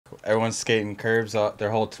everyone's skating curves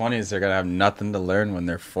their whole 20s. They're gonna have nothing to learn when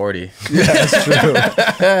they're 40. Yeah, that's true.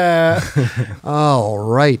 All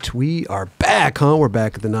right, we are back, huh? We're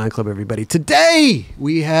back at the 9 Club, everybody. Today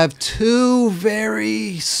we have two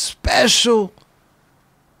very special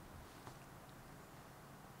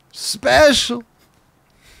guests.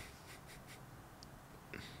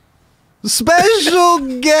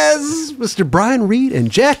 Mr. Brian Reid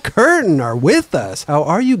and Jack Curtin are with us. How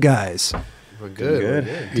are you guys? We're good.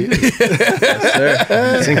 Yes,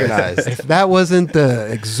 sir. Synchronized. If that wasn't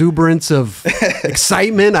the exuberance of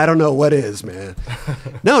excitement, I don't know what is, man.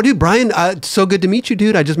 No, dude, Brian, so good to meet you,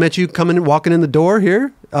 dude. I just met you walking in the door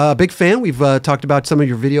here. Big fan. We've talked about some of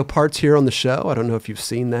your video parts here on the show. I don't know if you've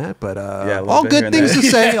seen that, but all good things to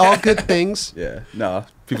say. All good things. Yeah. No,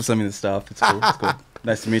 people send me the stuff. It's cool. It's cool.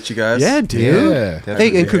 Nice to meet you guys. Yeah, dude. Yeah.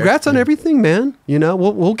 Hey, and congrats on everything, man. You know,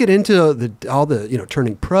 we'll get into all the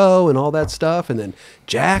turning pro and all that stuff, and then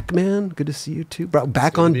Jack, man, good to see you too, bro.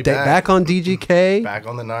 Back on DGK. Back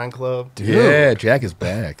on the 9 Club. Dude. Yeah, Jack is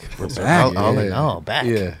back. We're back. Back.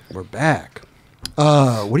 Yeah. We're back. What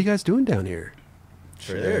are you guys doing down here?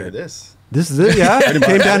 Sure. This. This is it, yeah.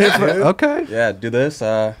 Came down here for okay. Yeah, do this.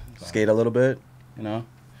 Skate a little bit. You know.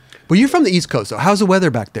 Well, you're from the East Coast, so how's the weather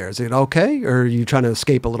back there? Is it okay, or are you trying to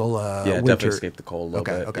escape a little Yeah, winter? definitely escape the cold a little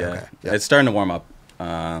bit. Okay. Yeah. It's starting to warm up.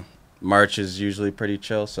 March is usually pretty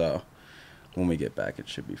chill, so when we get back, it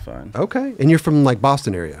should be fine. Okay, and you're from like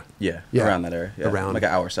Boston area? Yeah, Yeah. around that area. Yeah. Around. Like an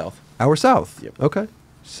hour south. Hour south? Yep. Okay,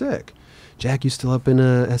 sick. Jack, you still up in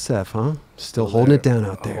SF, huh? Still holding it down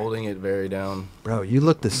out there. Holding it very down. Bro, you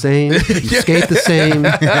look the same. You skate the same.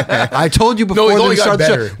 I told you before he's only we got started the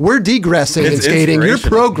better. show, we're degressing in It's skating. You're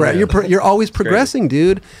inspirational. you're always progressing,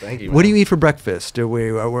 dude. Thank you, What do man. you eat for breakfast? Do we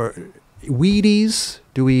Wheaties?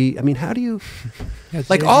 Do we? I mean, how do you?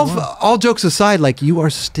 Like all jokes aside, like you are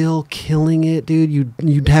still killing it, dude.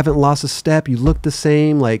 You haven't lost a step. You look the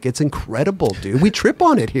same. Like it's incredible, dude. We trip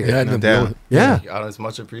on it here. Yeah, No no doubt. doubt. Yeah. It's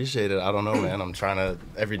much appreciated. I don't know, man. I'm trying to,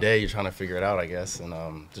 every day you're trying to figure it out, I guess,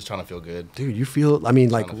 and just trying to feel good. Dude, you feel. I mean,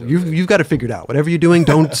 like Trying to feel good. you've got to figure it out. Whatever you're doing,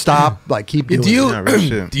 don't stop. Like keep doing. Do you it. Yeah, real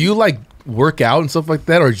shit. do you like work out and stuff like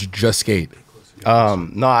that, or do you just skate?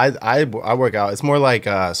 No, I work out. It's more like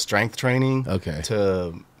strength training. Okay.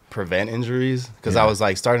 To prevent injuries, because I was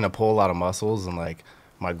like starting to pull a lot of muscles and like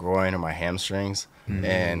my groin or my hamstrings,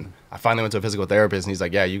 and I finally went to a physical therapist, and he's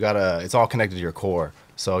like, yeah, you gotta, it's all connected to your core,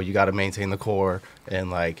 so you gotta maintain the core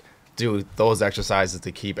and like do those exercises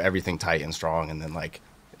to keep everything tight and strong, and then like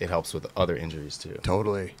it helps with other injuries too.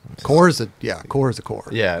 Totally. Core is a core.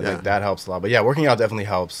 Yeah, like that helps a lot. But yeah, working out definitely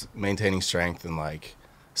helps maintaining strength and like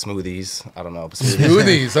smoothies. I don't know.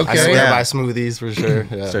 Smoothies, I okay. swear Yeah. by smoothies for sure.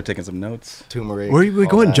 Yeah. Start taking some notes. Turmeric. Where are we all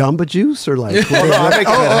going? that. Jamba Juice or like? Oh, no, I'm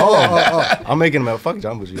making them at home. I'm making them at fuck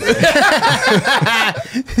Jumbo Juice.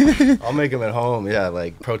 I'll make them at home. Yeah,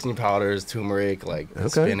 like protein powders, turmeric, like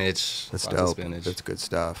spinach. That's lots of dope. Spinach. That's good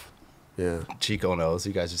stuff. Yeah, Chico knows.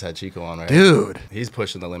 You guys just had Chico on, right? dude. He's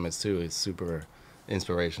pushing the limits too. It's super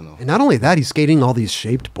inspirational. And not only that, he's skating all these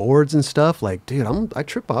shaped boards and stuff. Like, dude, I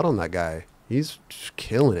trip out on that guy. He's just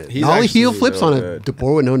killing it. He's Nollie heel actually flips real on good. a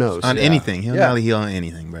board with no nose. On anything. He'll Yeah. nollie heel on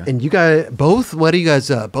anything, bro. And you guys both. What are you guys?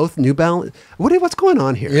 Both New Balance. What's going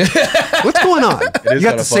on here? What's going on? You is got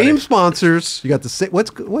kinda the same funny. sponsors. You got the same.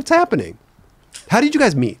 What's happening? How did you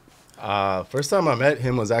guys meet? First time I met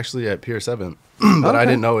him was actually at Pier 7, but I Okay.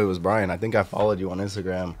 didn't know it was Brian. I think I followed you on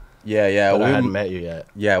Instagram, Yeah. but I We hadn't met you yet.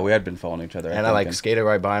 Yeah, we had been following each other. And I like skated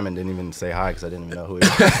right by him and didn't even say hi because I didn't even know who he was.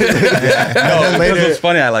 No, later- because it's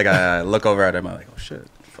funny. I look over at him. I'm like, oh shit,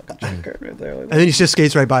 fucking Jack Curtin right there. Like, And then he just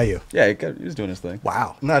skates right by you. yeah, he was doing his thing.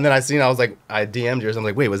 Wow. No, and then I DM'd you or something.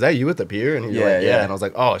 Like, wait, was that you at the pier? And he was Yeah, like, yeah. yeah. And I was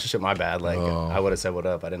like, oh, shit, my bad. Like, I would have said what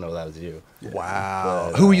up. I didn't know that was you. Wow.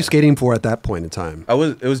 But, Who were you skating for at that point in time? It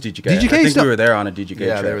was DGK. DGK I think stuff? we were there on a DGK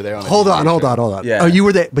Yeah, trip. they were there on a Hold DJK on. trip. Yeah. Oh, you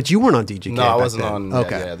were there, but you weren't on DGK. No, I back wasn't then. on.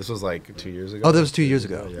 Okay. Yeah, this was like 2 years ago. Oh, that was 2 years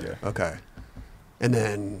ago. Yeah. Okay. And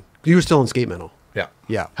then you were still in skate metal. Yeah.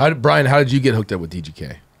 Yeah. Brian, how did you get hooked up with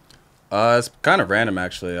DGK? It's kind of random,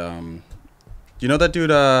 actually. You know that dude,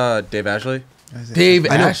 Dave Ashley? Dave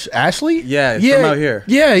I know. Ashley? Yeah, from out here.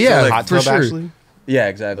 Yeah, So, like, Hot for Tub sure. Ashley? Yeah,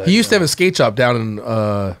 exactly. He used to have a skate shop down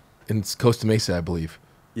in Costa Mesa, I believe.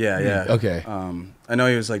 Yeah. Okay. I know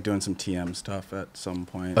he was like doing some TM stuff at some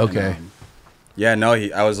point. Okay. And, yeah, no,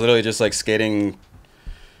 I was literally just like skating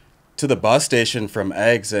to the bus station from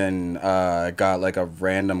Eggs, and got like a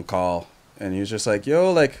random call, and he was just like,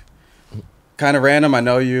 yo, like kind of random. I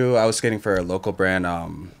know you. I was skating for a local brand,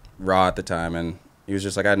 Raw at the time, and he was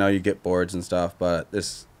just like, I know you get boards and stuff, but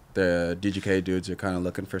the DGK dudes are kind of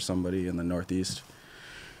looking for somebody in the Northeast.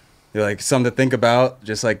 You're like, something to think about.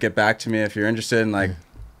 Just like get back to me if you're interested. And like,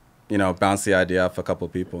 bounced the idea off a couple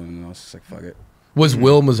of people, and I was just like, fuck it. Was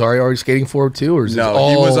Will Mazzari already skating for it too, or is No,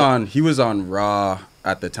 this all... he was on Raw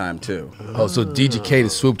at the time too. Oh, so DGK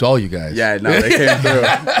has swooped all you guys. Yeah, no, they came through.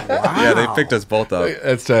 Yeah, they picked us both up.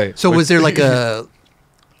 That's right. So was there like a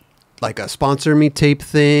sponsor me tape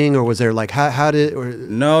thing, or was there like how did? Or,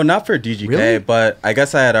 No, not for DGK, Really? but I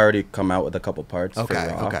guess I had already come out with a couple parts. Okay,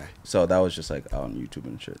 for Raw. okay. So that was just like on YouTube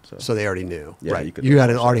and shit. So so they already knew. Yeah, right. you could You had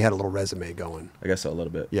push it. already had a little resume going. I guess so, a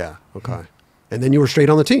little bit. Yeah. Okay. And then you were straight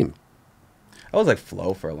on the team. I was like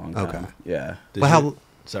flow for a long time. Okay. Yeah. Did Well, you- how?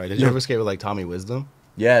 Sorry, did you ever skate with like Tommy Wisdom?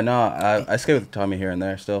 Yeah, no, I skate with Tommy here and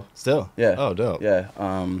there still. Still? Yeah. Oh, dope. Yeah.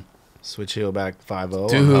 Switch heel back 5-0.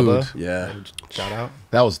 Dude. On Hubba. Yeah. Shout out.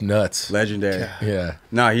 That was nuts. Legendary. Yeah,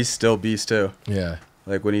 No, he's still beast too. yeah.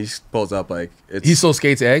 Like when he pulls up, like it's. He still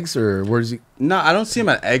skates eggs, or where does he? No, I don't see him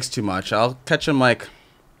at eggs too much. I'll catch him like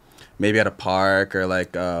maybe at a park or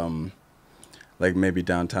like maybe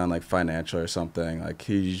downtown like Financial or something. Like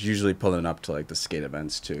he's usually pulling up to like the skate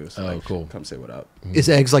events too. So Oh, like, cool. Come say what up. Is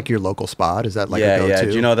Eggs like your local spot? Is that like yeah, a go-to? yeah.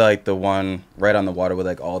 Do you know the one right on the water with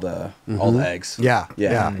like all the eggs? Yeah,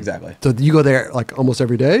 Yeah, yeah. exactly. So you go there like almost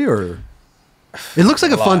every day, or? It looks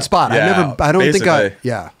like a fun lot. spot. Yeah, I don't think I. basically.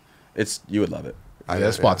 Yeah. You would love it. Yeah,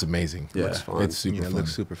 that spot's amazing. Yeah. Looks fun. It's super Yeah, it fun.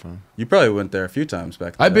 looks super fun. You probably went there a few times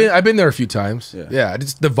back then. I've been there a few times. Yeah. Yeah.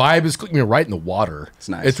 The vibe is right in the water. It's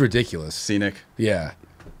nice. It's ridiculous. Scenic, Yeah,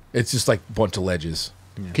 it's just like a bunch of ledges.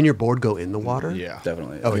 Can your board go in the water? Yeah.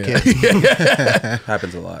 definitely. Oh, it Yeah. can.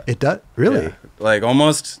 Happens a lot. It does. Really? Yeah. Like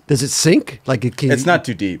almost. Does it sink? Like it can? It's not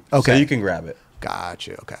too deep. Okay. So you can grab it.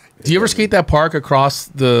 Gotcha. Okay. Do you ever skate that park across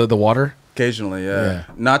the water? Occasionally, yeah. Yeah.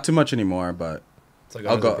 Not too much anymore, but It's like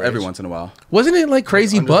I'll under the go bridge. every once in a while. Wasn't it like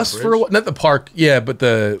crazy Under the bus for a bridge? while? Not the park, yeah, but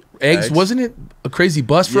the eggs. Eggs? Wasn't it a crazy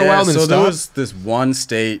bus for a while? And then so there stopped? was this one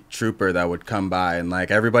state trooper that would come by, and like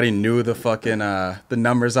everybody knew the fucking the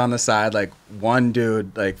numbers on the side. Like one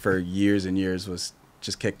dude, like for years and years, was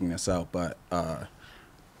just kicking us out, but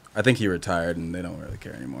I think he retired, and they don't really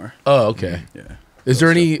care anymore. Oh, okay. Yeah. Is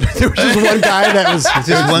there any? There was just one guy that was.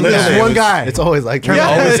 Just one There's guy. one guy. It's always like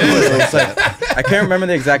that. It's like I can't remember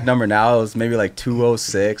the exact number now. It was maybe like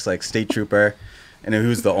 206, like state trooper, and he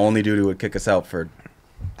was the only dude who would kick us out for.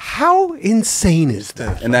 How insane is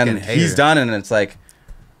that? And then Fucking he's hater. done, and it's like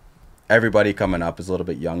everybody coming up is a little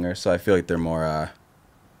bit younger, so I feel like they're more.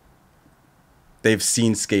 They've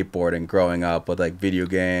seen skateboarding growing up with like video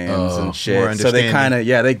games Oh, and shit, more so they understanding. kind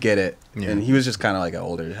of they get it. Yeah. And he was just kind of like an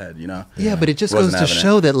older head, you know. Yeah, but it just Wasn't goes to having it.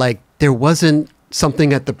 show that like there wasn't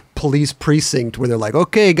something at the police precinct where they're like,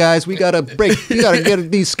 okay, guys, we gotta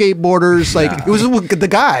get these skateboarders. Like Nah. it was the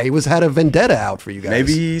guy had a vendetta out for you guys.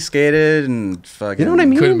 Maybe he skated and fucking. You know what I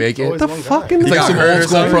mean? Couldn't make it. What the Always one fuck? guy. in It's the- like got some hurt old or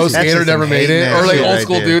school something? pro That's skater just never some made hating it, ass or like shit old right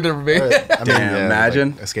school there. dude never made it. I mean, Damn, yeah,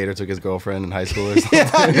 imagine. like a skater took his girlfriend in high school or something.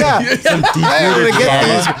 yeah. I'm gonna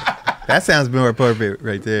get these. That sounds more appropriate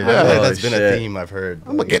right there. I feel like Holy that's been a shit. theme I've heard.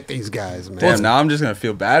 I'm gonna get these guys, man. Damn, now I'm just gonna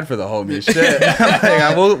feel bad for the homie. Shit,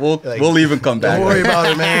 like, we'll even come back. Don't worry about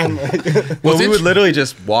it, man. Well, we it- would literally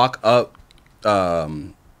just walk up,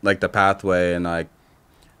 like the pathway, and like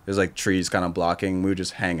there's like trees kind of blocking. We would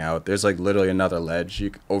just hang out. There's like literally another ledge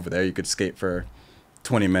over there. You could skate for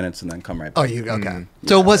 20 minutes and then come right Oh, back. you okay?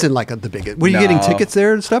 So it wasn't like the biggest. Were you getting No. tickets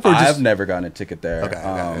there and stuff, or just I've never gotten a ticket there. Okay,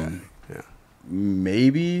 okay, yeah.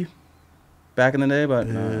 Maybe back in the day, but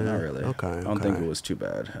no, not really. okay, I don't think okay. it was too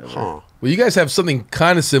bad. ever. Huh. Well, you guys have something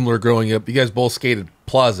kind of similar growing up. You guys both skated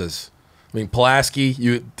plazas. I mean,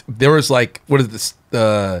 Pulaski. There was like, what is this?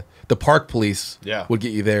 The park police. Yeah. would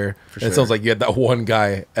get you there. And sure. It sounds like you had that one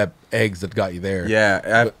guy at Eggs that got you there.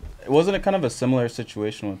 Yeah, wasn't it kind of a similar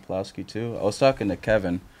situation with Pulaski too? I was talking to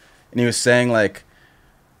Kevin, and he was saying like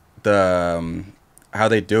the how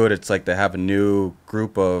they do it. It's like they have a new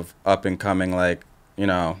group of up and coming, like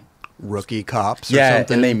Rookie cops? Or yeah,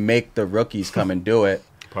 something? and they make the rookies come and do it.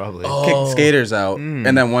 Probably. Kick skaters out, and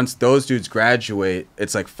then once those dudes graduate,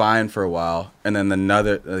 it's like fine for a while, and then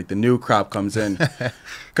the new crop comes in.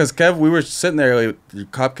 Because Kev, we were sitting there, like, the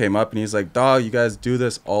cop came up and he's like, "Dog, you guys do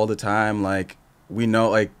this all the time. Like, we know,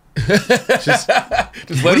 like, just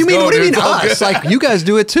What do you mean? What do you mean us? Like you guys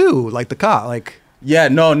do it too? Like the cop? Like yeah,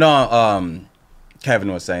 no.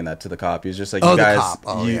 Kevin was saying that to the cop. He was just like, Oh, you the guys, cop.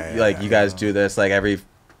 Oh, you yeah, like, yeah, you guys do this like every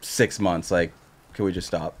 6 months. Like, can we just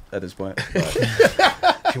stop at this point?"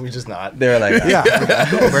 But Can we just not? they were like, yeah.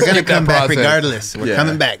 We're gonna Skip that come back process. regardless. We're Yeah.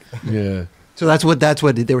 coming back. Yeah. So that's what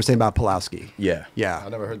they were saying about Pulaski. yeah, Yeah. I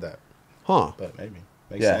never heard that, Huh. but maybe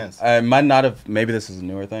makes yeah. sense. I might not have. Maybe this is a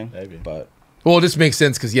newer thing. Maybe. But Well, it just makes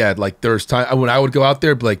sense because like there's time when I would go out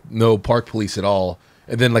there, but like no park police at all,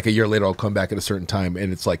 and then like a year later I'll come back at a certain time,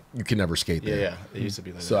 and it's like you can never skate there. Yeah, it used to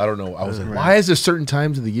be like So that. I don't know. I was like, why is there certain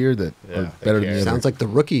times of the year that are better than the other? Sounds like the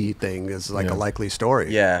rookie thing is like a likely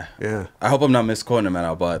story. Yeah. Yeah. I hope I'm not misquoting him at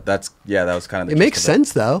all, but that was kind of the It gist makes of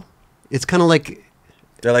sense though. It's kind of like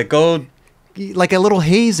They're like, go. a little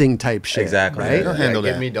hazing type shit. Exactly. Right? They'll handle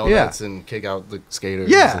give that. me donuts and kick out the skaters.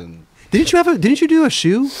 Yeah. And Didn't you do a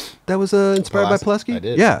shoe that was inspired by Pulaski? I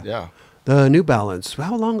did. Yeah. Yeah. The New Balance.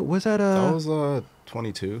 How long was that? That was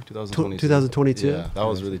 2022. 2022? Yeah, that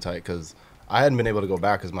was really tight because I hadn't been able to go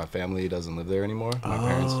back because my family doesn't live there anymore. My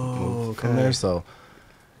parents moved from there, so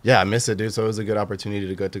yeah, I miss it, dude. So it was a good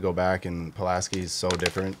opportunity to go back. And Pulaski is so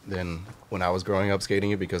different than when I was growing up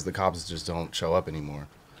skating it because the cops just don't show up anymore.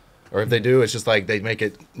 Or if they do, it's just like they make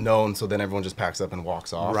it known, so then everyone just packs up and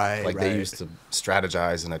walks off. Right, Like they used to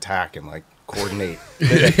strategize and attack and like coordinate.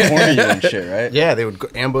 They like corner you and shit, right? Yeah, they would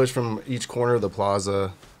ambush from each corner of the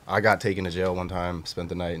plaza. I got taken to jail one time, spent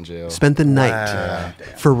the night in jail. Spent the night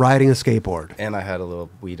for riding a skateboard. And I had a little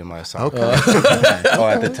weed in my sock. Okay. Oh,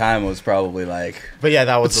 at the time it was probably like. But yeah,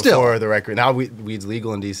 that was But still. before the record. Now weed's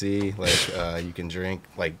legal in DC. Like you can drink.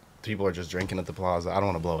 Like people are just drinking at the plaza. I don't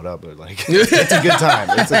want to blow it up, but like it's a good time.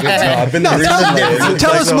 It's a good time. I've been to recently.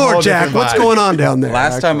 Tell like us a more, whole Jack. different What's vibe. going on down there?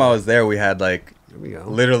 Last time I was there, we had like we go.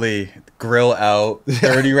 literally grill out,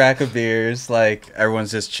 30 rack of beers. Like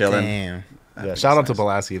everyone's just chilling. Damn. Yeah, shout out to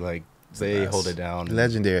Pulaski. Like they hold it down.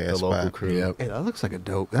 Legendary The local spot. crew. Yep. Hey, that looks like a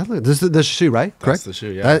dope. This is the shoe, right? Correct. That's the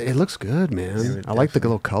shoe. Yeah. It looks good, man. Yeah, I like the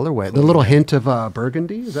little colorway. The little hint of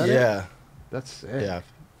burgundy. Is that it? Yeah. That's sick. Yeah.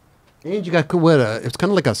 And you got what? It's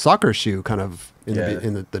kind of like a soccer shoe, kind of in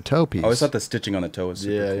Yeah. the toe piece. I always thought the stitching on the toe was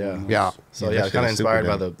super Yeah, cool. yeah. Yeah. So Yeah, yeah, that kind of shit is super inspired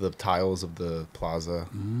by dope. the tiles of the plaza.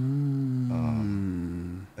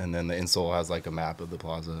 And then the insole has like a map of the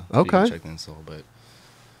plaza. So you can Okay. check the insole, but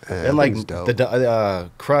That and like thing's dope. the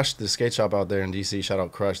Crush, the skate shop out there in DC, shout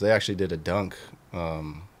out Crush. They actually did a dunk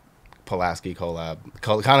Pulaski collab,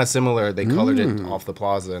 kind of similar. They colored it off the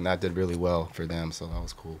plaza, and that did really well for them. So that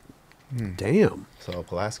was cool. Damn, So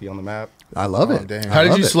Pulaski on the map. I love Oh, it. damn. How did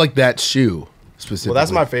love you it. select that shoe specifically? Well,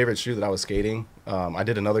 that's my favorite shoe that I was skating. I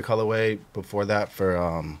did another colorway before that for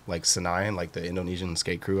like Senayan, like the Indonesian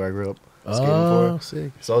skate crew I grew up skating Oh, for.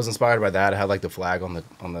 sick. So I was inspired by that. It had like the flag on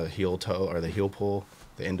the heel toe or the heel pull,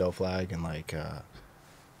 the Indo flag, and like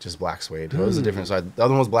just black suede. So it was a different side. The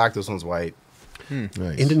other one was black. This one's white.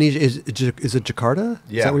 Nice. Indonesia is it Jakarta?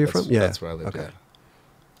 Yeah, is that where you're that's- from? Yeah, that's where I lived, Okay. yeah.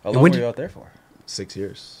 How And long when were did- you out there for? 6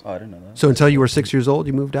 years. Oh, I didn't know that. So until you were 6 years old,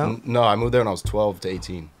 you moved out. No, I moved there when I was 12 to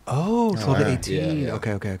 18. Oh, 12 to wow. 18. Yeah, yeah.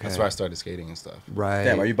 Okay. That's where I started skating and stuff. Right.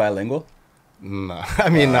 Damn, are you bilingual? No, I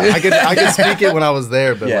mean I could speak it when I was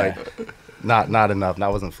there, but Yeah. like not enough. I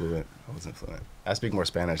wasn't fluent. I speak more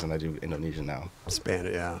Spanish than I do Indonesian now.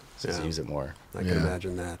 Spanish? Yeah. Just yeah. use it more. I can Yeah.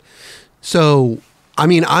 imagine that. So, I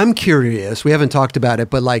mean, I'm curious. We haven't talked about it,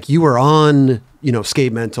 but like you were on,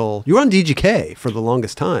 Skate Mental. You were on DGK for the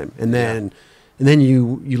longest time, and then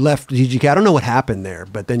you left DGK. I don't know what happened there,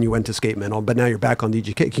 but then you went to Skate Mental. But now you're back on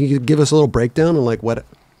DGK. Can you give us a little breakdown on like what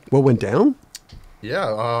went down? Yeah.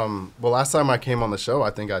 Well, last time I came on the show, I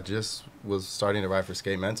think I just was starting to ride for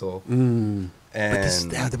Skate Mental.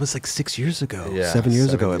 And That was like 6 years ago, yeah, 7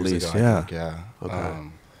 years ago at least. I Yeah. think, yeah. Okay.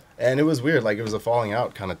 And it was weird. Like it was a falling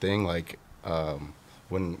out kind of thing. Like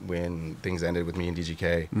when things ended with me and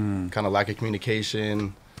DGK, kind of lack of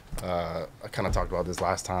communication. I kind of talked about this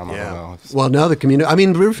last time. I don't know. Well, now the community. I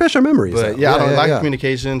mean, refresh our memories. But though. yeah, lack yeah. of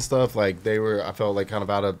communication stuff. Like I felt like kind of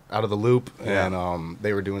out of the loop, Yeah. and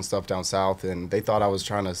they were doing stuff down south, and they thought I was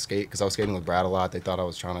trying to skate because I was skating with Brad a lot. They thought I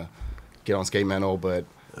was trying to get on Skate Mental, but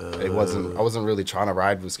it wasn't. I wasn't really trying to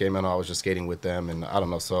ride with Skate Mental. I was just skating with them, and I don't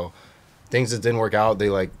know. So things just didn't work out. They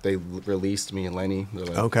released me and Lenny. They're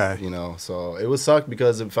like, Okay. So it was sucked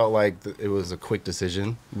because it felt like it was a quick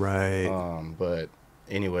decision. Right. But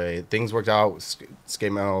anyway, things worked out.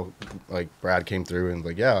 Skate Mental, like Brad came through and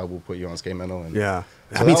was like, yeah, we'll put you on Skate Mental. And yeah.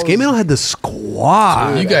 So I mean, that Skate was- Mental had the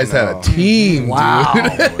squad. You guys had a team, Wow. dude.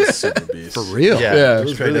 It was super beast. For real. Yeah, Yeah, it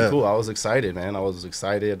was straight really up. cool. I was excited, man. I was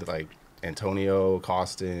excited. Like Antonio,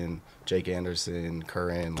 Costin, Jake Anderson,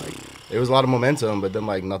 Curran. Like it was a lot of momentum, but then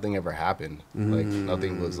like nothing ever happened. Like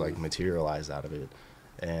nothing was like materialized out of it.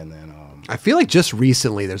 And then I feel like just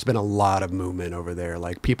recently there's been a lot of movement over there,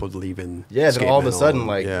 like people leaving. yeah, then Skate all of a Mental sudden, and-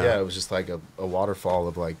 like yeah, it was just like a waterfall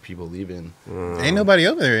of like people leaving. Ain't nobody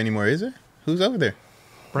over there anymore, is there? Who's over there?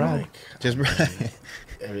 Like, Just Brian.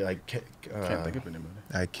 like Can't think of anybody.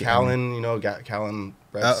 I can't. Callan, Callan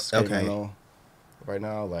Brett's Oh, Skate okay. Mental right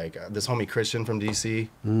now. Like this homie Christian from DC.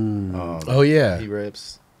 Oh yeah. He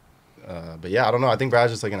rips. But yeah, I don't know. I think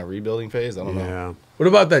Brad's just like in a rebuilding phase. I don't know. Yeah. What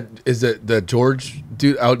about that? Is it the George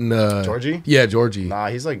dude out in Georgie? Yeah, Georgie. Nah,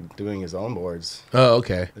 he's like doing his own boards. Oh,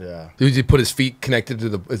 okay. Yeah. Did he put his feet connected to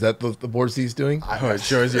the? Is that the boards he's doing? Oh,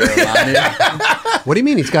 Giorgio Armani. What do you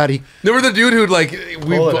mean he's got? Remember the dude who like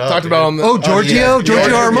we Pull it up, talked dude. about on the? Oh, Giorgio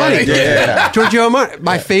Armani. Yeah. Giorgio Armani,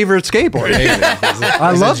 my favorite skateboarder.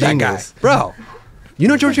 I love that guy, bro. You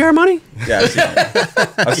know Giorgio Armani? Yeah,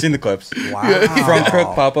 I've seen the clips. Wow. Front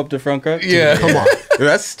crook, pop up to front crook. Yeah. Come on. Dude,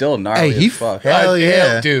 that's still gnarly Hey, as fuck. Hell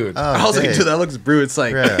yeah, dude. Oh, I was like, dang. dude, that looks brutal. It's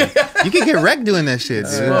like, Bruh. You can get wrecked doing that shit,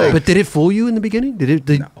 dude. Right. But did it fool you in the beginning?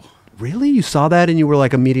 Did really? You saw that and you were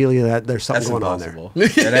like immediately that there's something that's going impossible. on there.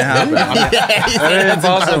 It didn't happen. That ain't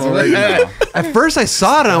impossible. Like, no. At first I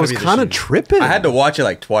saw it and I was be the kind of shit. tripping. I had to watch it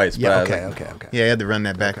like twice. But Yeah. I was Okay. like, Okay. Yeah, you had to run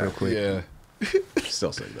that back real quick. Yeah.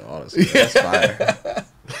 Still sick though, honestly. That's fire.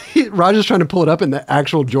 Roger's trying to pull it up, and the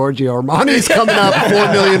actual Giorgio Armani's coming up, 4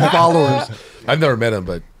 million followers. I've never met him,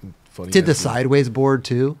 but funny. Did the enough. sideways board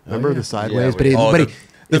too? Remember the sideways? Yeah, but he, Oh, but the he,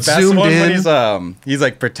 the it best zoomed one in. when he's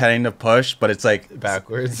like pretending to push, but it's like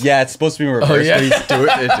Backwards. Yeah, it's supposed to be in reverse, yeah. but he's doing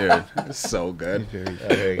it, dude. It's so good.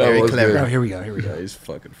 Very was clever. Oh, here we go. Here we Yeah, go. he's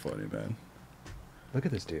fucking funny, man. Look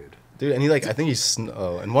at this dude. Dude, and he like, I think he's, in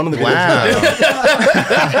one of the videos, Wow.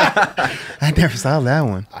 I never saw that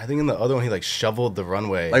one. I think in the other one, he like shoveled the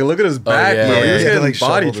runway. Like, look at his back, yeah. bro. He Yeah. was He had getting to, like,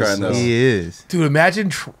 body shovel trying this though. He is. Dude, imagine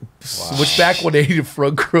switch back 180 to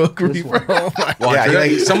front crook reverse. Watch Yeah, it. he,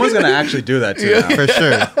 like- Someone's gonna actually do that too. Now. For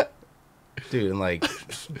sure. dude, and like,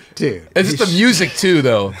 Dude. It's just the music too,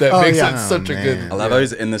 though, that Oh, makes yeah. it such a man. good. I love how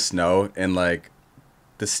he's in the snow in like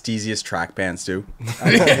the steeziest track pants too. snow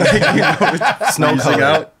Freezing colored.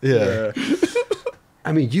 out. Yeah.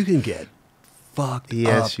 I mean, you can get fucked up.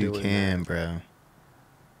 Yes, you doing can, that. bro.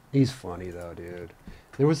 He's funny though, dude.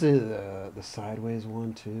 There was the sideways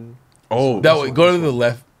one too. Oh, That way, go to the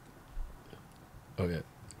left. Okay.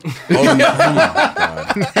 oh my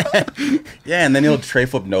God. Yeah, and then he'll tray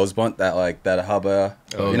flip nose bunt that like that hubba,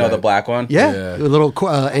 Oh, you know, yeah. the black one. Yeah, Yeah. the little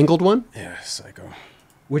angled one. Yeah, psycho.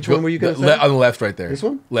 Which one were you gonna say? On the left, right there. This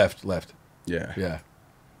one? Left. Yeah. Yeah.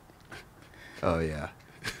 Oh yeah.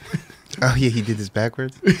 Oh, yeah, he did this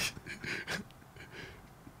backwards.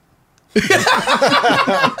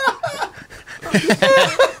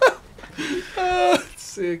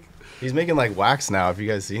 Sick. He's making like wax now. Have you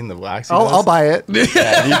guys seen the wax? he does? I'll buy it. Yeah, I need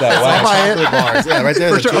that I'll wax. buy it. Chocolate bars. Yeah, right there.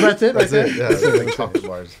 For the sure. Oh, that's it, right there? Yeah, it's like chocolate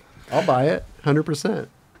bars. I'll buy it. 100%.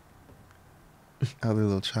 Oh, the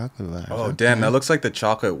little chocolate bar. Oh damn, that looks like the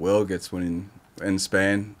chocolate Will gets when in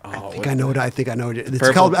Spain. Oh, I think I know what I think I know. It's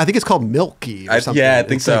Purple. called. I think it's called Milky or I- something. yeah, I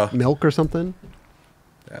think It's like so. milk or something.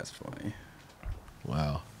 That's funny.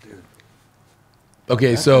 Wow.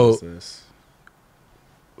 Okay, so What is this?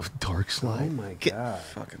 dark Oh slide. my god.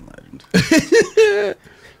 Fucking legend.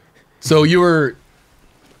 So you were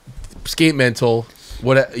skate mental.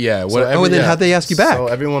 What? Yeah. What? Oh, and then how'd they ask you back? So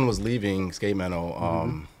everyone was leaving Skate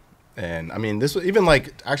Mental. And I mean, this was even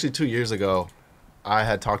like actually 2 years ago, I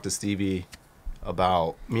had talked to Stevie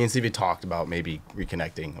about, me and Stevie talked about maybe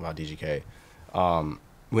reconnecting about DGK.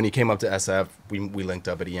 When he came up to SF, we linked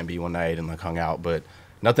up at EMB one night and like hung out, but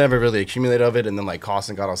nothing ever really accumulated of it. And then like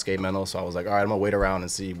Costin got on Skate Mental, so I was like, all right, I'm gonna wait around and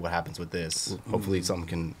see what happens with this. Hopefully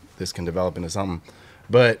this can develop into something.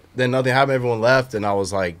 But then nothing happened. Everyone left, and I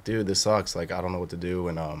was like, dude, this sucks. Like I don't know what to do.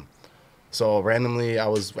 And so randomly, I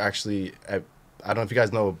was actually at, I don't know if you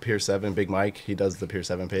guys know Pier 7, Big Mike. He does the Pier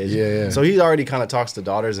 7 page. Yeah. So he already kind of talks to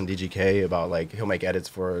daughters and DGK about like he'll make edits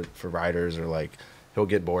for riders or like he'll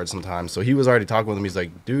get bored sometimes. So he was already talking with him. He's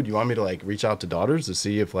like, dude, you want me to like reach out to daughters to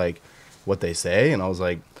see if like what they say? And I was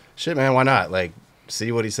like, shit, man, why not? Like see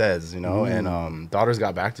what he says, you know? And daughters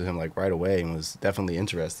got back to him like right away and was definitely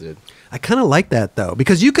interested. I kind of like that though,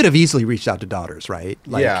 because you could have easily reached out to daughters, right?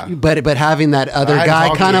 Like, Yeah. But having that other hadn't guy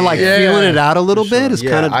talked kind to of him like yet. feeling it out a little bit is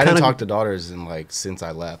Yeah, kind of I didn't talk to daughters in like since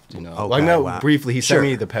I left, you know. Okay, Like no, wow. briefly, he Sure. sent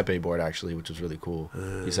me the Pepe board actually, which was really cool.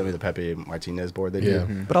 He sent me the Pepe Martinez board they Yeah.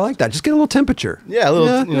 did. But I like that. Just get a little temperature. Yeah, a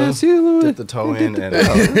little, you know, see a little dip the toe in, and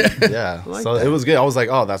yeah. like So that. it was good. I was like,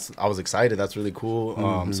 oh, I was excited. That's really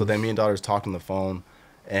cool. So then me and daughters talked on the phone,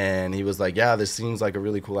 and he was like, yeah, this seems like a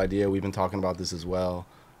really cool idea. We've been talking about this as well.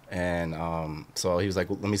 And so he was like,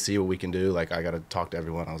 well, let me see what we can do. Like, I got to talk to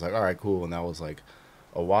everyone. I was like, all right, cool. And that was like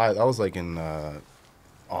a while. That was like in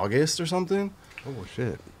August or something. Oh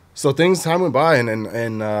shit. So time went by,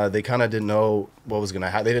 and they kind of didn't know what was gonna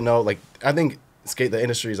happen. They didn't know, like, I think the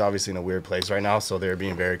industry is obviously in a weird place right now, so they're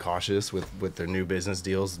being very cautious with their new business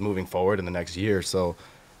deals moving forward in the next year. So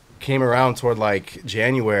came around toward like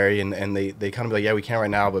January, and they kind of be like, yeah, we can't right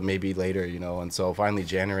now, but maybe later, you know. And so finally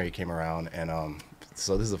January came around, and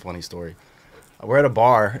so this is a funny story. we're at a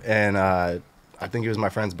bar, and I think it was my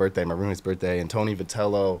friend's birthday, my roommate's birthday, and Tony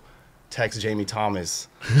Vitello texts Jamie Thomas.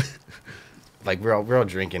 Like, we're all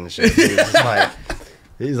drinking and shit.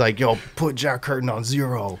 He's like, yo, put Jack Curtin on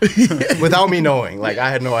 0. Without me knowing. Like,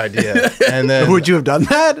 I had no idea. And then Would you have done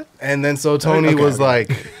that? And then so Tony was like,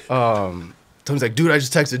 Tony's like, dude, I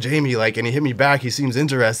just texted Jamie, like, and he hit me back. He seems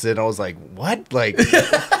interested. And I was like, what? Like,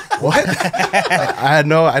 what? I had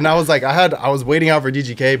no, and I was like, I was waiting out for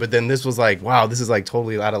DGK, but then this was like, wow, this is like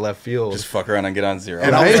totally out of left field. Just fuck around and get on 0.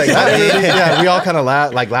 And I was like, yeah, we all kind of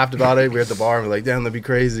laughed about it. We were at the bar and we're like, damn, that'd be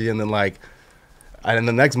crazy. And then like, and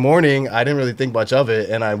the next morning, I didn't really think much of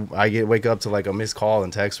it, and I wake up to like a missed call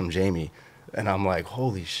and text from Jamie, and I'm like,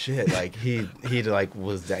 holy shit! Like he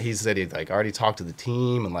said he like already talked to the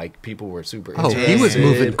team, and like people were super. Oh, interested. he was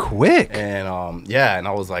moving quick. And yeah, and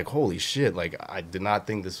I was like, holy shit! Like I did not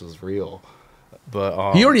think this was real,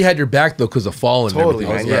 but He already had your back though because of Fallen. totally,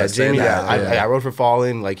 and man. everything. Yeah, Jamie. that, I wrote for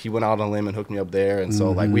Fallen. Like he went out on a limb and hooked me up there, and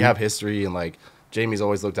so like we have history, and like Jamie's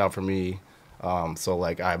always looked out for me. So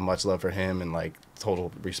like I have much love for him and like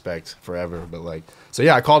total respect forever. But like, so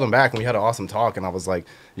yeah, I called him back and we had an awesome talk, and I was like,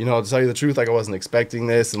 you know, to tell you the truth, like I wasn't expecting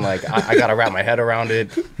this, and like I got to wrap my head around it.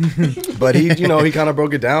 But he, you know, he kind of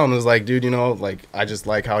broke it down and was like, dude, you know, like I just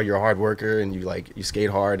like how you're a hard worker and you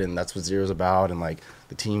skate hard, and that's what Zero's about, and like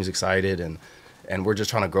the team's excited, and we're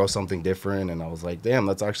just trying to grow something different. And I was like, damn,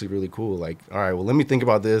 that's actually really cool. Like, all right, well, let me think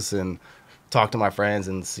about this and talk to my friends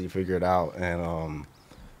and figure it out. And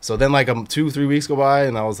so then like 2-3 weeks go by,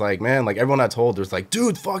 and I was like, man, like everyone I told was like,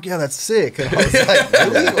 dude, fuck yeah, that's sick. And I was like,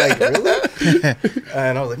 really? Like, really?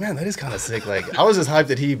 And I was like, man, that is kind of sick. Like I was just hyped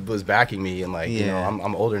that he was backing me, and like, you know,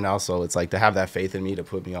 I'm older now, so it's like to have that faith in me to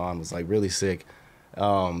put me on was like really sick.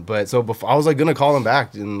 But so before, I was like gonna call him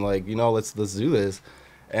back and like, you know, let's do this.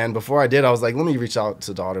 And before I did, I was like, let me reach out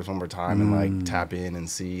to Daughters one more time and like tap in and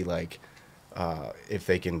see like if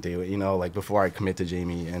they can do it, you know, like before I commit to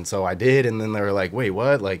Jamie. And so I did, and then they were like, wait,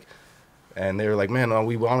 what? Like, and they were like, man,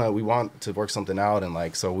 we want to work something out. And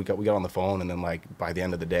like, so we got on the phone, and then like by the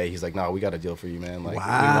end of the day, he's like, no, we got a deal for you, man. Like, we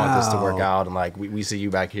want this to work out, and like we see you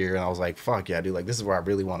back here. And I was like, fuck yeah, dude, like this is where I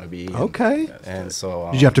really want to be. And, Okay. And so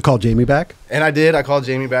Did you have to call Jamie back? and I did. I called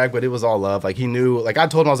Jamie back, but it was all love. Like he knew. Like I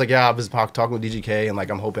told him, I was like, yeah, I was talking with DGK, and like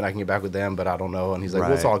I'm hoping I can get back with them, but I don't know. And he's like,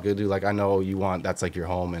 well, it's all good, dude. Like I know you want, that's like your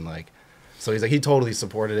home, and like. So he's like, he totally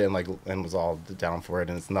supported it and like, and was all down for it,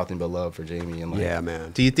 and it's nothing but love for Jamie. And like, Yeah, man.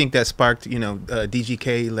 Do you think that sparked, you know,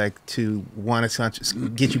 DGK like to want to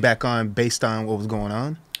get you back on based on what was going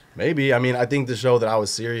on? maybe. I mean, I think the show that I was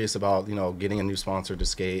serious about, you know, getting a new sponsor to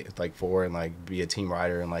skate like for, and like be a team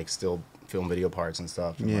rider and like still film video parts and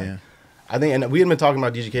stuff. And, Yeah. like, I think, and we had been talking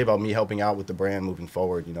about DGK about me helping out with the brand moving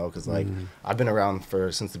forward, you know, because like I've been around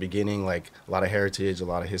since the beginning, like a lot of heritage, a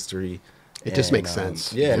lot of history. It just makes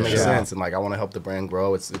sense. Yeah, it makes Yeah. sense. And like I want to help the brand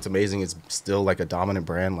grow. It's amazing. It's still like a dominant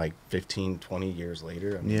brand like 15, 20 years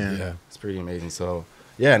later. I mean, Yeah. it's pretty amazing. So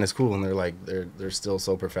yeah, and it's cool. And they're like they're still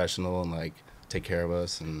so professional and like take care of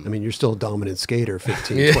us. And I mean, you're still a dominant skater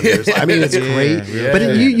 15, 20 years. I mean, it's great. Yeah. But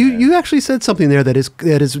you actually said something there that is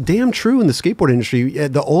damn true in the skateboard industry.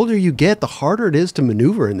 The older you get, the harder it is to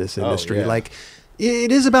maneuver in this industry. yeah. Like,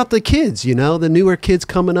 it is about the kids, you know, the newer kids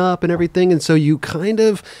coming up and everything. And so you kind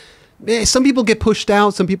of... some people get pushed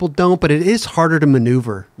out, some people don't, but it is harder to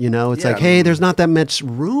maneuver. You know, it's Yeah, like, I hey, mean, there's not that much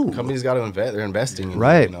room. companies got to invest. They're investing in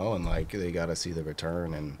Right. you know, and like they got to see the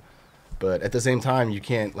return. But at the same time, you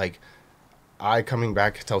can't like. Coming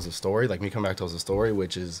back tells a story. Like me coming back tells a story,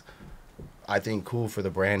 which is, I think, cool for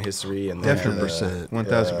the brand history and Definitely. the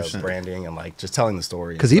 1000%. branding and like just telling the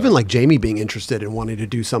story. Because even like Jamie being interested in wanting to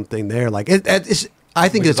do something there, like it's. I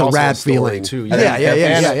think Which it's is a also rad a story, feeling too. Yeah, yeah, yeah,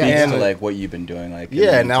 And- yeah, yeah. and- to like what you've been doing, like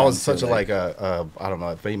yeah, in and that was time such to, a like a I don't know.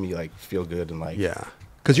 It made me like feel good and like Yeah,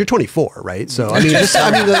 because you're 24, right? So I mean, just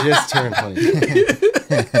just turned 20.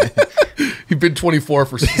 You've been 24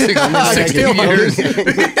 for 16 still years.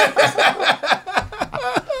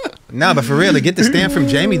 No, but for real, to get the stand from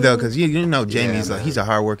Jamie though, because you know Jamie's he's a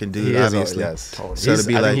hardworking dude, He is, obviously. yes. So He's- to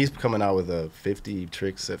be I like, think he's coming out with a 50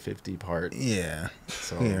 tricks at 50 part. yeah,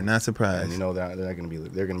 So yeah, not surprised. and you know that they're gonna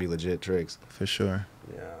be legit tricks. for sure.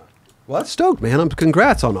 well, that's stoked, man.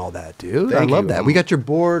 Congrats on all that, dude. I Thank love you. that. We got your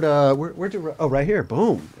board. Where'd you? Oh, right here.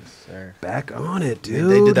 Boom. Sir. Back on it, dude.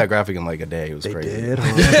 They did that graphic in like a day. It was They crazy. did.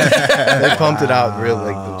 Huh? They pumped it out real.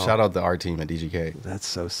 Like shout out to our team at DGK. That's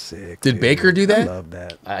so sick. Did dude. Baker do that? I love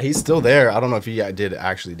that. He's still there. I don't know if he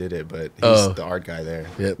actually did it, but he's the art guy there.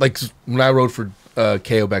 Yeah, like when I wrote for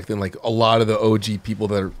KO back then, like a lot of the OG people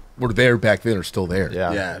that were there back then are still there.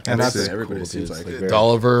 Yeah, Yeah, and and that's that's cool, everybody too. seems It's, like very-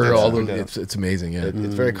 Dolliver, That's all what the, I'm it's amazing. Yeah,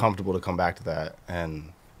 It's very comfortable to come back to that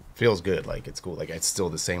and feels good. Like it's cool. Like it's still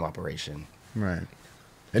the same operation. Right.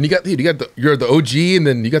 And you're the OG, and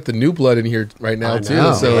then you got the new blood in here right now I too.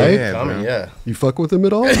 know, So right? Yeah, Coming, bro. yeah. You fuck with him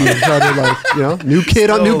at all? You try to new kid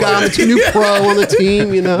on new guy, new pro on the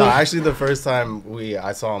team. You know. No, actually, the first time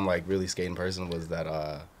I saw him like really skate in person was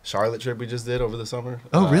that Charlotte trip we just did over the summer.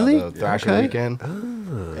 Oh, really? The Thrasher Okay. weekend.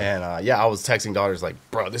 And I was texting daughters like,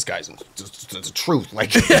 bro, this guy's just the truth.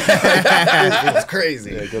 Like, it was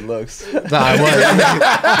crazy. Yeah, good looks. No, I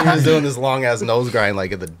was. He was doing this long ass nose grind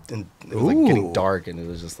like it was like getting Ooh. dark, and it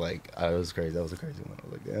was just like it was crazy. That was a crazy one. I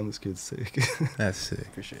was like, damn, this kid's sick. That's sick.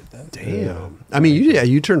 Appreciate that. Damn. I mean,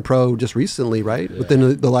 you turned pro just recently, right?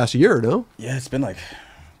 Within the last year, no? Yeah, it's been like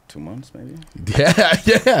 2 months maybe. yeah.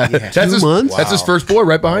 That's 2 his, months? That's his first boy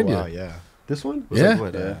right behind Oh, wow, you. yeah. This one? It was Yeah. like,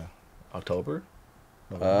 what, Yeah. October.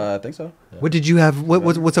 I think so. What did you have?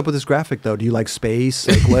 What's up with this graphic though? Do you like space?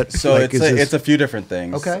 Like what? So like, it's a few different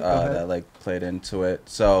things Okay, go ahead. that like played into it.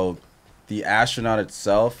 So the astronaut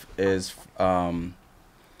itself is I'm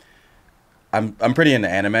pretty into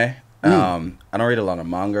anime. I don't read a lot of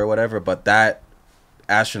manga or whatever, but that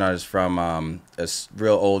astronaut is from a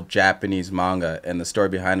real old Japanese manga, and the story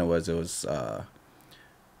behind it was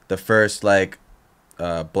the first like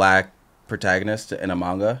black protagonist in a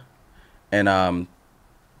manga, and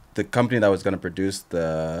the company that was going to produce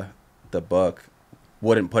the book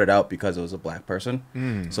wouldn't put it out because it was a black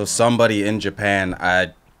person. So somebody in Japan,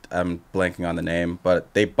 I'm blanking on the name,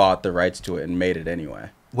 but they bought the rights to it and made it anyway.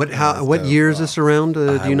 what year is this around?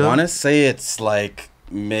 Do you know? I want to say it's like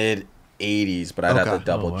mid 80s, but I'd have Okay. to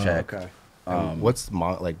double check. Okay. What's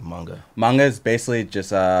manga? Manga is basically just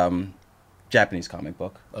Japanese comic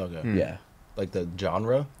book. Okay. Yeah. Like the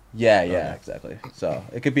genre. Yeah, Okay. exactly. So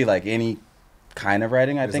it could be like any kind of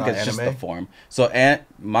writing. I It's think not it's just the anime? form. So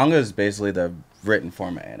manga is basically the written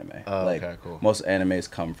form of anime. Oh, like okay, cool. most animes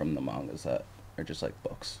come from the mangas that are just like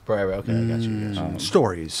books. Right. Okay. I got you.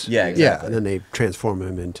 Stories. Yeah, Yeah, exactly. and then they transform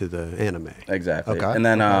them into the anime. Exactly. Okay. And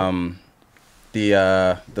then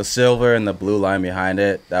the silver and the blue line behind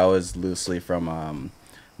it, that was loosely from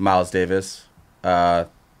Miles Davis. The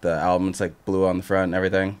album's like blue on the front and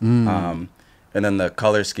everything. And then the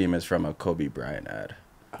color scheme is from a Kobe Bryant ad.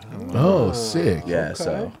 Oh, sick. Yeah,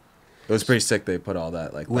 so it was pretty sick. They put all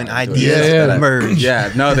that like When thought into it. ideas Yeah. emerge.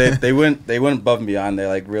 Yeah, no, they went above and beyond. They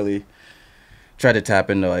like really tried to tap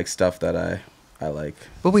into like stuff that I like.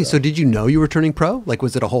 But wait, so did you know you were turning pro? Like,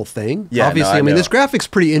 was it a whole thing? Yeah, no, Obviously, I I mean, knew. this graphic's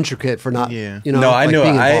pretty intricate for not, Yeah. you know, No, I like knew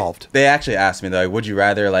being it. involved. They actually asked me though, like, would you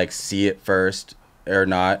rather like see it first or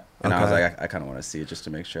not? And I was Okay. like, I kind of want to see it just to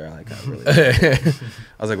make sure. I really. I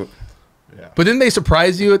was like, well, But didn't they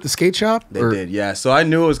surprise you at the skate shop? they did, yeah. So I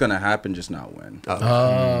knew it was gonna happen, just not when.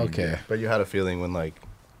 Oh, okay. But you had a feeling when like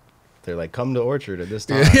they're like, come to Orchard at this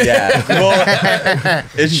time. Yeah, well,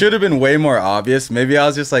 it should have been way more obvious. Maybe I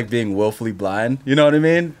was just like being willfully blind. You know what I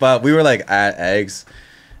mean? But we were like at Eggs,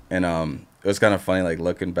 and it was kind of funny. Like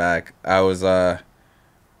looking back,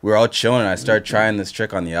 we were all chilling, and I started trying this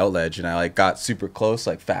trick on the out ledge, and I like got super close,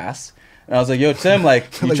 like fast. And I was like, "Yo, Tim,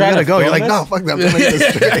 like, you Like, trying we to gotta go. film You're like, this?" no, fuck that. I'm gonna make this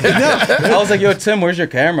straight. I was like, "Yo, Tim, where's your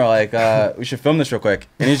camera? Like, we should film this real quick."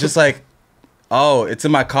 And he's just like, "Oh, it's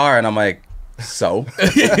in my car." And I'm like, "So?" I'm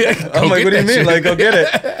like, get "What do you that mean? shit." Like, go get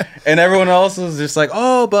it." And everyone else was just like,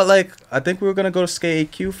 "Oh, but like, I think we were gonna go to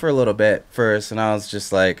Skate AQ for a little bit first." And I was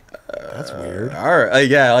just like, "That's weird." All right,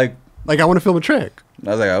 yeah, like Like, I want to film a trick. I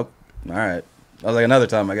was like, "Oh, all right." I was like, "Another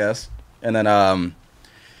time, I guess." And then,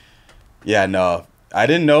 yeah, no, I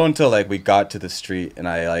didn't know until like we got to the street, and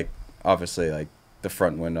I like obviously like the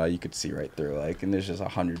front window you could see right through, like, and there's just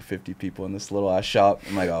 150 people in this little ass shop.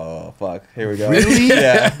 I'm like, "Oh fuck, here we go." Really?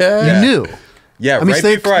 Yeah. You knew. Yeah, I mean, right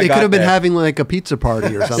so before I they got could have been there. having like a pizza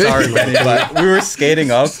party or something. Sorry, Benny, but we were skating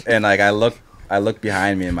up, and like I look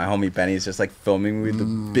behind me, and my homie Benny's just like filming me with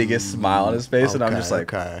the biggest smile on his face, and I'm just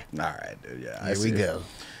like, okay. "All right, dude, yeah, I Here see we it." go.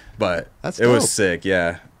 But That's it was dope. sick,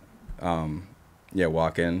 yeah. Yeah,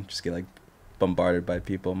 walk in, just get like bombarded by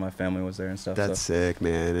people. My family was there and stuff. That's so sick,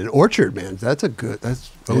 man. And Orchard, man, that's OG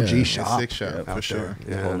Yeah. shop. Sick shop, Yep. for out sure. there.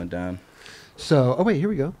 they're Yeah. holding it down. So, oh wait, here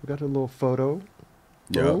we go. We got a little photo.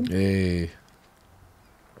 Yep. Hey.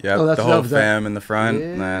 Yep, Oh, that's the whole dope. Is that- fam in the front,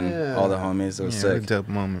 and then Yeah. all the homies. It was Yeah, what a sick. dope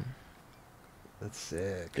moment. That's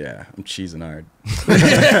sick. Yeah, I'm cheesing hard.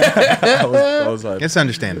 I was hyped. It's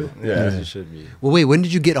understandable. Yeah. As it should be. Well, wait, when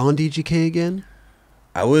did you get on DGK again?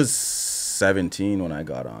 I was 17 when I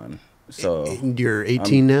got on. So And you're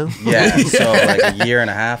 18 now? yeah, so like a year and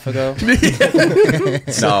a half ago.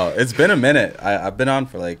 No, it's been a minute. I've been on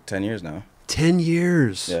for like 10 years now. 10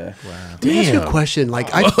 years. Yeah, Wow. Let me ask you a Damn. question.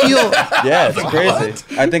 Like, I feel... yeah, it's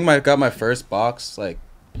crazy. I think I got my first box like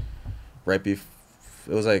right before.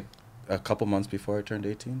 It was like a couple months before I turned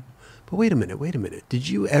 18. But wait a minute. Did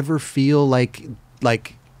you ever feel like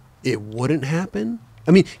it wouldn't happen?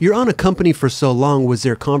 I mean, you're on a company for so long. Was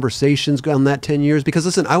there conversations on that 10 years? Because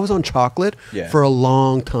listen, I was on chocolate for a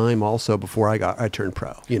long time also before I turned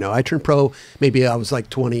pro. You know, I turned pro, maybe I was like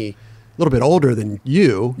 20, a little bit older than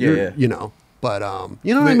you. Yeah. You know, but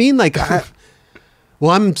you know what I mean? Like,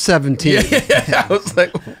 well, I'm 17. I was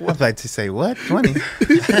like, I was like to say, what? 20?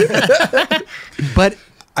 But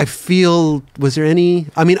I feel, was there any,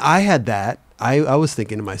 I mean, I had that. I was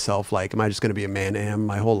thinking to myself, like, am I just going to be a man-am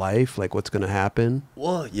my whole life? Like, what's going to happen?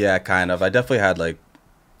 Well, yeah, kind of. I definitely had like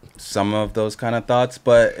some of those kind of thoughts,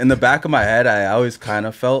 but in the back of my head, I always kind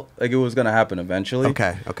of felt like it was going to happen eventually.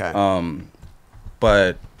 Okay.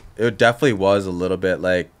 But it definitely was a little bit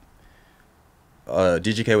like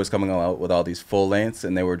DGK was coming out with all these full lengths,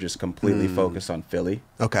 and they were just completely focused on Philly.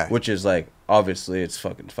 Okay. Which is like, obviously, it's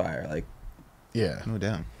fucking fire. Like, yeah. No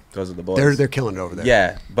doubt. because of the boys. They're killing it over there.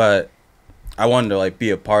 Yeah, but I wanted to like be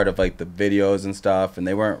a part of like the videos and stuff, and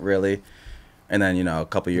they weren't really. And then, you know, a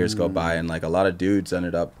couple years go by, and like a lot of dudes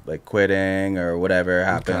ended up like quitting or whatever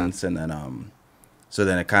happens, and then so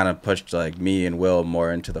then it kind of pushed like me and Will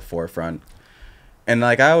more into the forefront. And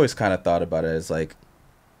like I always kind of thought about it as like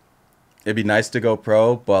it'd be nice to go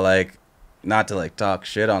pro, but like not to like talk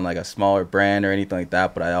shit on like a smaller brand or anything like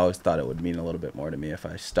that, but I always thought it would mean a little bit more to me if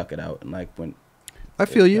I stuck it out and like went. I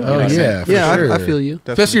feel you. Oh, yeah, for sure. I feel you.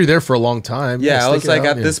 Especially you're there for a long time. Yeah, I was like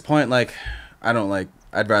at Yeah. this point, like I don't like.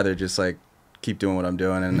 I'd rather just like keep doing what I'm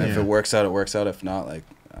doing, and if it works out, it works out. If not, like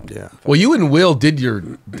Well, you and Will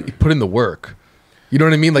put in the work. You know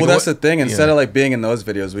what I mean? Like, well, that's the thing. Instead of like being in those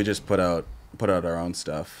videos, we just put out our own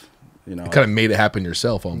stuff. You know, kind of made it happen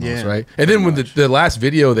yourself almost, Yeah, right? And then when the last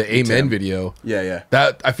video, the Amen video, yeah,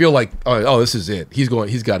 that I feel like, oh, this is it. He's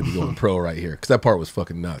got to be going pro right here because that part was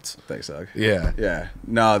fucking nuts. thanks, Doug. Yeah.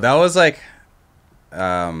 No, that was like,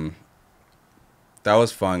 that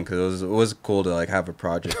was fun because it was cool to like have a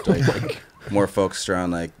project like more focused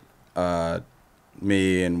around like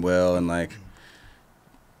me and Will, and like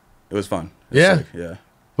it was fun. Yeah. Yeah.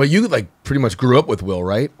 But you like pretty much grew up with Will,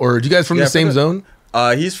 right? Or are you guys from the same zone?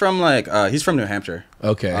 He's from New Hampshire.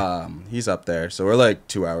 Okay. He's up there, so we're like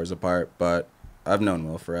 2 hours apart. But I've known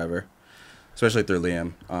Will forever, especially through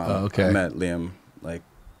Liam. Okay. I met Liam like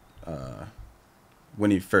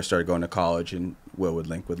when he first started going to college, and Will would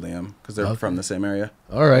link with Liam because they're from the same area.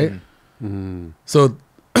 All right. So,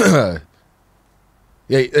 yeah,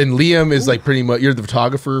 and Liam is like pretty much, you're the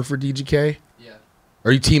photographer for DGK? Yeah.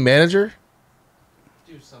 Are you team manager?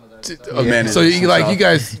 Do some of that Okay. Manages So you himself. you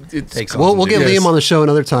guys, it's Takes We'll get Yes. Liam on the show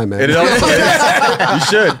another time, man. You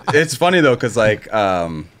should. It's funny though, because like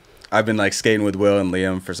I've been like skating with Will and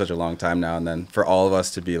Liam for such a long time now, and then for all of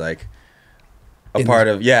us to be like a part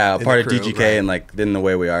of crew, DGK right. and like in the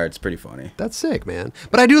way we are, it's pretty funny. That's sick, man.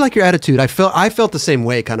 But I do like your attitude. I felt the same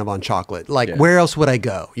way kind of on chocolate. Like, where else would I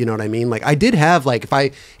go? You know what I mean? Like, I did have like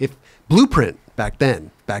if Blueprint back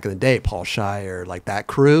in the day, Paul Shire, like that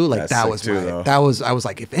crew, like That's that sick was too, though. I was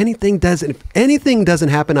like, if anything doesn't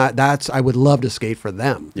happen, I would love to skate for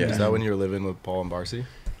them. Yeah. Is that when you were living with Paul and Barcy?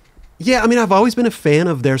 Yeah, I mean, I've always been a fan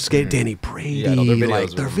of their skate. Danny Brady, Yeah, no, their videos like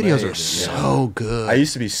their were videos are amazing, so good. I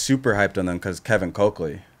used to be super hyped on them because Kevin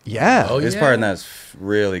Coakley, yeah. Oh, his yeah. part in that's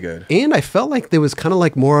really good. And I felt like there was kind of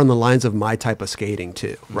like more on the lines of my type of skating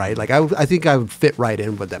too, right? Like I think I would fit right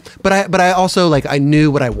in with them. But I also like I knew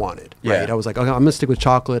what I wanted, right? Yeah. I was like, okay, I'm gonna stick with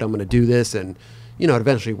chocolate. I'm gonna do this, and you know, it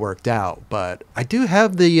eventually worked out. But I do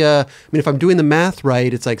have the. I mean, if I'm doing the math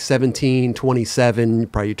right, it's like 17, 27.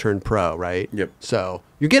 Probably you turn pro, right? Yep. So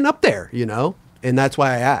you're getting up there, you know, and that's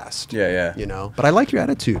why I asked. Yeah. You know, but I like your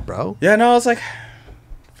attitude, bro. Yeah, no, I was like,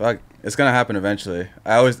 fuck, it's gonna happen eventually.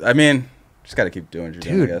 Just gotta keep doing what you're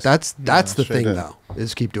doing, I Dude, guess. that's the straight thing up. though,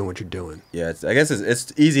 is keep doing what you're doing. Yeah, I guess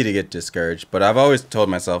it's easy to get discouraged, but I've always told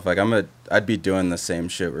myself like I'd be doing the same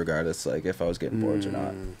shit regardless, like if I was getting boards or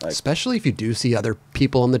not. Like, Especially if you do see other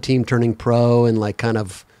people on the team turning pro and like kind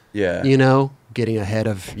of, yeah, you know, getting ahead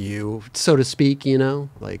of you, so to speak, you know,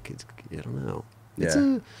 like it's, I don't know. It's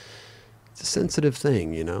Yeah. a sensitive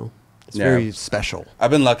thing, you know. It's Yeah. very special.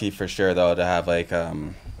 I've been lucky for sure though to have like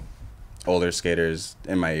older skaters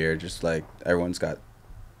in my ear. Just like everyone's got,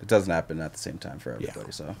 it doesn't happen at the same time for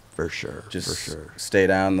everybody. So For sure. just for sure. stay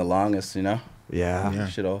down the longest, you know. Yeah. Yeah.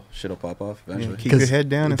 Shit'll pop off eventually. Keep your head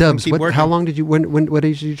down and Dubs, keep working. how long did you, what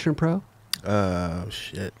age did you turn pro?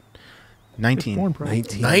 Shit. 19. Born pro.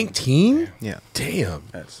 19. 19? Yeah. Damn.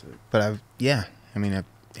 That's it. But I mean, I've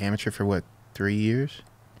amateur for what, 3 years?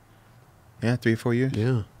 Yeah, 3 or 4 years.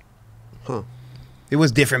 Yeah. Huh. It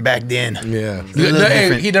was different back then. Yeah. a little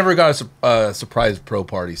different. He never got a surprise pro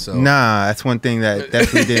party, so. Nah, that's one thing that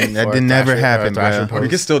definitely didn't. That didn't never happen, bro. We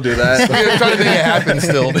can still do that. I'm trying to think it happens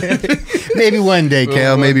still. Maybe one day,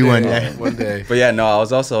 Kel. Maybe one day. One day. But yeah, no, I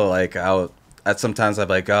was also like out. At sometimes I'm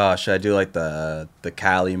like, oh, should I do like the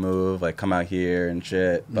Cali move, like come out here and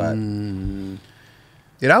shit? But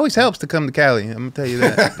It always helps to come to Cali. I'm gonna tell you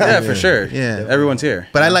that. yeah, for sure. Yeah. Everyone's here.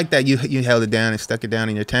 But I like that you held it down and stuck it down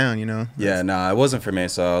in your town. You know. Yeah, no, it wasn't for me.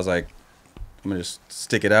 So I was like, I'm gonna just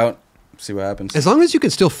stick it out, see what happens. As long as you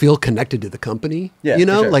can still feel connected to the company, Yeah, you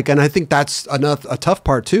know, for sure. like, and I think that's a tough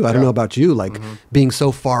part too. I don't know about you, like being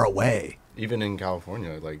so far away, Even in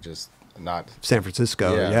California, like just not. San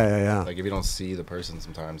Francisco. Yeah. Like if you don't see the person,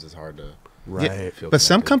 sometimes it's hard to Right. feel But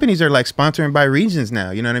some connected. companies are like sponsoring by regions now.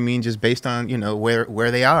 You know what I mean? Just based on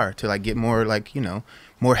where they are to like get more like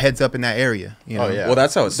more heads up in that area. You know? Oh, yeah. Well,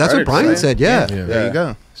 that's how it That's started. what Brian right? said. Yeah. There you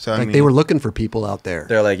go. So I Like mean, they were looking for people out there.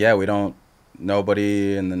 They're like, yeah, we don't.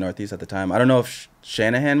 Nobody in the Northeast at the time. I don't know if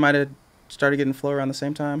Shanahan might have started getting flow around the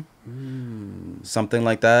same time. Something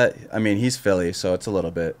like that. I mean, he's Philly, so it's a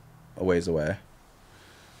little bit a ways away.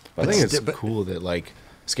 I think it's cool that like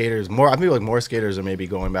skaters I feel like more skaters are maybe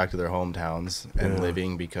going back to their hometowns and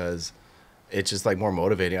living because it's just like more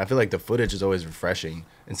motivating. I feel like the footage is always refreshing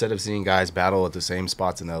instead of seeing guys battle at the same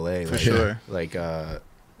spots in LA. For sure. Like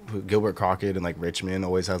Gilbert Crockett and like Richmond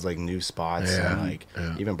always has like new spots and like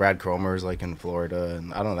even Brad Cromer's like in Florida,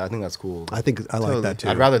 and I don't know, I think that's cool. I think I like that too.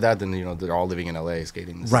 I'd rather that than they're all living in LA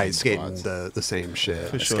skating the right, same skating spots. the same shit.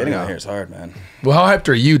 For sure. Skating out here is hard, man. Well, how hyped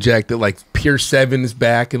are you, Jack, that like Pier 7 is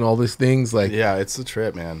back and all these things? Like, Yeah, it's a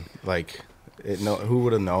trip, man. Like, who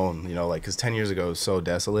would have known? Like, because 10 years ago it was so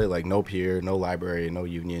desolate. Like, no pier, no library, no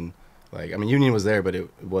Union. Like, I mean, Union was there, but it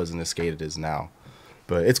wasn't as skated as now.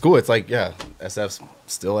 But it's cool. It's like, yeah, SF's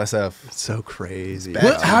still SF. It's so crazy.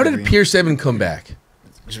 how did Pier 7 come back?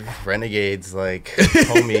 Just renegades, like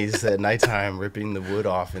homies at nighttime, ripping the wood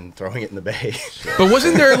off and throwing it in the bay. But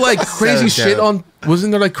wasn't there like crazy So shit dope. on?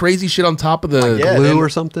 Wasn't there like crazy shit on top of the? Yeah, glue then- or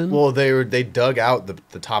something? Well, they dug out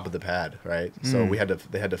the top of the pad, right? So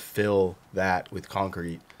they had to fill that with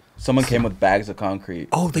concrete. Someone came with bags of concrete.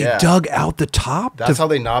 Oh, they Yeah. dug out the top? That's how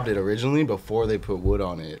they knobbed it originally before they put wood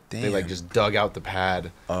on it. They like Damn. just dug out the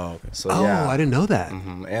pad. Oh, okay. So Oh, yeah. I didn't know that.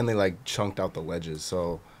 And they like chunked out the ledges.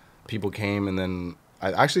 So people came, and then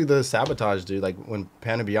actually the sabotage, dude. Like when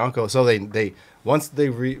Panabianco, so they once they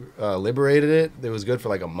liberated it was good for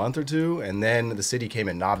like a month or two, and then the city came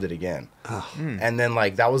and knobbed it again. And then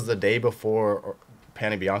like that was the day before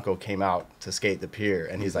Panabianco came out to skate the pier,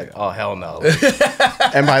 and he's like, "Oh hell no!"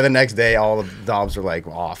 And by the next day, all the knobs were like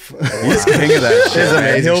off. He's king of that shit. It's man.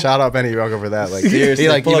 amazing. He'll- Shout out Panabianco for that. Like Seriously, he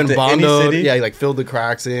like pull up even to any bondoed. city? Yeah, he like filled the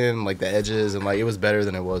cracks in, like the edges, and like it was better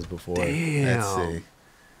than it was before. Damn. Let's see.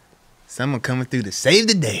 Someone coming through to save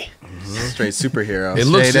the day. Straight superhero. It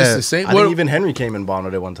looks Straight just up. the same. I What- think even Henry came and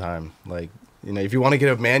bonded it one time. Like, if you want to get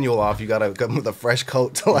a manual off, you gotta come with a fresh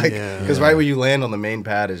coat to like, because right where you land on the main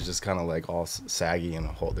pad is just kind of like all saggy and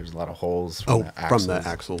there's a lot of holes. From the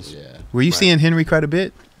axles. Yeah, Were you seeing Henry quite a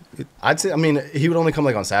bit? I'd say. I mean, he would only come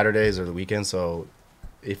like on Saturdays or the weekends. So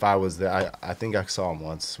if I was there, I think I saw him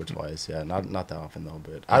once or twice. Yeah, not that often though.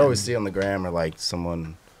 But I'd always see on the gram or like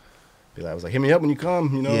someone. I was like, hit me up when you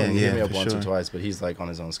come, Yeah, and he hit me up for once sure. or twice, but he's like on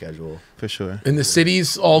his own schedule. For sure. And the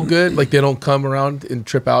city's all good. Like they don't come around and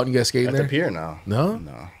trip out and you guys skating At there. the pier now. No?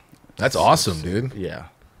 No. That's awesome, dude. Yeah,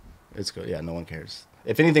 it's good. Yeah, no one cares.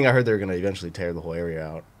 If anything, I heard they're gonna eventually tear the whole area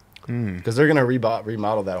out because they're gonna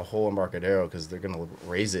remodel that whole Embarcadero because they're gonna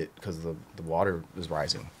raise it because the water is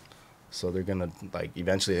rising. So they're gonna like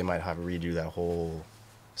eventually they might have to redo that whole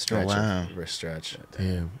stretch. wow. Wrist stretch.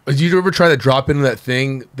 Damn. Did you ever try to drop into that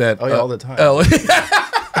thing that? Oh, yeah, all the time. Oh,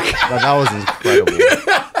 That was incredible.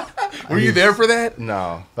 were you there for that?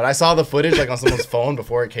 No, but I saw the footage like on someone's phone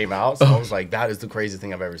before it came out. So I was like, that is the craziest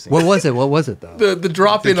thing I've ever seen. What was it? What was it though? The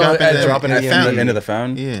drop in drop on in at the- dropping at it fountain. Into the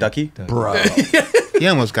fountain? Yeah. Ducky? Bro. He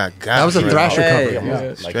almost got That was a bro. Thrasher Hey. cover.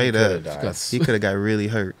 Yeah, Straight he up. could've died. He could have got really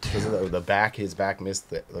hurt. Because of the back, his back missed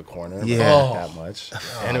the corner. but Yeah. not that much.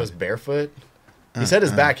 And it was barefoot. He said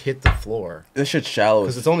his back hit the floor This shit's shallow.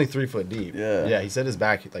 because it's only 3 foot deep. Yeah. Yeah. He said his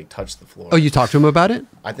back like touched the floor. Oh, you talked to him about it?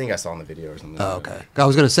 I think I saw in the video or something. Oh, okay. I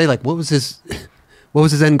was gonna say like, what was his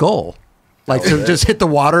end goal? Like to just hit the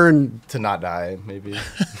water and To not die, maybe.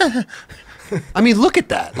 I mean, look at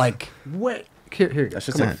that. Like, what? Here. That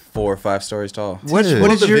shit's come like on. 4 or 5 stories tall. What Dude. What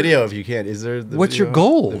is is the your video if you can't? Is there? What's your video?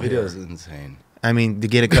 goal The video here? is insane. I mean, to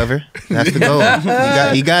get a cover, that's the goal.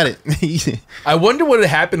 You got it. I wonder what would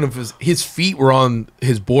happen if his feet were on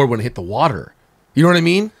his board when it hit the water. You know what I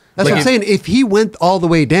mean? That's Like, what I'm saying. If he went all the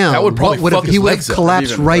way down, That would probably what fuck he his would legs have up.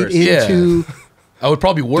 collapsed Even right worse. Yeah. into I would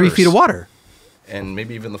probably worse. 3 feet of water. And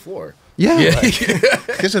maybe even the floor. Yeah. Yeah.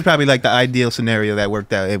 This is probably like the ideal scenario that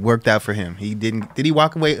worked out. It worked out for him. He didn't. Did he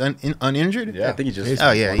walk away uninjured? Yeah. I think he just.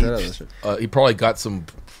 Oh, yeah, walked out of this shit. He probably got some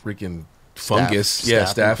freaking fungus.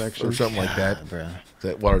 Staph Staph infection. or something like that. bro.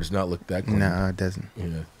 That water does not look that clean. No, it doesn't. Yeah.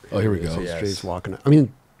 Oh, here we go. Yeah. Stray's walking. I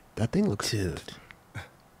mean, that thing looks. Dude.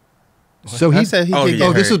 So I he said he oh, did he- get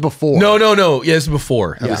Oh, this hurt. was before. No. Yeah, this is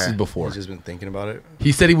before. Yeah. This is Okay. before. He's just been thinking about it.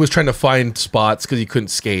 He said he was trying to find spots because he couldn't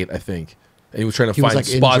skate, I think. And he was trying to He was find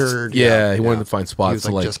like spots. injured. Yeah, he wanted to find spots. He was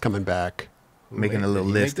to, like just coming back, Making a little Did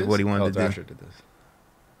he make list of this? what he wanted to do. Thrasher did this.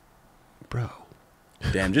 bro.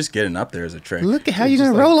 Damn, just getting up there is a trick. Look at how you Just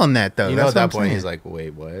gonna like- roll on that though. You know, That's at what that I'm point, saying. he's like, wait,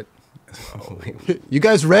 what? Oh, wait. You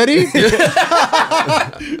guys ready?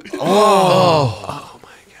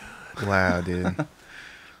 Wow, dude.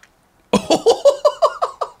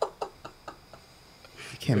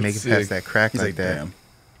 You can't make it Sick. past that crack He's like like, that. damn.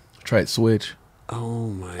 Try it, switch. Oh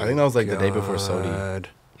my! I think that was like the day before Sodi. God.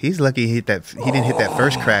 He's lucky he hit that. He didn't hit that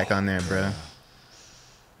first crack on there, bro.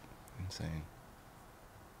 Insane.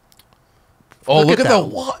 Oh, Look look at at that. that.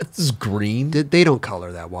 What? This is green. They don't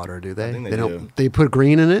color that water, do they? I think they don't. do. They put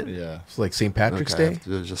green in it. Yeah. It's like St. Patrick's Okay. Day.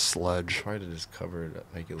 It's just sludge. Try to just cover it up,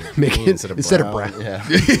 make it look Make green it- instead of brown. Yeah.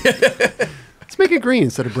 Let's make it green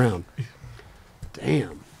instead of brown.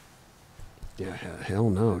 Damn. Yeah, hell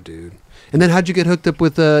no, dude. And then how'd you get hooked up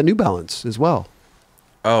with New Balance as well?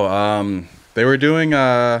 Oh, they were doing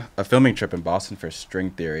a filming trip in Boston for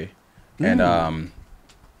String Theory, and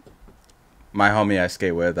my homie I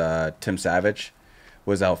skate with, Tim Savage,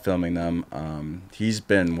 was out filming them. He's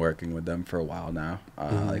been working with them for a while now,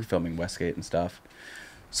 like filming Westgate and stuff.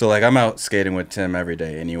 So like I'm out skating with Tim every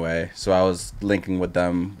day anyway. So I was linking with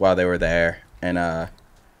them while they were there, and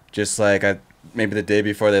just like maybe the day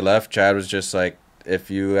before they left, Chad was just like,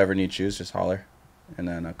 "If you ever need shoes, just holler." And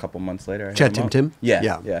then a couple months later, I hit Chad him up. Tim?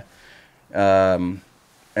 Yeah, Yeah.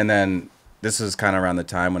 and then this was kind of around the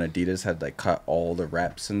time when Adidas had like cut all the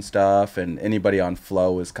reps and stuff, and anybody on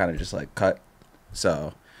Flow was kind of just like cut.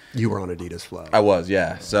 So You were on Adidas Flow. I was,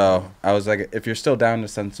 yeah. So I was like, if you're still down to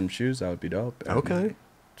send some shoes, that would be dope. And Okay.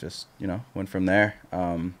 just went from there.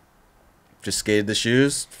 Just skated the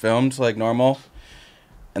shoes, filmed like normal,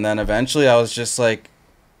 and then eventually I was just like,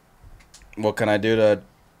 what can I do to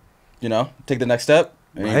take the next step?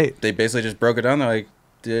 And Right. they basically just broke it down. They're like,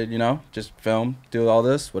 just film, do all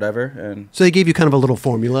this, whatever. And So they gave you kind of a little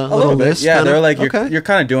formula, a little bit. list. Yeah, kinda? they're like, okay. you're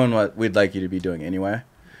kind of doing what we'd like you to be doing anyway.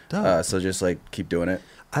 Dope. So just like keep doing it.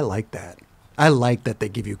 I like that. I like that they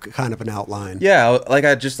give you kind of an outline. Yeah, like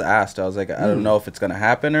I just asked. I was like, I don't know if it's gonna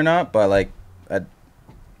happen or not, but like,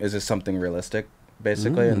 is this something realistic,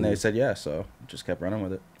 basically? And they said yeah, so just kept running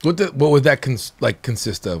with it. What would that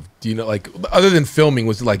consist of? Do you know, like, other than filming,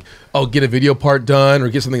 was it like, oh, get a video part done or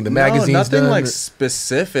get something in the magazines nothing done? like or-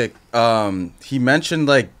 specific. He mentioned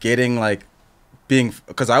like getting like being,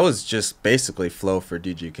 because I was just basically Flow for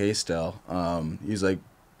DGK still. He's like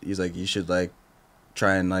you should like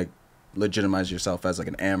try and like legitimize yourself as like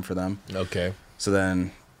an AM for them. Okay. So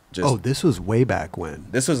then just Oh, this was way back when.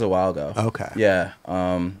 this was a while ago. Okay. Yeah.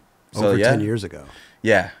 So Over yeah. 10 years ago.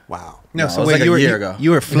 Yeah. Wow. No, No, so it was wait, like a you were year ago.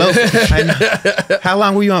 You were Flow. How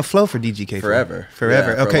long were you on Flow for DGK? for? Forever. Forever.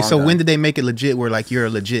 Yeah, for a Okay, long so time. when did they make it legit? Where like you're a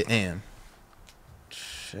legit AM?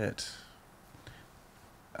 Shit.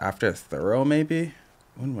 After Thorough, maybe?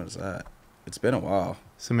 When was that? It's been a while.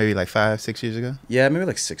 So maybe like 5-6 years ago. Yeah, maybe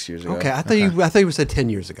like 6 years ago. Okay, I thought you said 10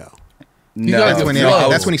 years ago. No, guys That's when he- no,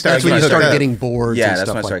 that's when he started That's when you hooked started up. getting boards Yeah, and that's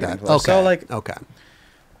stuff when I like started that. getting boards. Okay. So, like- okay.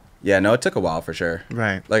 Yeah, no, it took a while for sure.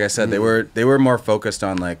 Right. Like I said, they were more focused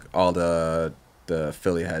on like all the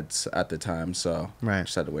Philly heads at the time, so Right.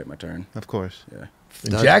 just had to wait my turn. Of course. Yeah.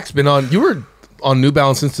 And Jack's been on. You were on New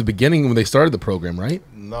Balance since the beginning when they started the program, right?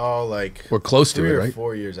 No, like We're close to 3 it, or right?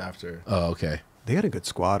 4 years after. Oh, okay. They got a good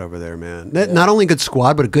squad over there, man. Not only a good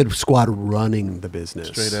squad, but a good squad running the business.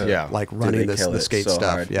 Straight up. Yeah. Like Dude, running they kill the it skate so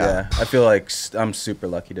stuff. hard. Yeah. I feel like I'm super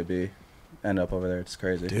lucky to end up over there. It's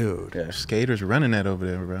crazy. Dude. Yeah. Skaters running that over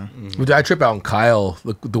there, bro. Did I trip out on Kyle?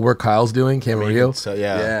 The work Kyle's doing, Camarillo. So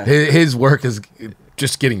yeah. Yeah. His work is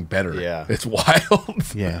just getting better. Yeah. It's wild.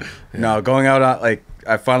 Yeah. No, going out on like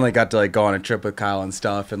I finally got to like go on a trip with Kyle and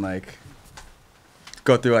stuff and like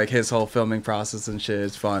go through like his whole filming process and shit.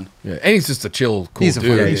 It's fun. Yeah, and he's just a chill, cool He's a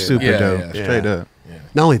dude. funny He's super Yeah, dope. yeah. Straight Yeah. up.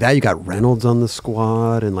 Not only that, you got Reynolds on the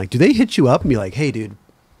squad, and like, do they hit you up and be like, "Hey, dude,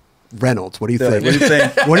 Reynolds, what do you They're think? like, what do you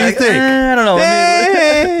think? What do you think? I don't know.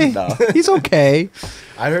 Hey, No. he's okay."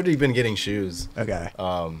 I heard he'd been getting shoes. Okay.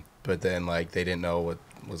 But then like they didn't know what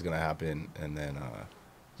was gonna happen, and then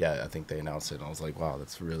yeah, I think they announced it, and I was like, wow,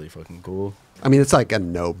 that's really fucking cool. I mean, it's like a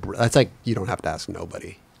no. That's like you don't have to ask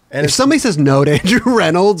nobody. And If somebody says no to Andrew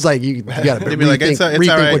Reynolds, like you gotta They'd be like, it's all rethink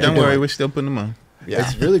right. what Don't you're worry. doing. We're still putting them on. Yeah.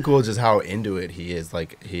 It's really cool just how into it he is.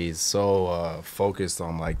 Like he's so focused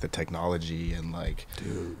on like the technology and like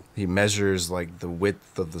he measures like the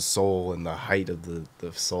width of the sole and the height of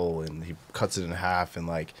the sole and he cuts it in half and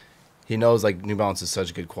like he knows like New Balance is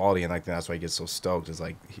such good quality and like that's why he gets so stoked. Is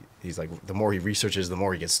like he's like the more he researches, the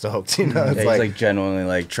more he gets stoked. You know, Yeah, it's he's like genuinely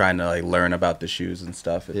like trying to like learn about the shoes and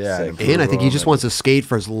stuff. It's Yeah, sick. And I think he just wants to skate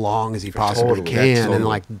for as long as he possibly totally, can, totally. and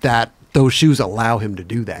like that, those shoes allow him to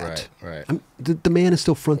do that. Right. The man is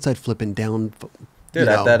still frontside flipping down, Dude,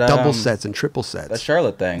 that, double sets and triple sets. that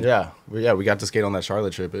Charlotte thing. Yeah, we got to skate on that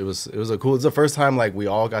Charlotte trip. It was a cool. It's the first time like we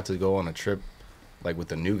all got to go on a trip, like with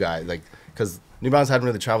the new guys, like because New Balance hadn't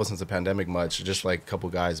really traveled since the pandemic much, just like a couple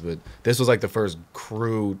guys. But this was like the first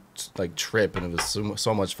crew like trip, and it was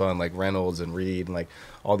so much fun. Like Reynolds and Reid and like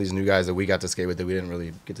all these new guys that we got to skate with that we didn't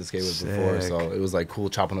really get to skate with before. So it was like cool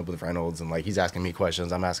chopping up with Reynolds and like he's asking me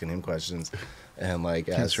questions, I'm asking him questions, and like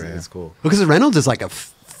yeah, it's cool. Because Reynolds is like a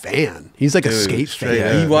fan. He's like a skate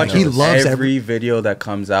fan. He Like, watches he loves every video that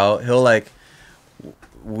comes out. He'll like,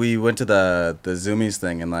 we went to the Zoomies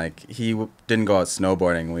thing and like he didn't go out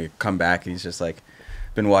snowboarding. We come back and he's just like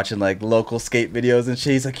been watching like local skate videos and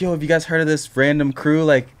shit. He's like, yo, have you guys heard of this random crew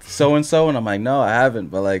like so and so? And I'm like, no, I haven't,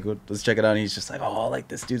 but like let's check it out. And he's just like, oh, like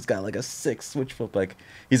this dude's got like a 6 switch flip. Like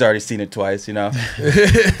he's already seen it twice, you know.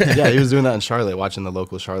 Yeah, he was doing that in Charlotte, watching the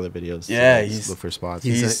local Charlotte videos. Yeah, to, he's- look for spots.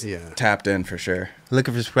 He's yeah. tapped in for sure.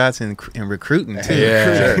 Looking for spots and recruiting too.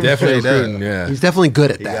 Yeah, definitely Straight up. recruiting. Yeah. He's definitely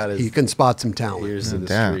good at He got that. his He can spot some talent. Ears to the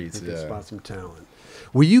doubt. streets. He can Yeah. spot some talent.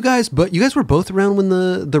 Were you guys? But you guys were both around when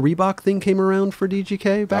the Reebok thing came around for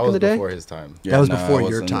DGK back That in was the day. before his time. Yeah, That was no, before I your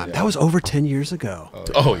wasn't- time. yeah. That was over 10 years ago.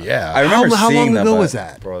 Oh yeah. I remember how seeing long that, ago but- was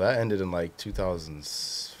that? Bro, that ended in like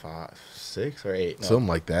 2005, 6 or 8. No. Something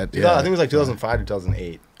like that. I Yeah. think it was like 2005,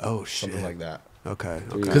 2008, Oh shit! something like that. Okay.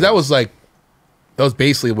 Because that was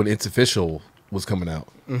basically when It's Official was coming out.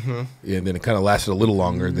 Mm-hmm. Yeah, and then it kind of lasted a little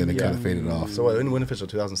longer, and then it kind of faded off. So when official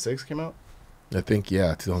 2006 came out? I think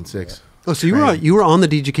 2006. Oh, so you were on the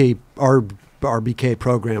DGK RBK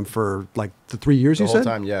program for like the 3 years The you whole said?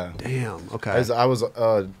 time, yeah. Damn. Okay. I was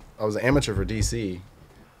an amateur for DC,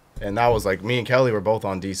 and that was like me and Kelly were both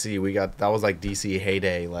on DC. That was like DC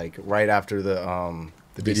heyday, like right after the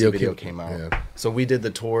DC video came out. Yeah. So we did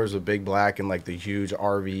the tours with Big Black and like the huge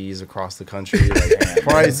RVs across the country. Like,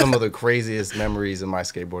 probably some of the craziest memories in my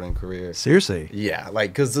skateboarding career. Seriously. Yeah,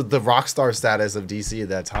 like because the rock star status of DC at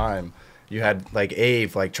that time. You had like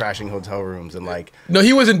Ave like trashing hotel rooms and like No,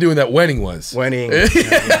 he wasn't doing that. Wenning was. winning.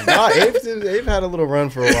 Nah, Ave had a little run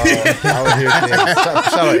for a while. I was here. Shout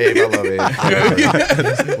out Ave, I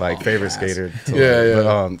love Ave. Like favorite skater.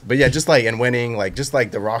 Yeah. But yeah, just like and winning, like just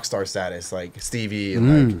like the rock star status, like Stevie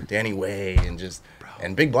and like Danny Way and just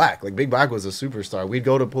and Big Black. Like Big Black was a superstar. We'd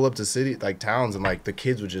go to pull up to city like towns and like the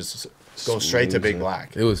kids would just go straight to Big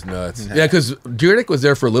Black. It was nuts. Yeah, because Jurek was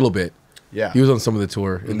there for a little bit. Yeah. He was on some of the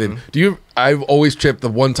tour. And then I've always tripped, the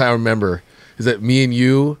one time I remember is that me and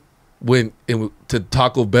you went to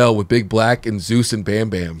Taco Bell with Big Black and Zeus and Bam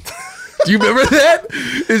Bam. Do you remember that?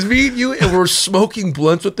 It's me and you, and we're smoking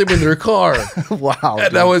blunts with them in their car. Wow.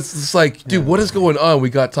 And I was just like, dude, what is going on?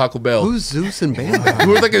 We got Taco Bell. Who's Zeus and Bam Bam?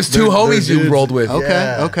 We were like his two homies you rolled with. Okay.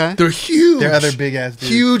 Yeah. Okay. They're huge. They're other big ass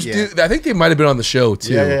dudes. Huge Yeah. dude. I think they might have been on the show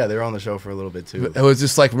too. Yeah, they were on the show for a little bit too. I was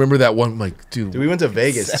just like, remember that one? Like, dude, Dude, we went to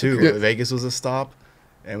Vegas too. Yeah. Vegas was a stop,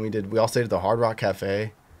 and we all stayed at the Hard Rock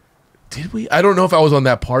Cafe. did we? I don't know if I was on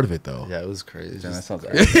that part of it though. Yeah, it was crazy. Damn, that Just- sounds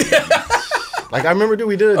right. like I remember, dude,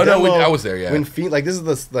 we did a Oh, no, demo. I was there, yeah. When like this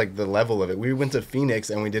is the level of it. We went to Phoenix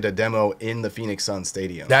and we did a demo in the Phoenix Suns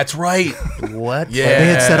Stadium. That's right. What? Yeah. They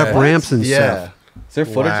had set up ramps and yeah, stuff. Is there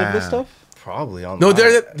footage of this Wow. stuff? probably on. No,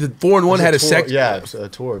 the 4-in-1 had a section. Yeah, it was a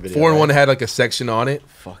tour video. 4-in-1 right? had like a section on it,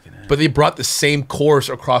 Fucking hell. but they brought the same course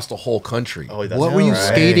across the whole country. Oh, that's What were you right.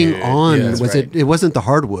 skating on? Yeah, was that's right. it wasn't the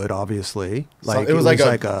hardwood, obviously. Like it was like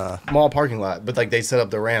a small parking lot, but like they set up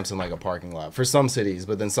the ramps in like a parking lot for some cities.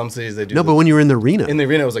 But then some cities they do. no, but when you were in the arena, in the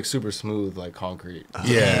arena, it was like super smooth, like concrete.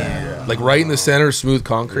 Yeah. Like right in the center, smooth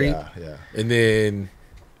concrete. Yeah. And then,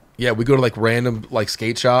 yeah, we go to like random like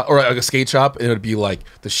skate shop or like a skate shop, and it would be like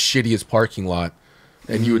the shittiest parking lot,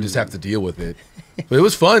 and you would just have to deal with it. But it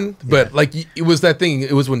was fun. But like it was that thing.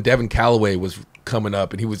 It was when Devin Calloway was coming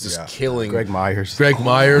up, and he was just Yeah. killing. Greg Myers. Greg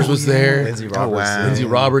Myers was there. Lindsey Oh, wow. Robertson. Lindsey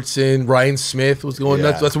Robertson, Ryan Smith was going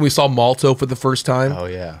nuts. Yeah. That's when we saw Malto for the first time. Oh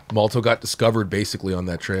yeah. Malto got discovered basically on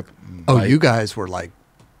that trip. oh, Like, you guys were like,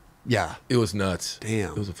 yeah, It was nuts.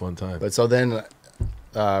 Damn. It was a fun time. But so then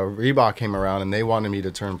Reebok came around and they wanted me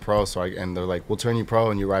to turn pro. And they're like, we'll turn you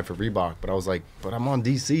pro and you ride for Reebok. But I was like, but I'm on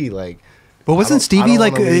DC. Like, But wasn't I Stevie don't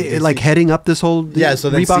like wanna leave DC. like heading up this whole Yeah, so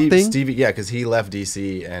then Reebok thing? Stevie, yeah, because he left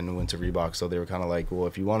DC and went to Reebok, so they were kind of like, well,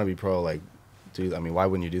 if you want to be pro, like, dude, I mean, why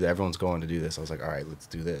wouldn't you do that? Everyone's going to do this. I was like, all right, let's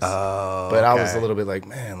do this. Oh, but I was okay. a little bit like,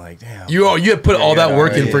 man, like, damn. You had put all that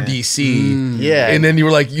work in for yeah. DC. Yeah. And then you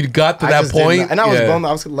were like, you got to I that just didn't- point. and I was yeah. bummed.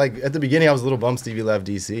 I was like, at the beginning, I was a little bummed Stevie left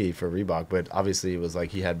DC for Reebok, but obviously it was like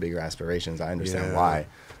he had bigger aspirations. I understand Yeah. why,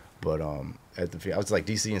 but I was like,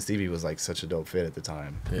 DC and Stevie was like such a dope fit at the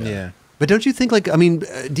time. Yeah. But don't you think, like, I mean,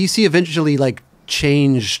 DC eventually like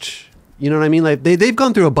changed. You know what I mean? Like they've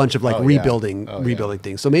gone through a bunch of like Oh, yeah. rebuilding Oh, yeah.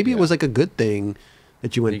 things. So maybe it Yeah. was like a good thing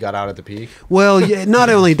that you went. He got out at the peak. Well, yeah, not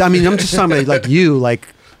only. I mean, I'm just talking about like you, like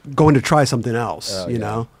going to try something else. Oh, you yeah.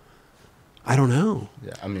 know, I don't know.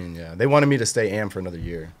 Yeah, I mean, yeah, they wanted me to stay AM for another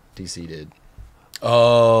year. DC did.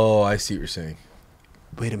 Oh, I see what you're saying.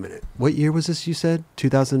 Wait a minute. What year was this? You said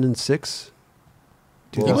 2006.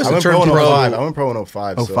 Well, You must I have went turned pro in pro. 05. I went pro in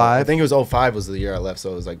 05. So 05? I think it was 05 was the year I left.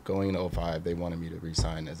 So it was like going into 05, they wanted me to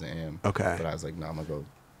re-sign as an AM. Okay. But I was like, no, I'm going to go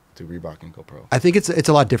to Reebok and go pro. I think it's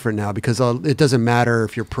a lot different now because it doesn't matter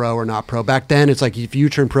if you're pro or not pro. Back then, it's like if you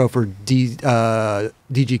turn pro for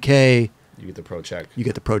DGK, You get the pro check. you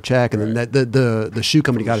get the pro check, and Right. then the shoe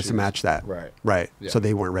company From the got us to shoes. match that. Right. Right. Yeah. So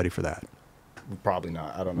they weren't ready for that. Probably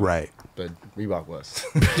not. I don't know. Right. But Reebok was.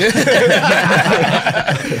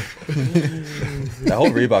 The whole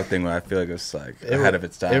Reebok thing, I feel like it was like ahead of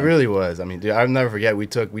its time. It really was. I mean, dude, I'll never forget. We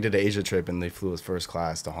did an Asia trip and they flew us first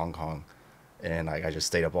class to Hong Kong, and like I just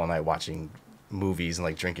stayed up all night watching movies and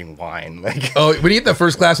like drinking wine. Like, Oh, when you get the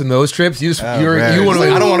first class in those trips, you just Oh, you right. want like,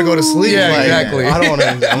 to. I don't want to go to sleep. Yeah, Like, exactly. I don't want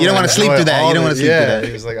to. You don't wanna sleep through that. You don't wanna sleep through that.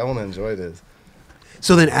 He was like, I want to enjoy this.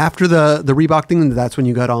 So then after the Reebok thing, that's when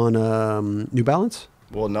you got on New Balance?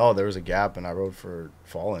 Well, no, there was a gap, and I rode for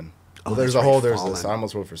Fallen. Oh, Well, there's that's a whole. right, There's Fallen. this. I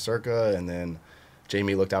almost rode for Circa, and then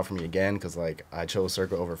Jamie looked out for me again because like I chose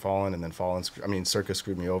Circa over Fallen, and then Circa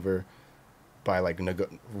screwed me over by like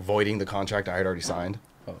voiding the contract I had already signed.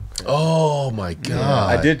 Oh my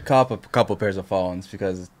god! I did cop a couple pairs of Fallens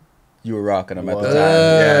because you were rocking them at the What? time.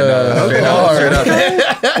 Yeah, no, straight up,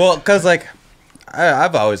 straight up. Well, because like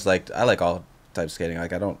I've always I like all types of skating.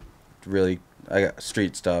 Like I don't really I got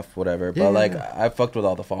street stuff, whatever. But like I fucked with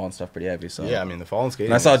all the Fallen stuff pretty heavy. So Yeah, I mean the Fallen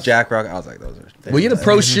skating. when I saw was- Jack rock, I was like, those are. well, you had a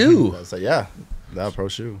pro shoe. I was like, yeah, that was a pro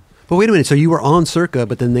shoe. But wait a minute. So you were on Circa,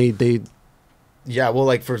 but then they Yeah, well,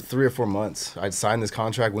 like for 3 or 4 months, I'd signed this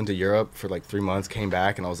contract, went to Europe for like 3 months, came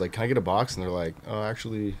back, and I was like, "Can I get a box?" And they're like, "Oh,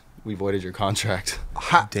 actually, we voided your contract."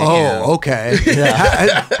 Damn. Oh, okay.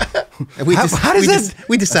 We How- how does we, that-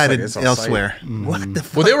 we decided That's like it's on elsewhere. What the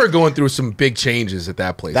fuck? Well, they were going through some big changes at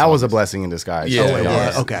that place. That was a blessing in disguise. Yeah, to be it was.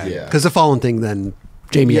 honest. Okay. Yeah. Because the Fallen thing, then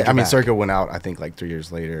Jamie. had Yeah, I your mean, back. Circa went out, I think, like 3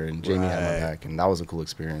 years later, and Jamie had Right. my back, and that was a cool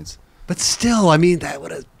experience. But still, I mean, that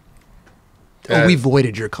would have. Oh, we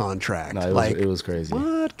voided your contract. No, it was crazy.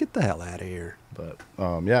 What? Get the hell out of here. But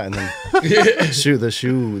yeah, and then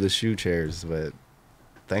the shoe chairs. But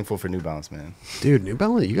thankful for New Balance, man. Dude, New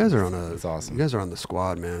Balance, you guys are on a. That's awesome. You guys are on the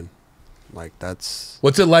squad, man. Like that's.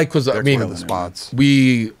 What's it like? Because I That's mean, one of the spots.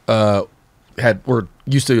 we were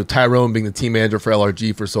used to Tyrone being the team manager for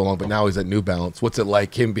LRG for so long, but now he's at New Balance. What's it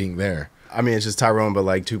like him being there? I mean, it's just Tyrone, but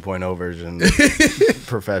like 2.0 version,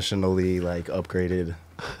 professionally like upgraded.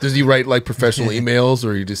 Does he write like professional emails,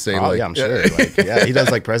 or you just say Oh like? yeah, I'm sure. Like, yeah, he does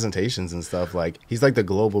like presentations and stuff. Like he's like the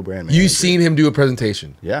global brand manager. You seen him do a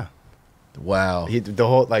presentation? Yeah. Wow. They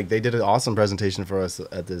did an awesome presentation for us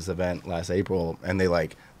at this event last April, and they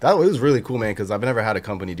like that. It was really cool, man, because I've never had a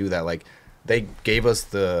company do that. Like they gave us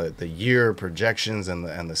the year projections and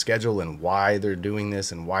the schedule and why they're doing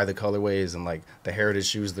this and why the colorways and like the heritage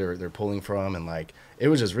shoes they're pulling from, and like it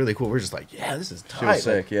was just really cool. We're just like, yeah, this is She was tight.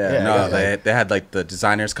 sick, Like, yeah. No, like- they had like the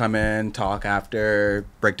designers come in, talk after,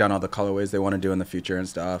 break down all the colorways they want to do in the future and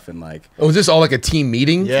stuff, and like Oh, was this all like a team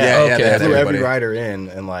meeting? Yeah, Yeah, okay. they They had flew every everybody. rider in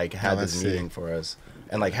and like had that's this sick. meeting for us,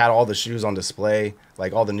 and like had all the shoes on display,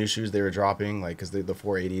 like all the new shoes they were dropping, like because the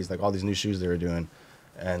 480s, like all these new shoes they were doing,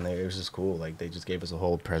 and it was just cool. Like they just gave us a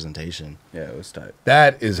whole presentation, yeah, it was tight.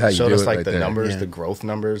 That is how you showed do us it like right the there. numbers, Yeah. the growth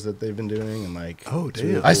numbers that they've been doing, and like Oh, it's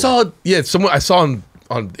really damn. I cool. saw I saw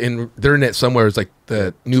on the internet somewhere. It's like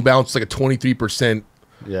the New Balance is like a 23%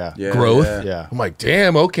 yeah, Yeah, growth. yeah. yeah. I'm like,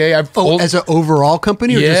 damn. Okay, I've Oh, as an overall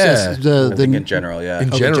company, or Yeah. just as I think in general, yeah.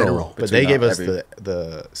 In Oh, general. But Between they gave us every-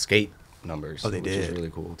 the skate numbers. Oh, they which is did. really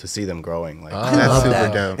cool to see them growing. Like I That's love super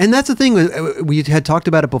that. dope. And that's the thing. We had talked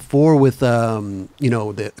about it before with,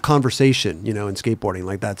 the conversation, in skateboarding.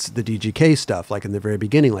 Like that's the DGK stuff. Like in the very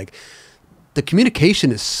beginning, like the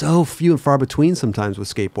communication is so few and far between sometimes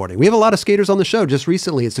with skateboarding. We have a lot of skaters on the show just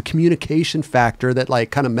recently. It's the communication factor that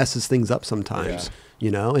like kind of messes things up sometimes.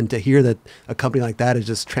 you know, and to hear that a company like that is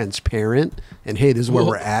just transparent and, hey, this is where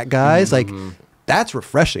we're at, guys. Like, that's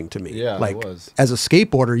refreshing to me. Yeah, like, it was. as a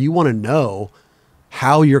skateboarder, you want to know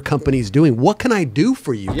how your company's doing. What can I do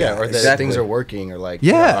for you Yeah, guys? or that Exactly. things are working, or like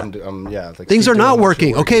Yeah. like Things keep are not doing what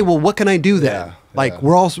you're working. Okay, well, what can I do then? Yeah, like, yeah.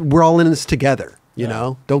 we're all in this together, you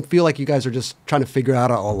know? Don't feel like you guys are just trying to figure it out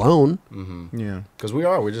alone. Yeah. because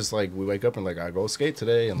we're just like we wake up and like I go skate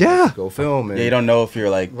today and Yeah. like, go film and Yeah, you don't know if you're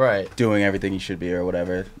like Right. doing everything you should be or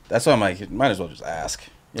whatever. That's why I'm like, might as well just ask.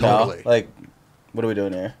 You Totally. know, like, what are we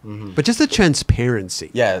doing here? But just the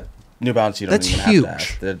transparency. Yeah, New Balance, you don't That's even huge.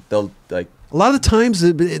 have to ask. They'll like. A lot of the times,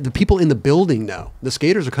 the people in the building know. The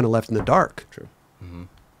skaters are kind of left in the dark. True.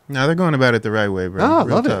 No, they're going about it the right way, bro. Oh,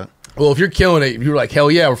 Real love it. talk. Well, if you're killing it, you're like,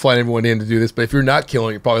 hell yeah, we're flying everyone in to do this. But if you're not killing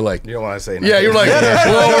it, you're probably like, you don't want to say yeah, you're like,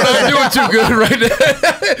 well, we're not doing too good right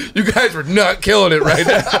now. You guys were not killing it right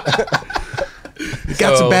now.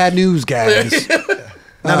 Got some bad news, guys.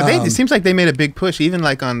 No, but it seems like they made a big push, even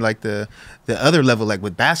like on like the other level, like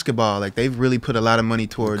with basketball. Like they've really put a lot of money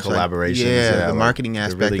towards like, collaborations, yeah, yeah, the like, marketing they're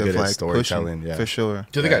aspect really of good at like storytelling, pushing yeah. for sure.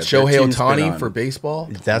 Do they got their Shohei team's been Ohtani on. for baseball?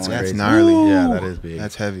 That's That's crazy. gnarly. Yeah, that is big.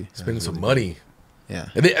 That's heavy. Spending some money. Yeah.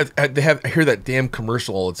 And they have. I hear that damn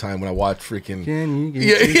commercial all the time when I watch freaking. Can you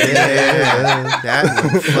Yeah, Yeah, that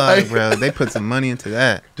one, fuck, bro. They put some money into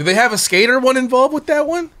that. Do they have a skater one involved with that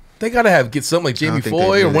one? They gotta get something like Jamie don't think they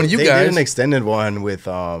Foy do. or one of you they guys. did an extended one with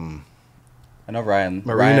I know Ryan.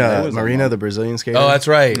 Marina, Ryan was on Marina, one. the Brazilian skater. Oh, that's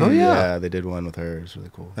right. Oh, yeah. Yeah, they did one with her. It was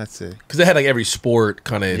really cool. That's it. Because they had like every sport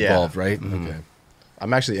kind of Yeah. involved, right? Mhm. Okay.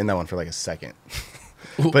 I'm actually in that one for like a second,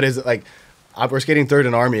 but it's like we're skating third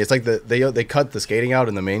in Army. It's like they cut the skating out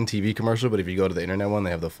in the main TV commercial, but if you go to the internet one,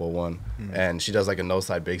 they have the full one, and she does like a no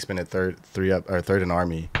slide big spin at third in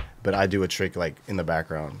Army. But I do a trick like in the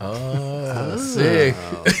background. Oh, sick.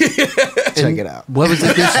 Check it out. What was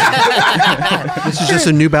it? This is just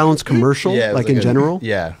a New Balance commercial, Yeah, it was like in general?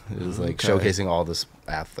 Yeah, it was like showcasing all this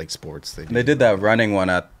sports they do. They did that running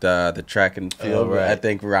one at the track and field. right. I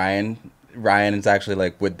think Ryan is actually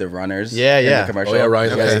like with the runners. Yeah, in yeah. the commercial. Oh, yeah,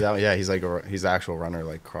 Ryan's Yeah, Okay. he's like he's an actual runner,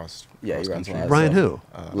 like cross. Yeah, he cross runs a country. lot. Ryan who?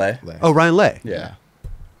 Lay. Oh, Ryan Lay. Yeah.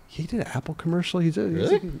 He did an Apple commercial. He's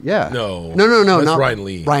Really? yeah. No. No, That's not Ryan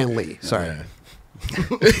Lee. Ryan Lee. Sorry. Yeah.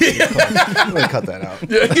 I'm gonna cut that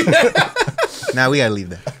out. Now we gotta leave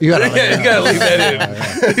that. You gotta, Yeah, you gotta leave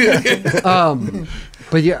that in.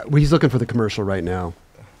 but yeah, well, he's looking for the commercial right now.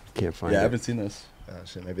 Can't find Yeah, I it. haven't seen this. Oh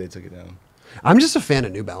shit, maybe they took it down. I'm just a fan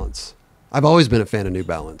of New Balance. I've always been a fan of New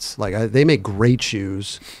Balance. Like they make great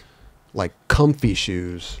shoes, like comfy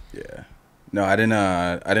shoes. Yeah. No, I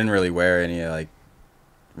didn't really wear any like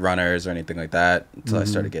runners or anything like that until I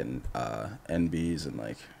started getting NBs, and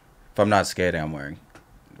like if I'm not skating, I'm wearing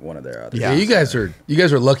one of their other. Yeah. Yeah, you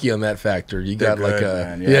guys are lucky on that factor. You They're got like good, a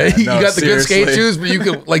man. yeah, Yeah. you No, got the good skate seriously. shoes, but you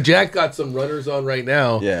can like Jack got some runners on right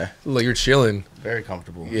now. Yeah. like you're chilling. Very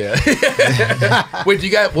comfortable. Yeah. Wait, do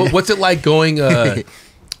you got what's it like going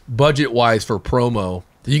budget wise for promo?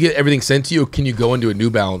 Do you get everything sent to you, or can you go into a New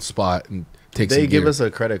Balance spot and take They some give gear? us a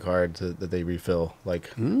credit card that they refill. Like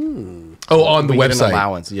Oh, on the we get an website.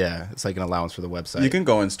 allowance. Yeah, it's like an allowance for the website. You can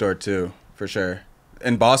go in store too, for sure.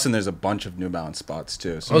 In Boston, there's a bunch of New Balance spots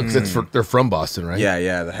too. So Oh, because they're from Boston, right?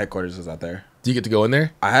 yeah, the headquarters is out there. Do you get to go in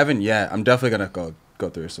there? I haven't yet. I'm definitely gonna go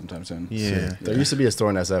through sometime soon. Yeah. There used to be a store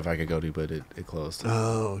in SF I could go to, but it closed.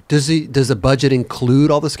 Oh, does the budget include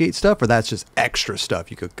all the skate stuff, or that's just extra stuff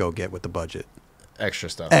you could go get with the budget? Extra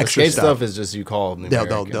stuff. Extra the skate stuff. stuff is just you call numeric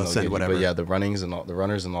They'll and send get you- whatever. But yeah, the runners and all the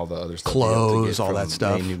other stuff. you have to Clothes, get all from that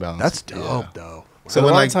stuff. main New Balance. That's dope, Yeah. though. So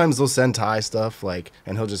when, a lot like- of times they'll send Ty stuff and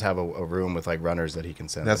he'll just have a room with like runners that he can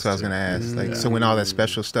send. That's us what I was to. gonna ask. Like, so when all that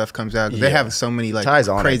special stuff comes out, 'cause they Yeah. have so many like Ty's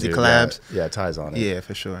on crazy it, dude. collabs. Yeah, Ty's on it. Yeah,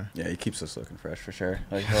 for sure. Yeah, he keeps us looking fresh for sure.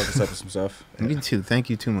 Like he'll hook us up with some stuff. Me too. Thank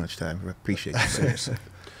you too much, Ty. Appreciate you. Seriously.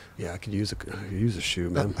 Yeah, I could use a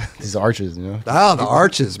shoe, man. These arches, you know. Oh, the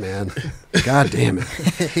arches, man. God damn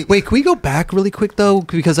it. Wait, can we go back really quick, though?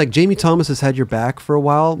 Because, like, Jamie Thomas has had your back for a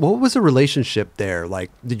while. What was the relationship there?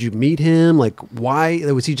 Like, did you meet him? Like, why?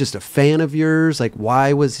 Was he just a fan of yours? Like,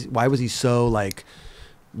 why was he so, like,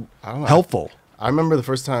 I don't know. helpful? I remember the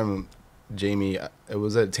first time Jamie, it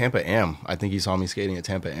was at Tampa Am. I think he saw me skating at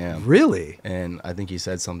Tampa Am. Really? And I think he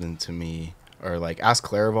said something to me, or like asked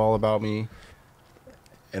Clairval about me.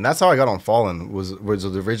 And that's how I got on Fallen. Was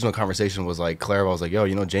the original conversation was like Clairval was like, "Yo,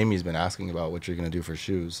 you know, Jamie's been asking about what you're gonna do for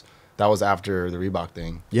shoes." That was after the Reebok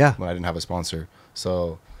thing. Yeah. When I didn't have a sponsor.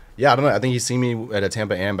 So yeah, I don't know. I think he's seen me at a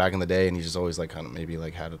Tampa Am back in the day, and he just always like kind of maybe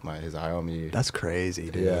like had his eye on me. That's crazy,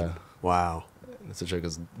 dude. Yeah. Wow. That's a trick.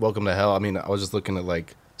 Cause Welcome to Hell. I mean, I was just looking at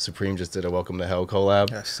like Supreme just did a Welcome to Hell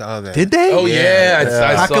collab. I saw that. Did they? Oh yeah,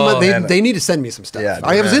 I How saw. come they need to send me some stuff? Yeah,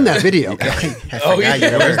 I was in that video. Oh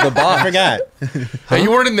yeah, Where's the box? I forgot. Hey, you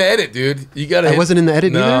weren't in the edit, dude. You got. I wasn't in the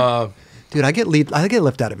edit either? No. Dude, I get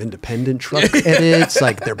left out of independent truck edits,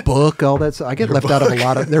 like their book, all that stuff. I get left out of a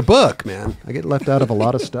lot of their book, man. I get left out of a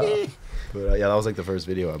lot of stuff. But yeah, that was like the first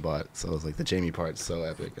video I bought. So it was like the Jamie part's so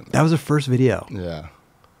epic. And, That was the first video. yeah.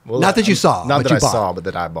 Well, Not that you saw, Not but that you I bought. saw, but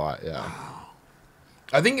that I bought. Yeah.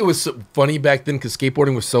 I think it was so funny back then because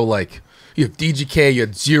skateboarding was so like you have DGK, you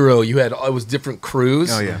had Zero, you had it was different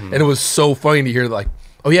crews. Oh, yeah. And it was so funny to hear like,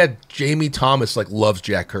 oh yeah, Jamie Thomas like loves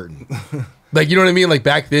Jack Curtin. Like you know what I mean? Like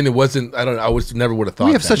back then it wasn't. I don't know. I never would have thought.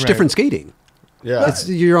 We have that. such different skating. Yeah. It's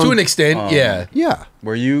your own, To an extent, yeah. yeah.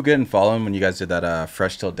 Were you getting following when you guys did that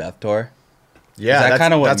Fresh Till Death tour? Yeah, Is that that's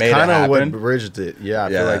kinda what that's made it kinda what happen? bridged it. Yeah, I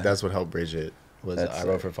feel Yeah. like that's what helped bridge it. Was That's I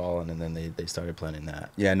wrote for Fallen, and then they started planning that.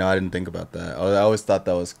 Yeah, no, I didn't think about that. I always thought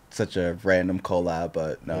that was such a random collab,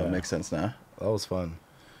 but no, Yeah. it makes sense now. That was fun.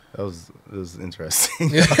 It was interesting.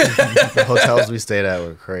 The hotels we stayed at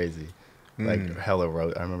were crazy. Like hella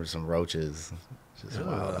I remember some roaches. Just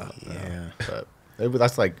wild. yeah. But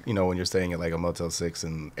that's like when you're staying at like a Motel 6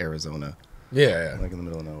 in Arizona, Yeah. like in the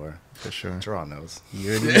middle of nowhere. For sure. Draw knows.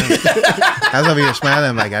 You already know. I was over here smiling.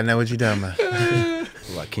 I'm like, I know what you done, man.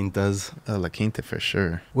 La Quintas. Oh, La Quinta for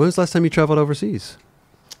sure. When was the last time you traveled overseas?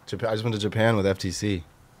 Japan. I just went to Japan with FTC.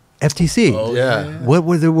 FTC. Oh, yeah. What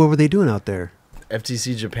were they doing out there?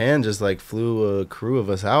 FTC Japan just like flew a crew of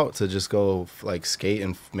us out to just go like skate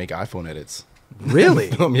and make iPhone edits. Really?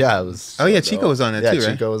 Yeah, it was. Oh, yeah, so Chico dope. was on it yeah, too,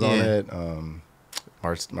 right? Chico was on Yeah. it.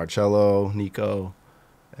 Marcello, Nico,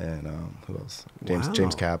 and who else? Wow.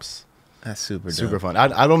 James Caps. That's super dope. Super fun.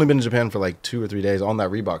 I'd only been to Japan for like 2 or 3 days on that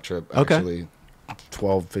Reebok trip. Okay. Actually,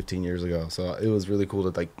 12, 15 years ago. So it was really cool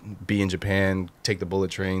to like be in Japan, take the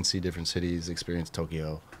bullet train, see different cities, experience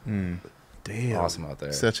Tokyo. Damn. Awesome out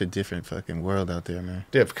there. Such a different fucking world out there, man.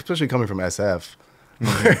 Yeah, especially coming from SF,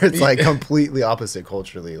 where it's like completely opposite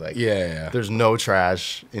culturally. Like, Yeah. there's no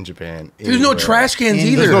trash in Japan. There's no anywhere. trash cans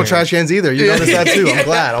either. There's no trash cans either. You noticed that too. I'm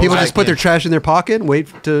glad. I was People like, just put their trash in their pocket and wait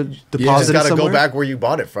to You deposit just it gotta somewhere. go back where you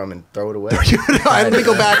bought it from and throw it away. Let me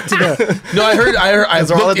go back to the. No, I heard. I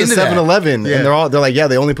They're all at looked the into that. 7-Eleven, Yeah. and they're like, yeah,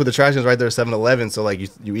 they only put the trash cans right there at 7-Eleven, so like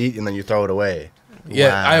you eat and then you throw it away. Yeah,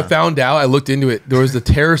 Wow. I found out. I looked into it. There was a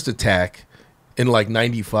terrorist attack in like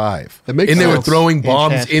 '95, That makes and they were sense. throwing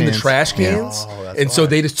bombs trash in the cans. trash cans, Oh, that's and so why.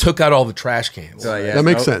 they just took out all the trash cans. That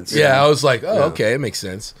makes sense. Yeah, I was like, oh, okay, it makes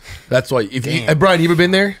sense. That's why. If you, Brian, you ever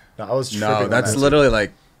been there? No, I was tripping No, on that's that. literally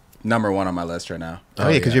like number one on my list right now. Oh,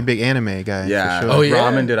 yeah, because you're a big anime guy. Yeah. For sure. Oh, yeah.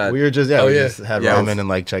 Ramen did I? We were just Oh, we yeah. just had Yeah, ramen it's- and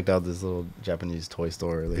like checked out this little Japanese toy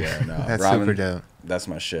store earlier. Yeah, no. That's ramen, super dope. That's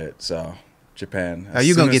my shit. So Japan. Are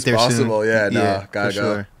you as gonna soon get as there possible. soon? Yeah, no, gotta for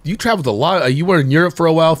go. sure. You traveled a lot. You were in Europe for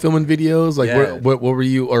a while filming videos. Like, Yeah. what were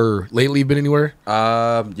you? Or lately, you been anywhere?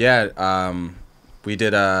 Yeah. We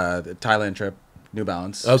did the Thailand trip, New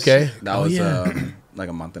Balance. Okay. That Oh, was yeah. like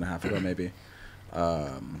a month and a half ago, maybe.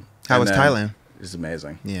 How and was then- Thailand? It was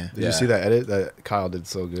amazing. Yeah. Did you see that edit? That Kyle did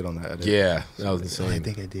so good on that edit. Yeah, that was I insane.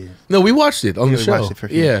 think I did. No, we watched it on Yeah, the we show. watched it for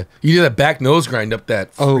sure. Yeah, you did that back nose grind up that.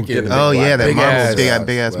 Oh, freaking- yeah, the Oh, big yeah, that big marble, ass.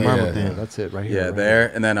 big ass marble Yeah. thing. That's it right here. Yeah, right there.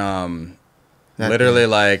 And then That literally thing.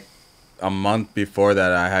 like a month before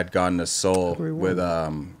that, I had gone to Seoul with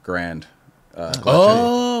Grand.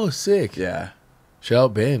 Oh, sick. Yeah. Shout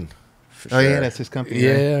out Ben. For Oh, yeah, sure. that's his company.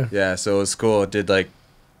 right? Yeah. Yeah, so it was cool. Did like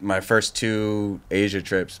my first 2 Asia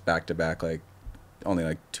trips back to back, like only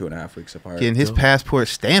like 2.5 weeks apart. Getting his passport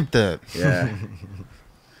stamped up. Yeah.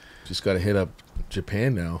 Just got to hit up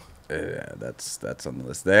Japan now. Yeah, that's on the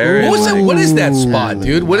list there. What's And, that? What is that spot, Gnarly,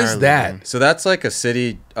 dude? What is gnarly, that? man. so that's like a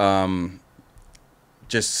city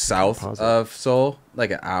just south Pause it. of Seoul,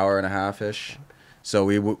 like an hour and a half ish. So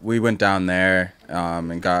we went down there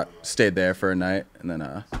and stayed there for a night, and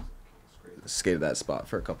then skated that spot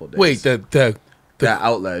for a couple days. Wait, the that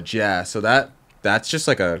outledge, yeah. So that's just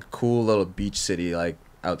like a cool little beach city, like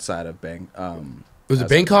outside of was it outside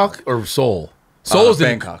Bangkok or Seoul? Seoul's in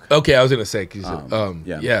Bangkok. Okay, I was gonna say 'cause,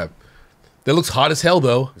 yeah. yeah. That looks hot as hell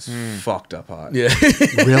though. It's fucked up hot. Yeah.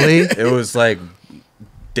 Really? It was like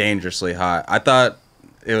dangerously hot. I thought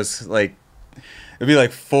it was like it'd be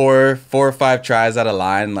like four or five tries out of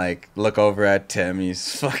line. Like look over at Tim,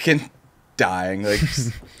 he's fucking dying, like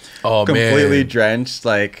just Oh completely man. drenched.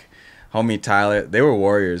 Like homie Tyler, they were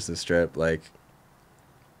warriors this trip. Like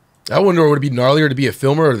I wonder would it be gnarlier to be a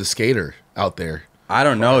filmer or the skater out there? I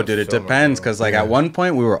don't know, dude. It filmer, depends, bro. because like at one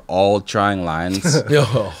point we were all trying lines.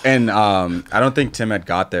 Yo. And I don't think Tim had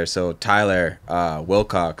got there. So Tyler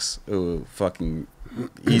Wilcox,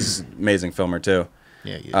 he's amazing filmer too.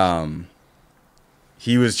 Yeah, yeah.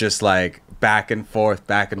 he was just like back and forth.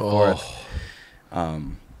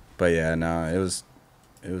 But yeah, no, it was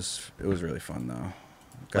really fun though.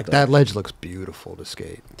 Like that ledge looks beautiful to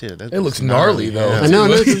skate. Dude, It looks gnarly though. I know.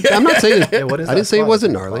 I'm not saying Yeah, what is I didn't that say it spot?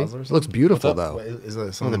 wasn't Is it gnarly. plaza or It looks beautiful though. Is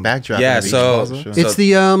that Some of the some backdrop. Yeah, of the so- beach plaza. so- It's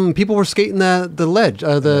the people were skating the ledge,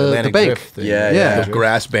 the Atlantic bank, Drift thing. Yeah. The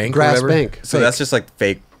grass bank, or grass whatever. bank. So Fake. that's just like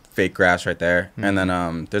fake grass right there, and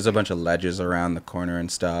then there's a bunch of ledges around the corner and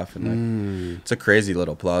stuff, and like, it's a crazy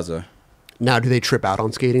little plaza. Now, do they trip out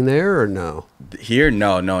on skating there or no? Here,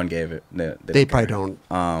 no one gave it. They probably care.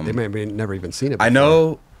 don't. They may have never even seen it. I before.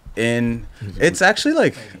 know it's actually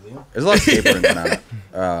like there's a lot of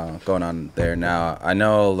skateboarding going on there now. I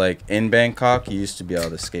know like in Bangkok you used to be able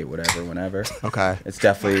to skate whatever whenever. Okay. It's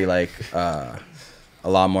definitely like a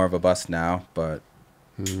lot more of a bust now, but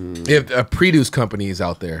They have Produce companies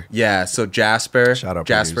out there. yeah. So Jasper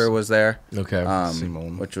Produce. was there, Okay.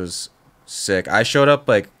 Simone. which was sick. I showed up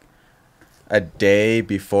like a day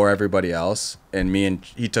before everybody else, and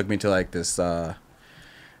he took me to like this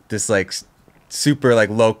like super like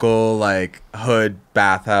local like hood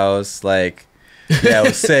bathhouse. Like yeah, it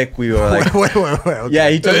was sick. We were like Wait. Okay. yeah,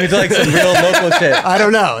 he took me to like some real local shit. I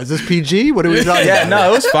don't know. Is this PG? What are we talking Yeah, about? no,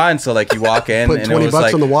 it was fine. So like you walk in Put and 20 it was bucks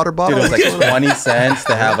like on the water bottle? Dude, it was like 20 cents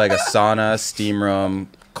to have like a sauna, steam room,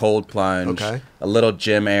 cold plunge, Okay. a little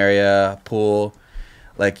gym area, pool.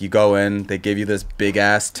 Like you go in, they give you this big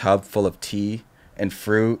ass tub full of tea and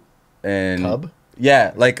fruit and Tub?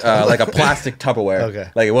 Yeah, like a plastic Tupperware. Okay.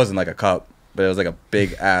 Like it wasn't like a cup, but it was like a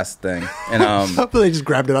big ass thing. And They just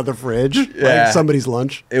grabbed it out of the fridge, Yeah. like somebody's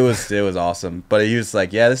lunch. it was awesome. But he was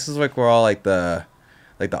like, yeah, this is like where all like the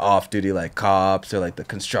off duty like cops or like the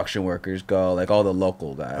construction workers go, like all the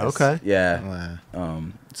local guys. Okay. Yeah. Wow.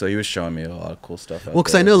 So he was showing me a lot of cool stuff. Well,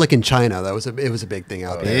 because I know, like in China, it was a big thing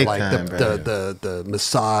out there. Big Like time, bro. the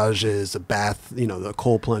massages, the bath, the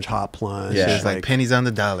cold plunge, hot plunge. Yeah. It's like pennies on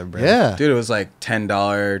the dollar, bro. yeah. dude, it was like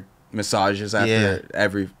 $10 massages after Yeah.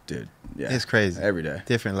 every dude. Yeah, It's crazy. every day.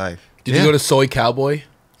 Different life. Did you go to Soy Cowboy?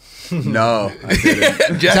 No, I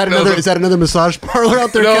didn't. Is that another massage parlor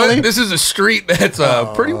out there, No, Kelly? this is a street that's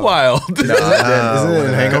pretty wild. No, Isn't it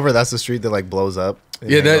in Hangover? That's the street that like blows up. in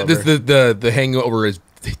Yeah, Hangover? the Hangover is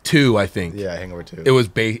 2, I think. Yeah, Hangover 2.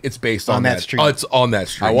 It's based on, On that street. Oh, it's on that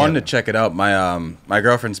street. I wanted to check it out. My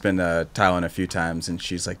girlfriend's been to Thailand a few times, and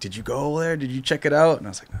she's like, "Did you go over there? Did you check it out?" And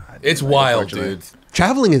I was like, "No, I didn't, It's wild, unfortunately." dude.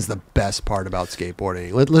 Traveling is the best part about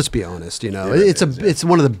skateboarding. Let's be honest. It's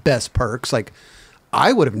one of the best perks. Like,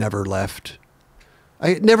 I would have never left.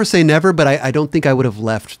 I never say never, but I don't think I would have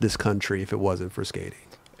left this country if it wasn't for skating.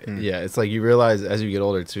 Yeah, it's like you realize as you get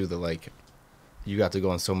older too that like you got to go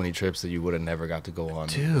on so many trips that you would have never got to go on.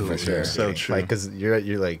 Dude, for sure. so true. Like because you're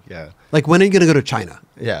like Like, when are you gonna go to China?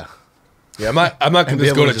 yeah. Yeah, I'm not going And to be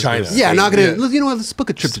just go able to to just China. do that. Yeah, I'm not gonna. Yeah. You know what? Let's book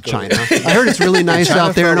a trip to China. I heard it's really nice China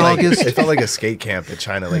out there in felt like- August. It felt like a skate camp in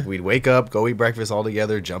China. Like we'd wake up, go eat breakfast all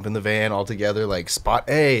together, jump in the van all together, like spot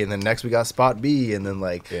A, and then next we got spot B, and then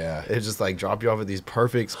like Yeah. it just like drop you off at these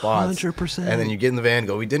perfect spots. 100%. And then you get in the van,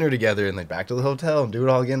 go eat dinner together, and then back to the hotel and do it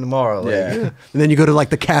all again tomorrow. Like, Yeah. And then you go to like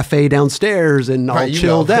the cafe downstairs and all Right, you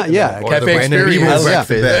chill know. down. Yeah, Or Cafe the Brandon experience. Beeble Yeah.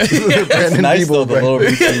 breakfast. It's Brandon nice Beeble though, the little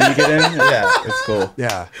routine you get in. Yeah. It's cool.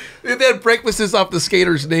 yeah. They had breakfasts off the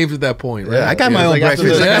skaters' names at that point, right? Yeah. I got my Yeah, own like after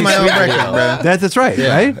breakfast. the- I got my own Yeah. breakfast, bro. That's right,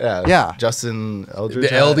 right? Yeah. Justin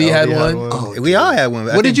Eldridge. The LD had one? Oh, We all had one.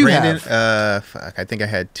 I What did think you Brandon, have? Fuck, I think I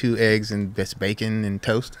had 2 eggs and just bacon and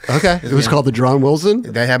toast. Okay. It was called the Jerron Wilson.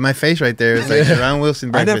 That had my face right there. It's like Jerron Wilson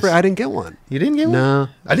I breakfast. didn't get one. You didn't get one? No.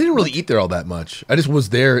 I didn't really eat there all that much. I just was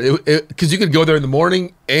there because you could go there in the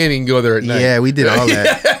morning and you can go there at night. Yeah, we did all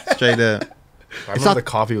that. Straight up. I remember not- the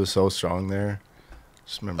coffee was so strong there.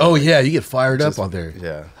 Just remember. Oh like, yeah, you get fired up just- on there.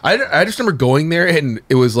 Yeah. I just remember going there and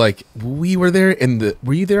it was like we were there and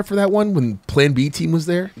were you there for that one when Plan B team was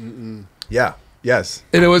there? Yeah. Yes.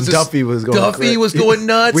 And it was just, Duffy was going. Duffy was going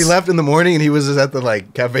nuts. We left in the morning and he was just at the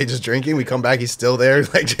like cafe just drinking. We come back, he's still there,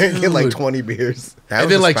 like drinking like 20 beers. That and was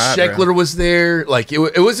then the like spot, Scheckler bro. was there. Like it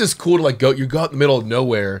was just cool to like go. You go out in the middle of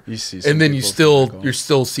nowhere, You see some and then you people from back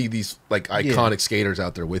still home. see these like iconic skaters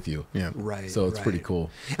out there with you. Yeah. Right. So it's right. pretty cool.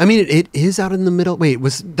 I mean, it is out in the middle. Wait,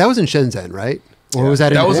 that was in Shenzhen, right? Or Yeah. was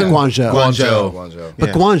that in Guangzhou? Guangzhou. But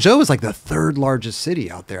Yeah. Guangzhou is like the 3rd largest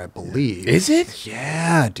city out there, I believe. Is it?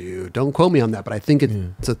 Yeah, dude. Don't quote me on that, but I think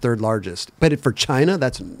it's the 3rd largest. But for China,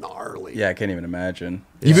 that's gnarly. Yeah, I can't even imagine.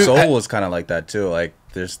 Even- Seoul was kind of like that too. Like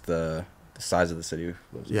there's the size of the city.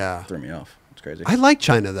 Yeah. threw me off. It's crazy. I like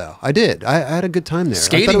China though. I did. I had a good time there. I thought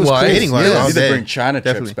it Skating was wise- cool. Skating wise, yeah. all Need to day. bring China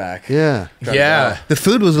Definitely. trips back. Yeah. Try to Yeah. The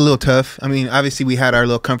food was a little tough. I mean, obviously we had our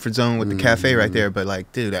little comfort zone with the cafe right there, but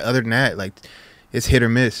like, dude, other than that, like, it's hit or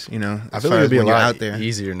miss. You know, I as feel far like as it'd be a when you're lot out there.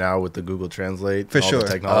 easier now with the Google Translate. For and all sure. the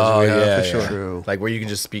technology we have. for sure. True. Like where you can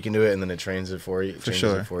just speak into it and then it trains it for you. For changes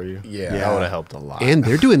sure. it for you. Yeah. That would have helped a lot. And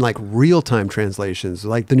they're doing like real time translations,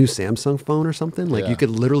 like the new Samsung phone or something. Like Yeah. you could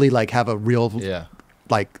literally like have a real yeah.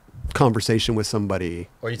 like conversation with somebody.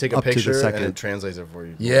 Or you take a up to the picture and second. it translates it for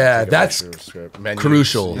you. Yeah, Take a that's picture, script, menus,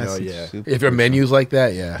 crucial. You know, That's yeah. super If your crucial. menus like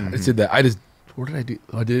that, yeah. I did that. Where did I do?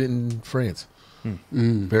 I did it in France.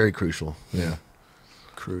 Very crucial. Yeah.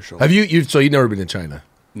 Crucial. Have you? So you've never been to China?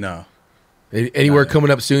 No. Anywhere coming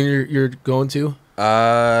up soon? You're going to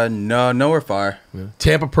No, nowhere far.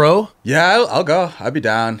 Tampa Pro? Yeah, I'll go. I'd be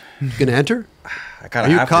down. You gonna enter? I kind Are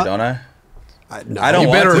of you have caught- to, don't I? No. I don't You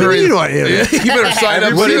want better to. hurry. You know what? You better sign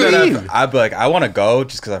up. What do you Everybody mean? I'd be like, I want to go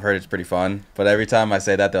just because I've heard it's pretty fun. But every time I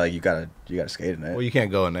say that, they're like, you gotta skate in it. Well, you can't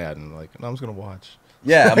go in that and like, no, I'm just gonna watch.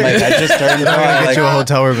 Yeah, I'm like, I just turned. Get like, you a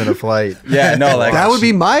hotel room and a flight. yeah, no, like That would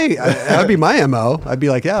be my mo. I'd be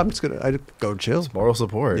like, yeah, I'm just gonna I'd go chill. Moral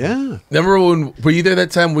support. Yeah. Remember when were you there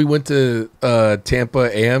that time we went to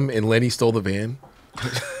Tampa Am and Lenny stole the van?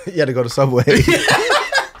 You had to go to Subway.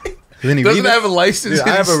 Then he Doesn't leave it? have a license. Dude,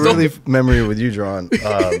 I have a really memory with you, John.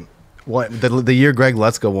 The year Greg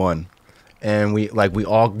Lutzka won, and we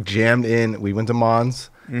all jammed in. We went to Mons,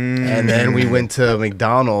 and then we went to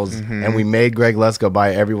McDonald's, and we made Greg Lutzka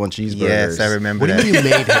buy everyone cheeseburgers. Yes, I remember What do that. you mean you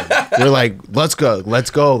made him? We're like, let's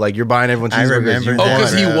go. Like you're buying everyone I cheeseburgers. remember You that. Oh,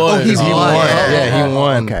 because he Oh, won. he He won. won. Oh, Yeah, he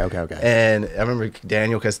won. Okay. And I remember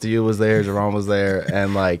Daniel Castillo was there, Jerome was there,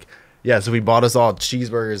 and like, yeah, so we bought us all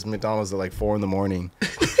cheeseburgers, McDonald's at like 4 a.m.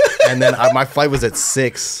 And then my flight was at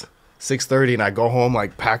 6:30, and I go home,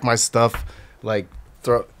 like pack my stuff, like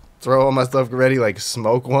throw all my stuff ready, like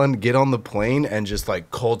smoke one, get on the plane, and just like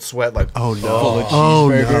cold sweat, like Oh no. full of Oh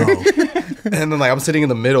cheeseburger. no. And then like I'm sitting in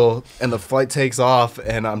the middle, and the flight takes off,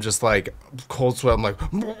 and I'm just like cold sweat.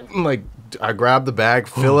 I'm like I grab the bag,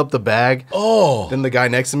 fill up the bag. Oh, Then the guy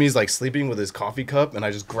next to me is like sleeping with his coffee cup, and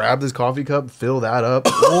I just grabbed his coffee cup, fill that up,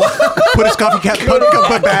 Put his coffee cap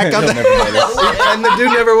put back on the and the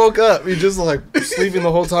dude never woke up. He just like sleeping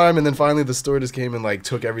the whole time, and then finally the stewardess came and like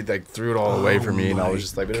took everything, like, threw it all away from me, and I was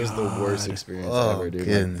just like, it was the worst experience ever, dude. Like,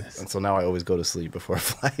 goodness. and so now I always go to sleep before a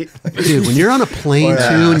flight. Like, Dude, when you're on a plane Yeah.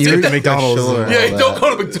 too and Skip you're the McDonald's. Sure. and yeah. all Don't that.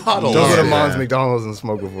 go to McDonald's. Don't go to Yeah. Mom's McDonald's and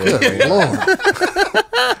smoke before. a flight.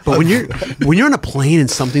 but when you're on a plane and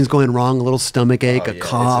something's going wrong, a little stomach ache, Oh, a yeah,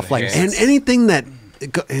 cough, it's like and enhanced. anything that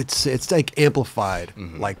it's like amplified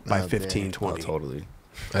like by 15, Oh, 20. totally.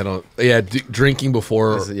 I don't. Yeah, drinking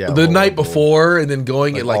before Yeah, the night horrible. before, and then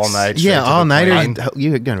going at like all night. Yeah, straight to all the nighter. plane.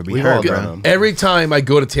 You're gonna be We've all hurt, done bro. them. Every time I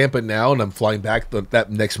go to Tampa now and I'm flying back that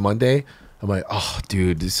next Monday, I'm like, oh,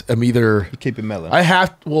 dude, I'm either. Keep it mellow. I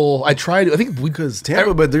have. Well, I tried. I think Because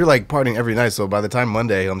Tampa, but they're like partying every night. So by the time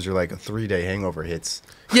Monday comes, you're like a 3-day hangover hits.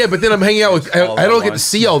 Yeah, but then I'm hanging out with. All I at don't get to once.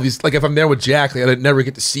 see all these. Like if I'm there with Jack, like, I never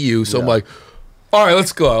get to see you. So I'm Yeah. like, all right,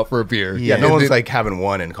 let's go out for a beer. Yeah, Yeah, no And one's then- like having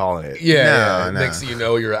one and calling it. Yeah. No, yeah. no. Next thing you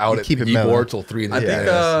know, you're out at keep it Ebor mellow. till 3 in the I day.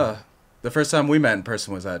 think the first time we met in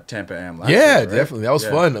person was at Tampa Am last Yeah, year, right? definitely. That was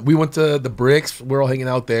Yeah. fun. We went to the Bricks. We're all hanging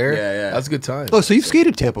out there. Yeah, yeah. That was a good time. Oh, so you've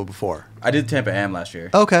skated Tampa before? I did Tampa Am last year.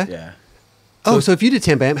 Okay. Yeah. Oh, so if you did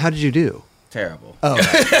Tampa Am, how did you do? Terrible. Oh,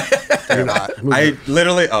 you're not. I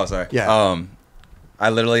literally. Oh, sorry. Yeah. I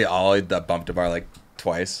literally ollied the bump to bar like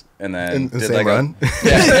twice, and then In the did same like run.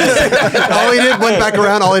 all he did went back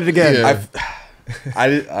around, all he did again.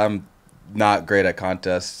 I'm not great at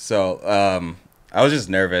contests, so I was just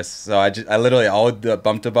nervous. So I literally ollied the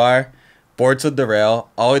bump to bar, board slid the rail,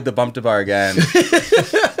 ollied the bump to bar again.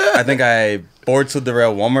 I think I board slid the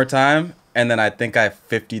rail one more time, and then I think I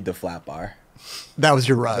 50'd the flat bar. That was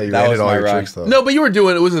your So run. you That landed was all my your run. tricks though. No, but you were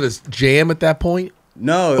doing it. Was it a jam at that point?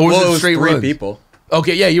 No, Or was well, it it was straight 3 runs? people.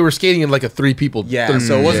 Okay, yeah, you were skating in like a 3 people. Yeah,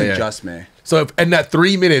 so it wasn't yeah. just me. So in that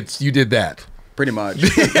 3 minutes, you did that. Pretty much.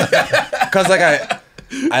 Because like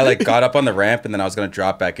I like got up on the ramp and then I was gonna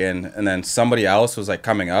drop back in, and then somebody else was like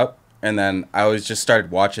coming up, and then I was just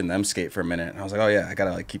started watching them skate for a minute, and I was like, oh yeah, I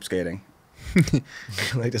gotta like keep skating.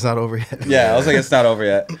 Like it's not over yet. Yeah, I was like, it's not over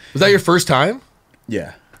yet. Was that your first time?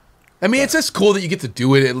 Yeah, I mean, it's just cool that you get to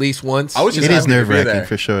do it at least once. I was just It is happy to be nerve wracking there.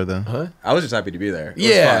 for sure, though. I was just happy to be there. It was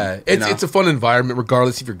yeah, fun, it's a fun environment,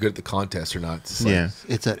 regardless if you're good at the contest or not. It's just like- Yeah.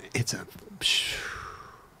 It's a.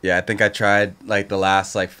 Yeah, I think I tried like the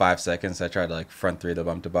last like 5 seconds. I tried to like front 3 the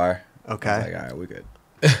bump to bar. I Okay. was like, all right, we good.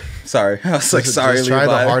 Sorry, I was like, sorry. Just try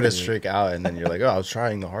the Levi. hardest trick out, and then you're like, oh, I was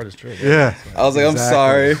trying the hardest trick. Yeah. I was like, I'm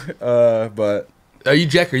sorry, but Are you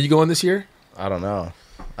Jack? Are you going this year? I don't know.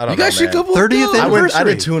 I don't You guys know, should man. go. 30th I anniversary.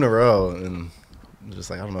 did 2 in a row, and I'm just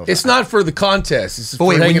like, I don't know. If It's not for the contest. It's But for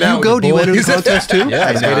wait, when hanging out you with go, do you enter the boys. contest too? Yeah,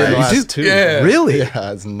 I skated the You last do? 2. Yeah. Really?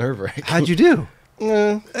 Yeah, it's nerve wracking. How'd you do?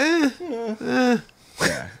 Yeah,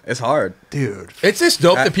 it's hard. Dude. It's just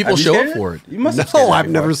dope that people Have you show up skated for it. You must have No, skated I've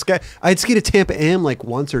before. never skated. I'd skated Tampa Am like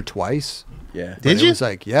once or twice. Yeah. But Did it you? was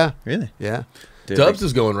like, yeah. Really? Yeah. Dude, Dubs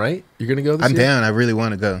is going, right? You're going to go this I'm year? down. I really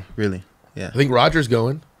want to go. Really. Yeah. I think Roger's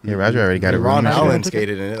going. Yeah, Roger already got it Ron wrong. Allen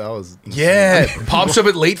skated in it. That was Yeah. Pops up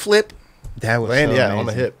at late flip. That was land, so yeah, amazing. on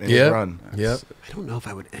the hip in Yeah. his run. Yep. I don't know if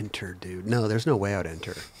I would enter, dude. No, there's no way I'd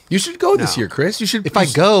enter. You should go this No. year, Chris. You should. If I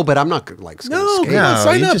go, but I'm not like gonna No, skate. come on, No,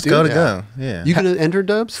 sign you up, just dude. go to Yeah. go. Yeah. You gonna enter,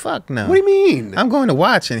 Dubs? Fuck no. What do you mean? I'm going to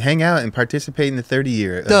watch and hang out and participate in the 30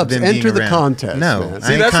 year. of Dubs, them enter being the around. contest, No, man. I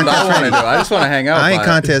See, ain't that's what I contest want to ready. do. I just want to hang out. I ain't by it.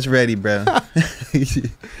 contest ready, bro.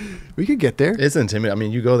 We could get there. It's intimidating. I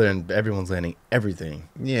mean, you go there and everyone's landing everything.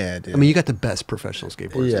 Yeah, dude. I mean, you got the best professional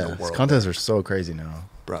skateboarders in Yeah, the world, contests are so crazy now.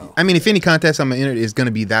 bro. I mean, if any contest I'm gonna enter, it's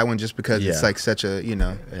gonna be that one, just because it's Yeah. like such a,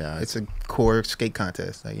 Yeah, it's a core skate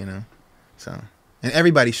contest, like, so, and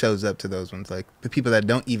everybody shows up to those ones. Like the people that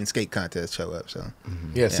don't even skate contests show up. So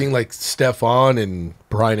Yeah, seeing like Stefan and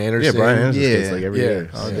Brian Anderson. Yeah, Brian Anderson Yeah. skates like every Yeah. year.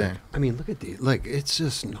 all Yeah. day. I mean, look at these. Like, it's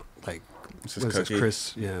just like, It's what just is this, cookie.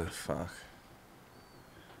 Chris? Yeah. Fuck.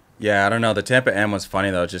 Yeah, I don't know. The Tampa M was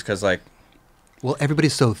funny though, just because like Well,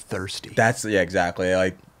 everybody's so thirsty. exactly.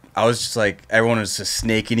 Like I was just like everyone was just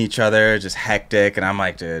snaking each other, just hectic, and I'm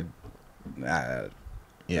like, dude,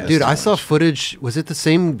 Yeah, Dude, so I saw much. footage. Was it the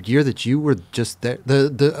same year that you were just there?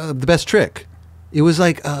 The best trick. It was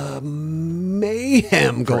like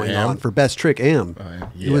mayhem going Am? on for best trick am.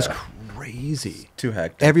 yeah. It was crazy. too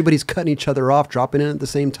hectic. Everybody's cutting each other off, dropping in at the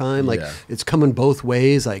same time. Like Yeah. it's coming both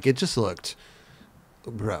ways. Like it just looked,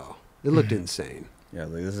 bro. It looked insane. Yeah,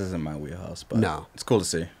 like, this isn't my wheelhouse, but No. it's cool to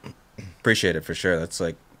see. Appreciate it for sure. That's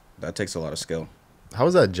like that takes a lot of skill. How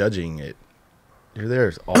was that judging it? You're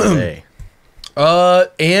there all day.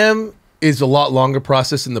 AM is a lot longer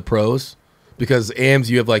process than the pros because AMs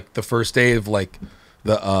you have like the first day of like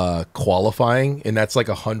the qualifying, and that's like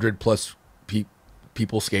 100+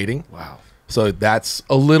 people skating. Wow. So that's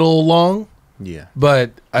a little long, yeah.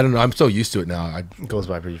 but I don't know. I'm so used to it now. It goes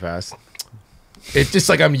by pretty fast. It's just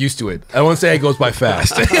like I'm used to it. I don't want to say it goes by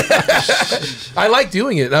fast. I like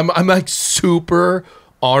doing it. I'm like super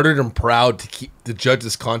honored and proud to judge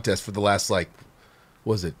this contest for the last like,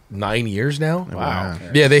 was it 9 years now? Wow.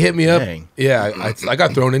 Yeah, they hit me up. Dang. Yeah, I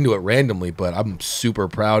got thrown into it randomly, but I'm super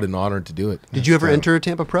proud and honored to do it. Did you ever enter a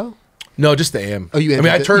Tampa Pro? No, just the AM. Oh, you I mean,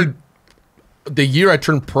 I entered turned the year I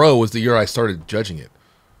turned pro was the year I started judging it.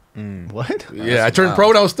 What? Yeah, I turned pro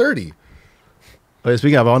when I was 30. But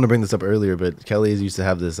speaking of, I wanted to bring this up earlier, but Kelly's used to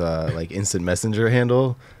have this like instant messenger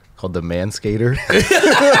handle called the Man Skater.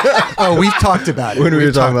 Oh, we've talked about it. When we We've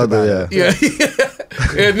were talking talked about the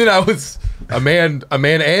Yeah, and then I was a man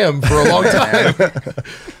AM for a long time.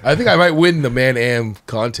 I think I might win the Man AM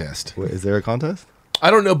contest. Wait, is there a contest? I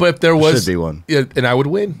don't know, but if there was, Should be one. yeah, and I would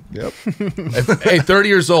win. Yep. Hey, 30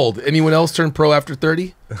 years old. Anyone else turn pro after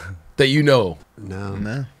 30 that you know? No,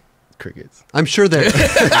 No. Crickets. I'm sure there.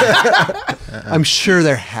 I'm sure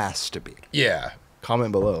there has to be. Yeah.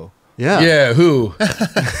 Comment below. Yeah. Yeah, who?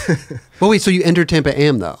 But wait, so you entered Tampa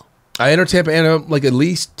Am though? I entered Tampa Am like at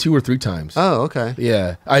least 2 or 3 times. Oh, okay.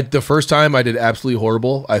 Yeah. The first time I did absolutely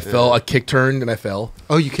horrible. I fell, I kick turned and I fell.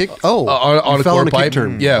 Oh, you kicked. Oh, on you a fell quarter on a kick pipe?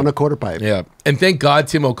 turn. Yeah. on a quarter pipe. Yeah. And thank God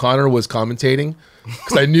Tim O'Connor was commentating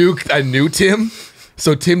because I knew Tim.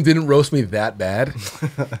 So Tim didn't roast me that bad.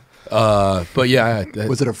 But yeah.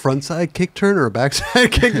 Was it a front side kick turn or a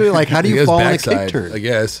backside kick turn? Like, how do I you guess fall on a backside, kick turn? I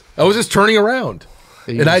guess. I was just turning around.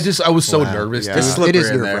 You And I just- was so Wow. nervous. Yeah. to- It's It slippery is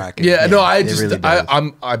in nerve there. wracking. Yeah, no, it really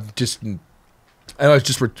does. I was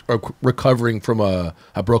just recovering from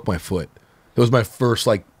I broke my foot. It was my first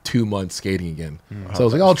like 2 months skating again. So I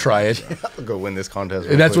was like, I'll try it. I'll go win this contest.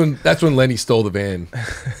 And that's when Lenny stole the van.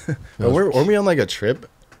 Weren't we on like a trip?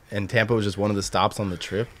 And Tampa was just one of the stops on the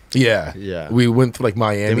trip. Yeah. Yeah. We went to like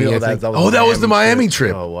Miami. Didn't we- I think. that That was the Miami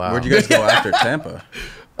trip. Oh wow. Where'd you guys go after Tampa?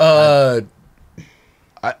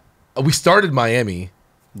 We started Miami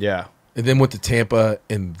Yeah. and then went to Tampa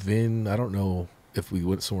and then I don't know if we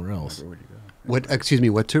went somewhere else. What? Excuse me.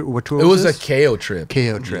 What tour? What tour? It was a this? KO trip.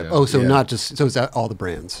 KO trip. Yeah. Oh, so Yeah. not just. So is that all the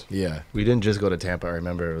brands? Yeah. We didn't just go to Tampa. I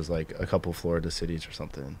remember it was like a couple Florida cities or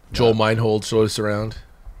something. Joel Meinhold showed us around.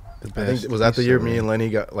 I think was that the year me and Lenny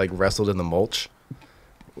got like wrestled in the mulch.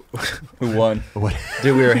 Who won? What?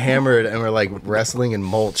 Dude, we were hammered and we're like wrestling in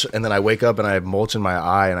mulch, and then I wake up and I have mulch in my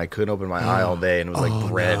eye, and I couldn't open my eye all day, and it was like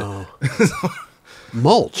bread. No.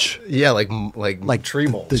 Mulch. Yeah, like tree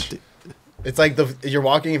mulch. It's like you're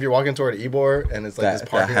walking toward Ebor, and it's like That this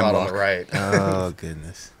parking lot on the hemlock. right. Oh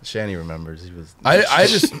goodness. Shani remembers. He was. I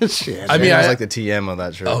just Shit. I mean Shani was I like the TM on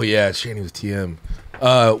that trip. Oh yeah, Shani was TM.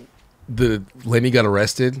 The Lenny got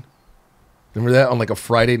arrested Remember that on like a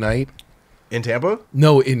Friday night? In Tampa?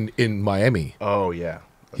 No, in Miami. Oh yeah.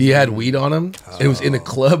 He had weed on him. And it was in a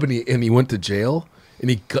club, and he went to jail. And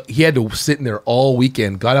he had to sit in there all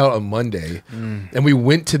weekend. Got out on Monday, and we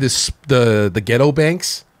went to the ghetto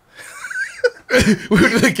banks. We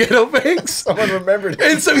went to the ghetto banks. Someone remembered it.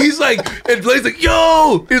 And so he's like, and Blake's like,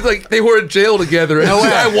 yo! He's like, they were in jail together. And this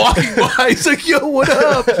guy walking by, he's like, yo, what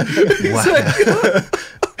up? He's like,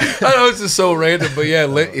 I know it's just so random, but yeah,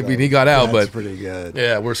 I mean, he got out, That's but pretty good.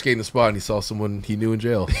 yeah, we're skating the spot, and he saw someone he knew in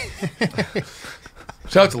jail.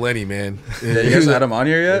 Shout out to Lenny, man. Yeah, you guys had him on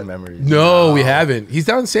here Good yet? memories. No, we haven't. He's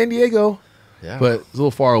down in San Diego, Yeah. but it's a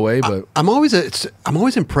little far away. But I'm always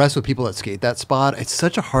impressed with people that skate that spot. It's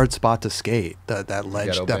such a hard spot to skate. That ledge,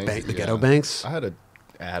 Ghetto that banks, bank, the yeah. ghetto banks. I had a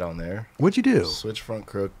ad on there. What'd you do? Switch front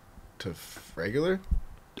crook to regular.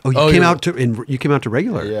 Oh, you Oh, came you- out to you came out to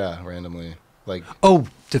regular. Yeah, randomly. Like Oh,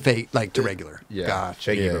 to fake like to regular. yeah, Gotcha.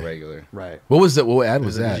 shaky Yeah. but regular. Right. what was that? What ad It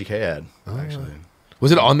was was a that? DGK ad actually.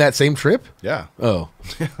 Was it on that same trip? Yeah, Oh,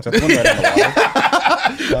 That's the one right on the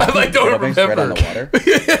water. I like don't Rubbing's right on remember. the water.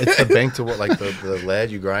 it's the bank to what like the lead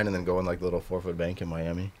you grind and then go in like the little 4-foot bank in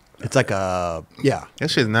Miami. It's like a yeah. That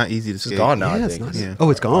shit's not easy to It's skate. gone now. Yeah, I it's think. not- Yeah. Oh,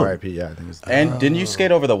 it's gone. R.I.P. Yeah, I think it's. And didn't you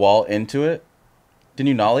skate over the wall into it? Didn't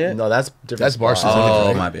you nollie it? No, that's different. That's spot. Barcelona,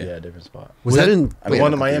 Oh, my bad. Yeah, different spot. Was that in? I The mean, one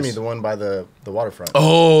I'm in Miami, confused. the one by the waterfront.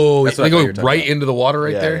 Oh, That's what they I thought you go were talking right about. into the water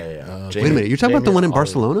right yeah, there. Yeah, yeah. Wait a minute. You're talking about the one in Jamie Ollie.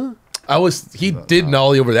 Barcelona? He did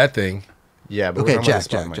nollie over that thing. Yeah, but Okay, we're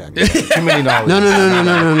talking about Jack, the spot in Miami. Too many knowledge.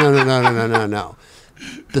 No, no.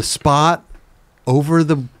 The spot over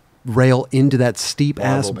the rail into that steep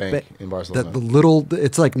ass Marble bank in Barcelona. The little.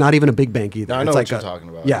 It's like not even a big bank either. No, I It's know like what you're a- talking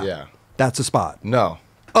about. Yeah, Yeah. that's a spot. No,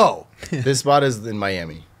 Oh, this spot is in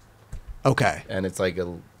Miami, okay. and it's like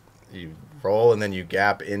you roll and then you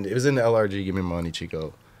gap in. It was in the LRG. Give me money,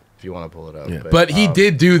 Chico, if you want to pull it up. Yeah. But he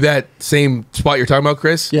did do that same spot you're talking about,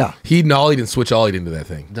 Chris. Yeah. He nollied and switch ollied into that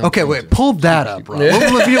thing. Okay, wait. Pull that up, bro.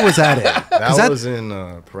 What video was that in? 'Cause That was in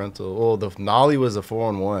parental. Well, the nollie was a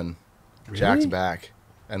 4-on-1, Jack's Really? back,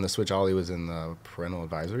 and the switch ollie was in the parental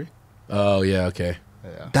advisory. Oh yeah, okay.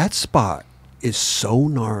 Yeah. that spot is so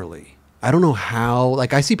gnarly. I don't know how.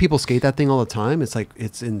 Like I see people skate that thing all the time. It's like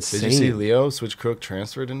it's insane. Did you see Leo switch crook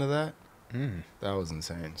transferred into that? That was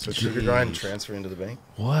insane. Switch crook grind and transfer into the bank.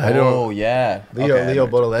 What? Oh, yeah. Leo Okay, I Leo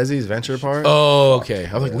know. Bodolesi's venture part. Oh, okay.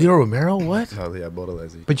 I was like, Leo Romero? What? Oh yeah,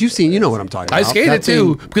 Bodolesi. But you've seen, you know what I'm talking I about. skated That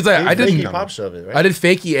too thing because I Fakey didn't. pop shove it, right? I did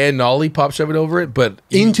fakie and nollie pop shove it over it, but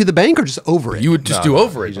into the bank or just over it. you would just No, do no,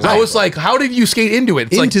 over you it. just- I was like, how did you skate into it?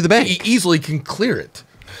 It's Into like, the bank. He easily can clear it,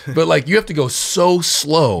 but like you have to go so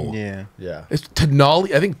slow. Yeah. Yeah. It's to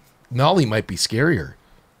nollie. I think nollie might be scarier.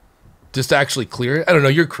 Just to actually clear it. I don't know.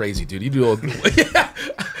 You're crazy, dude. You do all.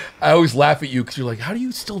 I always laugh at you because you're like, how do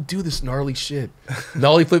you still do this gnarly shit?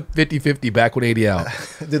 Nollie flip 50-50 back 180 out.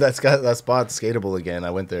 Dude, that spot's skateable again.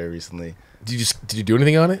 I went there recently. Did you do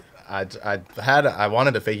anything on it? I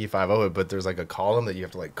wanted to fakie 5-0 it, but there's like a column that you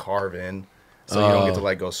have to like carve in, so you don't get to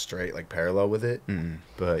like go straight like parallel with it.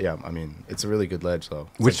 But yeah, I mean, it's a really good ledge though.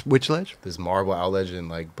 It's which ledge? this marble out ledge in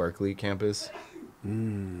like Berkeley campus.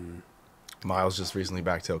 Miles just recently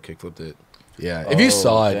backtail kickflipped it. Yeah. If you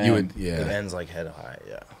saw it, you dang. would. It Yeah. ends like head high.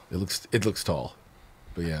 Yeah. It looks tall,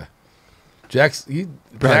 but yeah. Jax, Bro,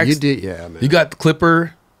 Jax, you did, yeah, man. You got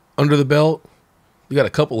Clipper under the belt. You got a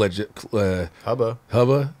couple legit Hubba.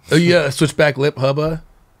 hubba. Oh yeah, switchback lip hubba.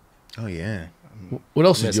 Oh yeah. What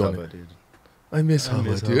else did Miss you Hubba, on? dude. I miss hubba,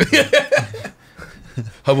 miss dude.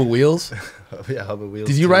 Hubba wheels. Yeah, Hubba wheels.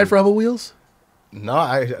 Did you too. ride for hubba wheels? No,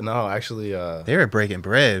 actually, They were breaking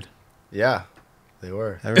bread. yeah, they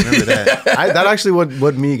were. I remember that. That actually what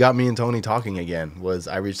got me and Tony talking again was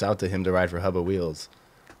I reached out to him to ride for Hubba Wheels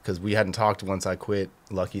because we hadn't talked once I quit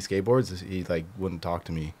Lucky Skateboards. He like wouldn't talk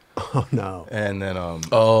to me, Oh no. and then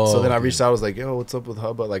Oh, so then I okay. reached out. I was like, yo, what's up with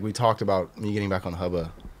Hubba? Like we talked about me getting back on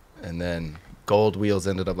Hubba, and then Gold Wheels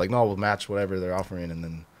ended up like, no, we'll match whatever they're offering, and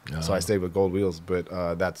then so I stayed with Gold Wheels. But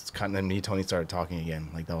that's kind of then me and Tony started talking again.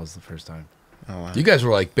 Like that was the first time. Oh wow. You guys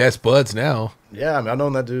were like best buds now. Yeah, I mean I've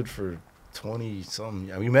known that dude for 20 something.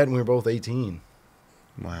 Yeah, we met when we were both 18,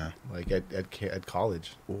 Wow. like at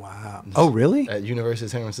college. Wow. Oh really? At University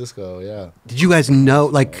of San Francisco, yeah. Did you guys know,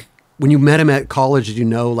 like, when you met him at college, did you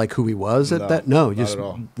know, like, who he was at No, that? No, you not just at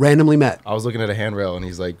all. randomly met. I was looking at a handrail and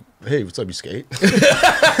he's like, "Hey, what's up? You skate?"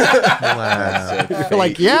 Wow. You're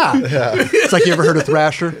like, yeah. It's like, you ever heard of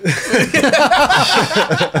Thrasher?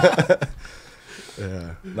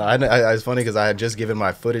 Yeah. No, it's funny because I had just given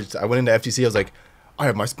my footage. I went into FTC. I was like, "I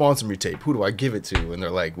have my sponsor me tape. Who do I give it to?" And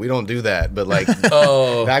they're like, "We don't do that." But like,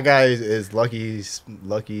 Oh. that guy is Lucky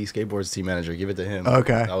Skateboards team manager. Give it to him.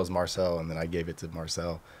 Okay. That was Marcel, and then I gave it to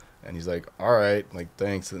Marcel. And he's like, all right, like,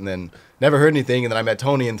 thanks. And then never heard anything. And then I met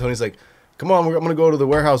Tony, and Tony's like, come on, I'm going to go to the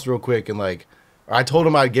warehouse real quick. And, like, I told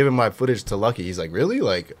him I'd give him my footage to Lucky. He's like, really?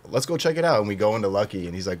 Like, let's go check it out. And we go into Lucky,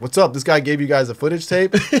 and he's like, what's up? This guy gave you guys a footage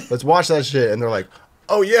tape? Let's watch that shit. And they're like,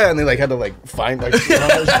 oh, yeah. And they, like, had to, like, find, like, and they're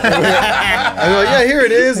like, yeah, here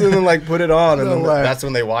it is. And then, like, put it on. And then that's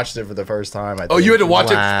when they watched it for the first time. I think. Oh, you had to watch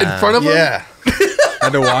it in front of them? Yeah. I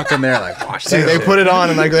had to walk in there like watch Dude, that. they shit. put it on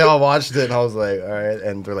and like they all watched it and I was like, all right.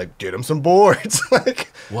 And they're like, get him some boards.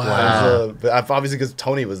 Like, Wow. But obviously because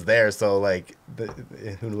Tony was there, so like,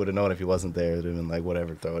 who would have known if he wasn't there? It'd have been like,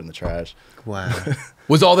 whatever, throw it in the trash. Wow.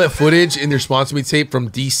 Was all that footage in your sponsor me tape from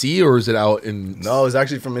DC or is it out in? No, it was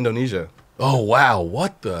actually from Indonesia. Oh wow,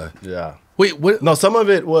 what the? Yeah. Wait, what? No, some of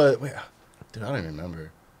it was. Wait, dude, I don't even remember.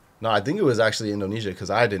 No, I think it was actually Indonesia because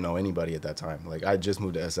I didn't know anybody at that time. Like I just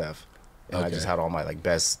moved to SF. And I just had all my like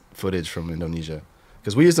best footage from Indonesia,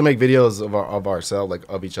 because we used to make videos of ourselves, like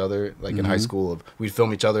of each other, like in high school. We'd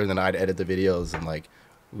film each other, and then I'd edit the videos, and like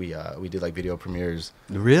we did like video premieres.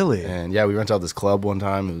 Really? And yeah, we rented out this club one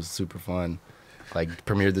time. It was super fun. Like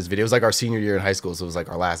premiered this video. It was like our senior year in high school, so it was like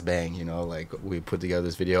our last bang. You know, like we put together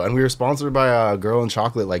this video, and we were sponsored by a Girl and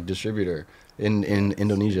Chocolate like distributor in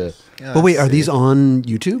Indonesia. Yeah, But wait, are sick. these on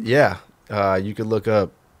YouTube? Yeah, you could look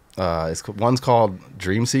up. One's called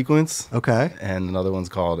Dream Sequence. Okay. And another one's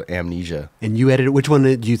called Amnesia. And you edited. Which one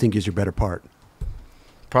do you think is your better part?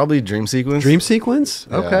 Probably Dream Sequence. Dream Sequence.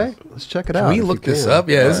 Yeah. Okay, let's check it out. Can we if look you this can. up?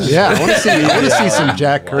 Yeah, this is. Yeah, I want to see. I want to see some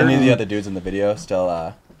Jack Any of the Curtin. other dudes in the video still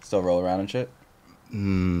roll around and shit? I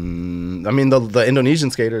mean, the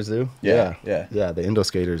Indonesian skaters do. Yeah. Yeah, the Indo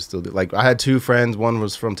skaters still do. Like, I had two friends. One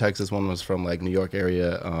was from Texas. One was from, like, New York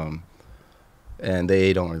area. And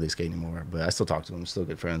they don't really skate anymore. But I still talk to them. Still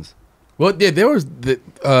good friends. Well, yeah, there was they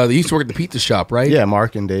used to work at the pizza shop, right? Yeah,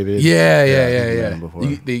 Mark and David. Yeah. I've met them before.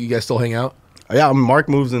 You guys still hang out? Yeah, Mark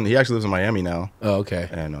moves in. He actually lives in Miami now. Oh, okay.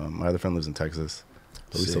 And my other friend lives in Texas.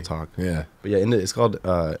 But we still Sick. talk. Yeah. But yeah, it's called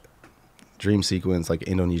Dream Sequence, like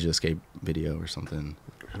Indonesia escape video or something.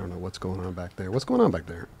 I don't know what's going on back there. What's going on back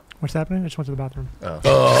there? What's happening? I just went to the bathroom.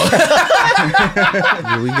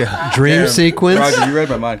 Here we go. Dream Damn, sequence. Roger, you read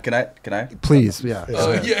my mind. Can I? Please, yeah.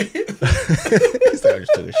 Oh, yeah. He's like, I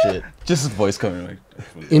just took a shit. Just his voice coming like.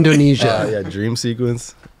 Indonesia. Yeah, Dream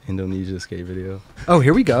Sequence, Indonesia skate video. Oh,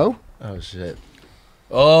 here we go. Oh shit.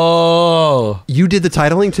 Oh. You did the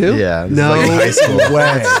titling too? Yeah, this is No like in high school.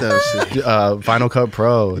 way. So sick. Final Cut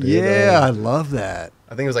Pro. Dude. Yeah, I love that.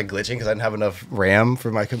 I think it was like glitching because I didn't have enough RAM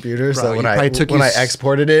for my computer. Bro, so you when probably took when you I s-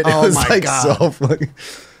 exported it, Oh it was my like God. so fucking.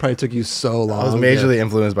 Probably took you so long. I was majorly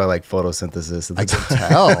influenced by like photosynthesis. At the I time. can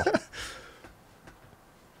tell.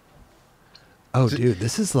 Oh, dude,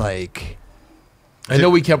 this is like. I know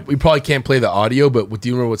we probably can't play the audio, but do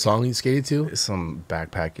you remember what song you skated to? It's some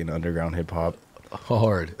backpacking underground hip hop.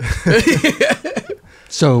 Hard.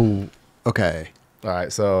 So, okay. All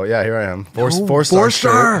right, so yeah, here I am. Four Four star.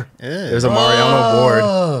 star. shirt. There's a Mariano board.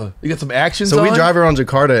 Oh, you got some action. So we drive around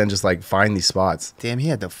Jakarta and just like find these spots. Damn, he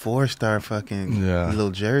had the 4-star fucking Yeah.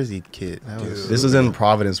 little jersey kit. That was This was in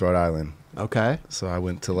Providence, Rhode Island. Okay. So I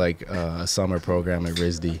went to like a summer program at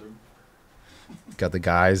RISD. Got the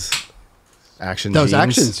guys. Action Those jeans.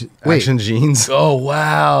 actions- wait. Action jeans. Oh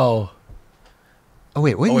wow. Oh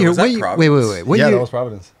wait, what Oh, wait, year? was that What year? Wait, Providence? wait. What yeah, year? that was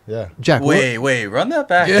Providence. Yeah. Jack, Wait, run that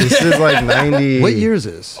back. This is like 90. What year is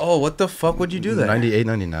this? Oh, what the fuck would you do that? 98,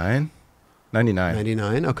 99? 99.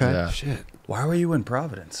 99. Okay. Yeah. Shit. Why were you in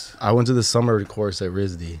Providence? I went to the summer course at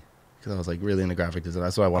RISD because I was like really into graphic design.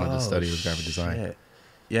 That's what I wanted to study was graphic design. Shit.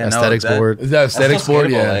 Yeah, Aesthetics that- board. Is that that's aesthetics so board?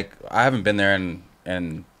 skatable. Yeah. Like I haven't been there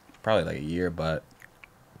in probably like a year, but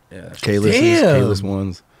yeah. that's- K-list, Damn. K-list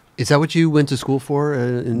ones. Is that what you went to school for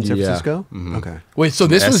in San Yeah. Francisco? Mhm. Okay. Wait, so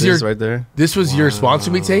this was your S's right there. this was your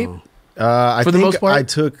sponsor me tape? I For the think most part? I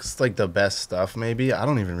took like the best stuff. Maybe I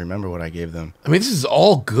don't even remember what I gave them. I mean, this is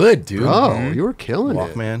all good, dude. Oh, you were killing it.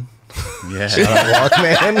 Walkman. Yeah,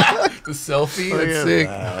 Walkman. The selfie. That's sick.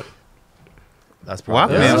 That's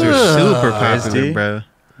probably Walkmans Yeah. are super ISD. popular, bro.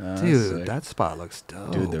 No, that's Dude, sick. that spot looks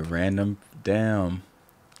dope. Dude, the random damn.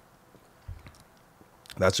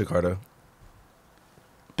 That's Jakarta.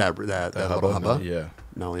 that little hubba. Yeah.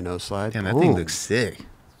 Nolly no slide. Damn, that thing Boom. looks sick.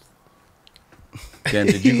 Dan,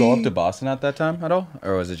 did you go up to Boston at that time at all,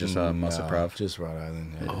 or was it just Muscle Nah, Prov? Just Rhode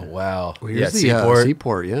Island. Yeah. Oh wow. Well, here's Yeah, the Seaport.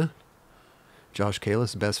 Seaport, yeah. Josh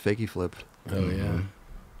Kalis, best fakie flip. Oh yeah. Mm-hmm.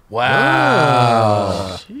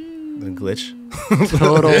 Wow. The glitch.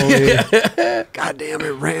 Totally. God damn it,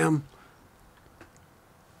 Ram.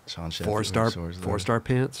 Sean Sheffield, Four-star Shores there. four-star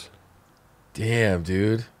pants. Damn,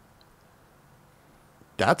 dude.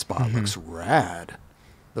 That spot looks rad.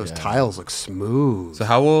 Those Yeah. tiles look smooth. So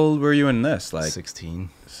how old were you in this? Like 16.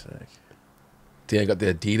 Sick. Damn, I got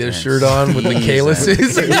the Adidas shirt on with the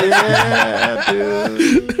Kalises. Yeah,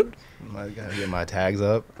 dude. I gotta get my tags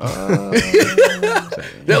up.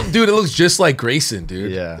 Dude, it looks just like Grayson,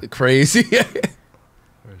 dude. Yeah. Crazy.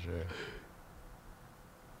 For sure.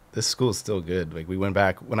 This school's still good. Like we went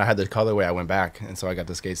back when I had the colorway. I went back, and so I got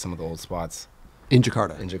to skate some of the old spots In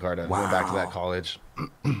Jakarta. in Jakarta. Wow. Went back to that college.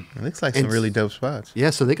 It looks like some And- really dope spots. Yeah,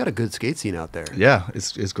 so they got a good skate scene out there. Yeah,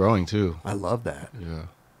 it's growing too. I love that. Yeah.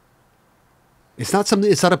 It's not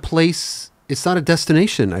something. It's not a place. It's not a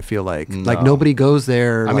destination. I feel like No. nobody goes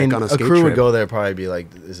there. I like, mean, on a a skate crew trip. would go there probably be like,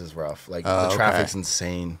 this is rough. Like Oh, the okay. traffic's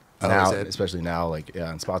insane Oh, now, is it? especially now. Like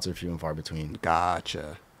and spots are few and far between.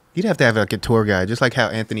 Gotcha. You'd have to have like a tour guide, just like how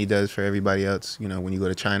Anthony does for everybody else. You know, when you go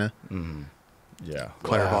to China. Yeah,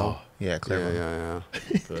 Clairvaux. Yeah, Yeah, clever. yeah,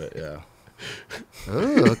 but yeah, yeah.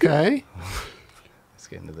 Oh, okay. it's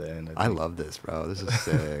getting to the end. I think. love this, bro. This is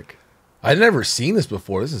sick. I'd never seen this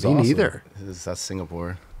before. This is Me awesome. neither. That's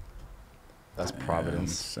Singapore. That's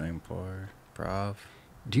Providence. Singapore, Prov.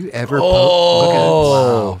 Do you ever?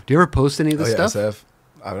 Oh. Wow. Do you ever post any of Oh this yeah, stuff?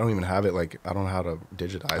 SF. I don't even have it. Like I don't know how to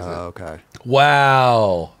digitize it. Okay.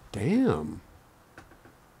 Wow. Damn.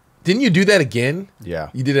 Didn't you do that again? Yeah.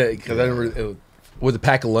 You did it because I remember it was a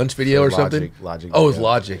pack of lunch video or something. Logic. Oh, it was yeah.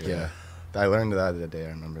 Logic. Yeah. I learned that the day. I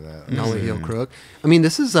remember that. Nollie Heel Crook. I mean,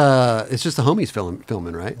 this is it's just the homies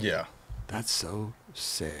filming, right? Yeah. That's so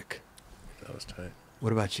sick. That was tight.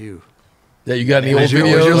 What about you? Yeah, you got any old Where's your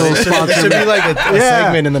little videos? sponsor? There should be like a Yeah.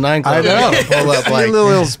 segment in the 9 Club. I know. where you can pull up like Your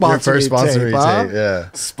little your sponsor first sponsor tape, huh? tape. Yeah.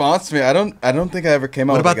 Sponsor me. I don't think I ever came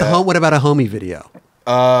out. What about with the home? What about a homie video?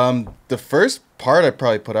 The first part I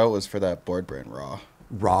probably put out was for that board brand Raw.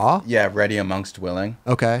 Raw. Yeah, ready amongst willing.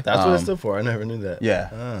 Okay. That's what it stood for. I never knew that.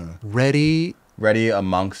 Yeah. Ready Ready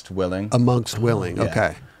amongst willing. amongst willing. yeah.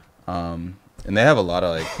 Okay. And they have a lot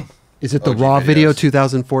of like. Is it the OG Raw video videos.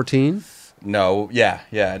 2014? No, yeah,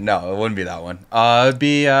 no, it wouldn't be that one. It'd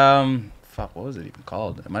be fuck, what was it even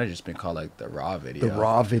called? It might have just been called like the Raw video. The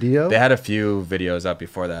Raw video. They had a few videos up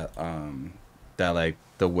before that. That like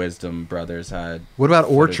the Wisdom Brothers had. What about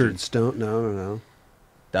footage Orchard of. Stone? No.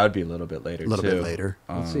 That would be a little bit later. A little too. bit later.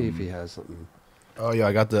 Let's see if he has something. Oh yeah,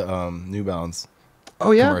 I got the New Balance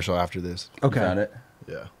Oh yeah. commercial after this. You Okay. found it?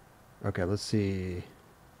 Yeah. Okay. Let's see.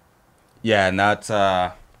 Yeah, and that's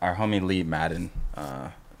our homie Lee Madden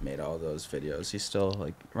made all those videos. He's still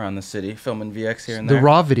like around the city filming VX here and The there.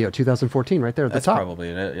 Raw video 2014, right there at That's the top. probably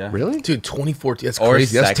it. Yeah. Really? Dude, 2014. That's Or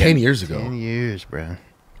crazy. That's second. 10 years ago. 10 years, bro.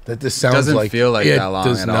 That this sounds Doesn't like feel like yeah, that long It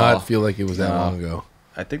does at not all. feel like it was that No. long ago.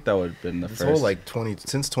 I think that would have been the This first. whole like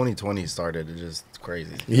 2020 started. It's just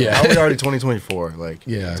crazy. Yeah. How are we already 2024? Like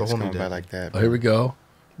Yeah. it's a It's whole new going by day. like that. Oh, here we go.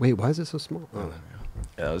 Wait, why is it so small? Oh,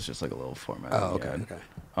 yeah, it was just like a little format. oh we okay. had.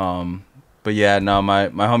 Okay. But yeah, no, my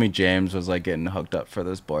homie James was like getting hooked up for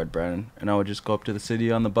this board brand, and I would just go up to the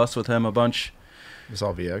city on the bus with him a bunch. It's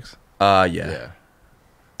all VX. Yeah.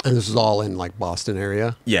 And this is all in like Boston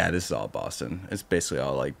area. Yeah, this is all Boston. It's basically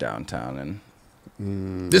all like downtown,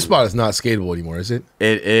 and This spot is not skatable anymore, is it?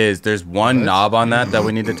 it is. There's one knob on that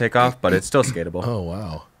we need to take off, but it's still skatable. Oh,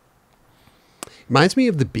 wow. Reminds me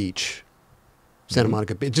of the beach, Santa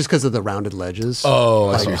Monica Beach, just because of the rounded ledges. Oh,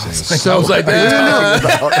 I see what you're saying. So I was like,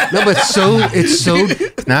 no, but it's so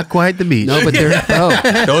It's not quite the beach. no, but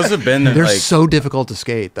Those have been they're like so difficult to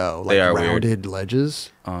skate though. Like They are weird. rounded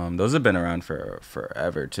ledges. those have been around for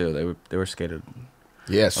forever too. They were skated.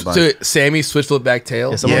 yes. bunch. So Sammy switch flip back tail.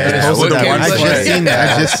 Yeah, someone Yeah, just posted that I one. just seen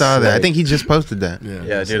that. I just saw that. I Like- think he just posted that.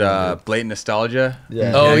 Yeah, dude. Blatant Nostalgia.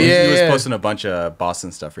 Yeah. Oh, he was yeah. posting a bunch of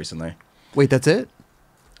Boston stuff recently. Wait, that's it?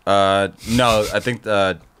 No, I think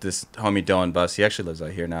this homie Dylan Bus, he actually lives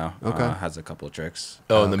out here now. Okay. Has a couple of tricks.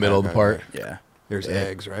 Oh, in the middle of the part. Yeah, There's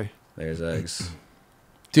eggs, right? there's eggs.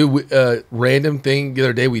 Dude, random thing the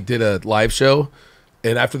other day, we did a live show,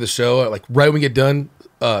 and after the show, like right when we get done,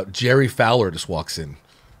 Jerry Fowler just walks in.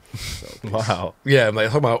 Wow. Yeah, I'm like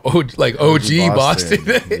talking about OG Boston. Boston.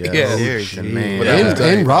 yeah. Yeah. Here's the man. But And,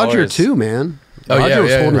 Johnny and Roger Flowers. too, man. Oh, Roger yeah, was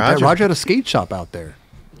yeah, holding it down. Roger. Roger had a skate shop out there.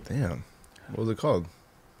 Damn. What was it called?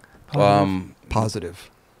 Positive.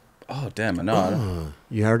 Oh damn! No,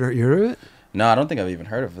 You heard of it? no, I don't think I've even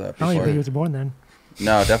heard of that Oh, before. you think he was born then?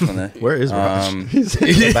 No, definitely. Where is Raj? He's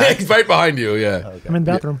right behind you. Yeah. I'm in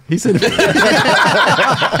the bathroom. He said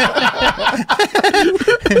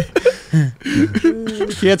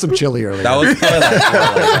he had some chili earlier. That was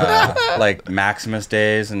probably like Maximus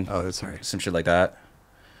days and Oh, that's right. some shit like that.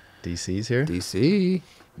 DC's here. DC.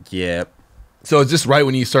 Yep. So it's just right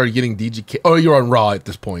when you started getting DGK. Oh, you're on Raw at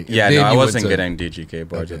this point. Yeah, Then no, I you went wasn't to- getting DGK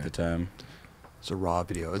boards Okay. at the time. It's a Raw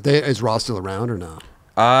video. Is Raw still around or no?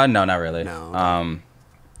 No, not really. No, okay.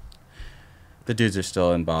 The dudes are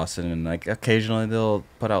still in Boston, and like occasionally they'll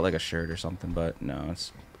put out like a shirt or something. But no,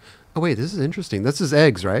 it's Oh wait, this is interesting. This is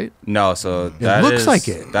eggs, right? no. So that looks is- like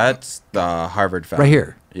it. That's the Harvard fountain. Right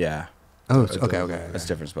here. Yeah, Oh, it's, okay. that's a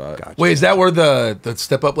different spot. Gotcha. Wait, is that where the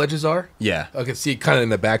step up ledges are? Yeah. I can see it kind of in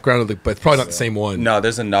the background of the, but it's probably not the same one. No,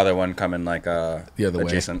 there's another one coming like The other way.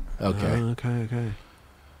 adjacent. Okay. Okay.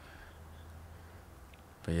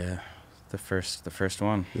 But yeah, the first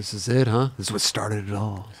one. This is it, huh? This is what started it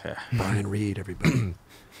all. Yeah. Brian Reid, everybody.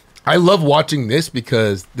 I love watching this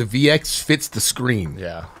because the VX fits the screen.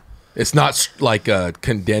 Yeah. It's not like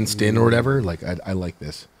condensed in or whatever. Like I like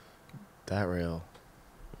this. That rail.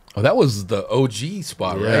 Oh, that was the OG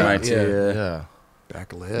spot, Yeah. right? MIT, yeah. Yeah.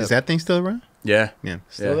 Back lip. Is that thing still around? Yeah. Yeah.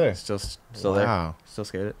 Still there. Still there. Wow. Still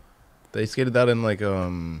skated. They skated that in like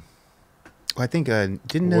Well, I think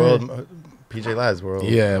didn't World PJ Lads World.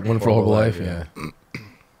 Yeah, one for Horrible Life. Yeah. I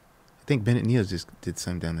think Bennett Niels just did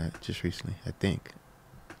some down there just recently. I think,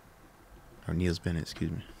 or Niels Bennett,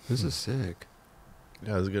 excuse me. This is sick.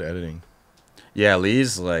 Yeah, it was good editing. Yeah,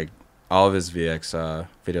 Lee's like all of his VX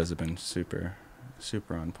videos have been super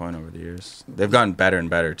on point over the years. They've gotten better and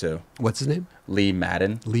better too. What's his name? Lee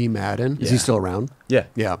Madden. Lee Madden. Is he Yeah. still around? Yeah.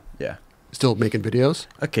 Yeah. Yeah. Still making videos?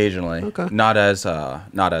 Occasionally. Okay. Not as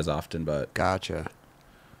often, but Gotcha.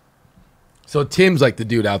 So Tim's like the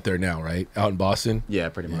dude out there now, right? Out in Boston. yeah,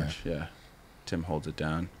 pretty much. Yeah. Tim holds it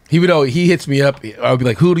down. He hits me up. I'll be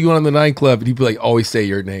like, "Who do you want on the 9 Club?" And he'd be like, "Always say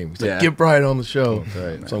your name." He's like, Yeah. "Get Brian on the show."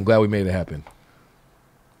 Right. So I'm glad we made it happen.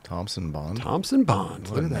 Thompson Bond. Thompson Bond.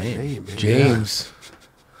 Look at that name. Man. James. Yeah.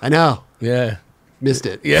 I know. Yeah. Missed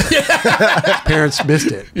it. Yeah. Parents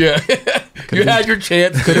missed it. Yeah. You had your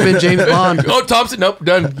chance. Could have been James Bond. Oh, Thompson. Nope.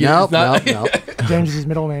 Done. Yeah, Nope, it's not- nope. James is his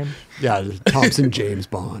middle name. Yeah, Thompson James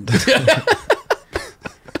Bond.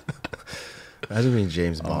 Imagine being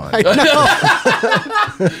James Bond. There's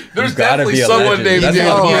gotta definitely be a someone legend. named That's James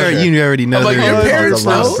how- Bond. You already know. I'm like, they're your gonna parents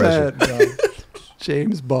cause a lot know? of pressure.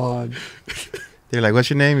 James Bond. They're like, "What's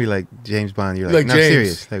your name?" You're like, "James Bond." You're like, Like "No, James.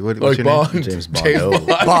 serious. Like, what's Like your Bond. name?" James Bond. James Oh.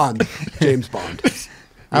 Bond. Bond. James Bond.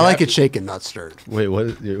 I like it shaken, not stirred. Wait,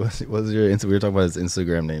 what's your we were talking about his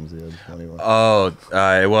Instagram names. Yeah, tell me what. Oh,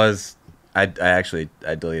 it was. I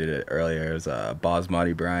deleted it earlier. It was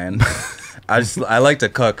Basmati Brian. I like to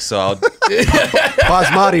cook, so I'll,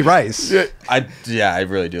 Basmati rice. I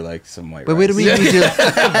really do like some white But rice. wait a minute, you just,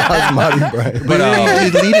 Basmati Brian. but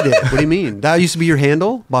you deleted it. What do you mean? That used to be your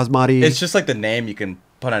handle? Basmati. It's just like the name you can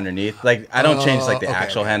put underneath. Like I don't change like the okay,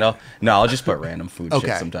 actual okay. handle. No, I'll just put random food Okay.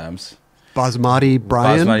 shit sometimes. Basmati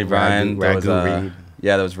Brian? Basmati Brian. There was, Ragu Reed.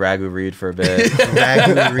 yeah, there was Ragu Reed for a bit.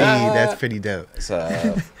 Ragu Reed. That's pretty dope. It's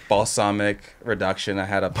balsamic reduction I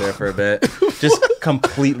had up there for a bit. Just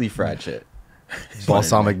completely fried shit.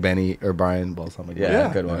 Balsamic Benny or Brian Balsamic. Yeah,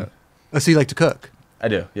 Yeah. good one. Oh, so you like to cook? I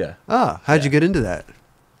do. Yeah. Ah, how'd you get into that?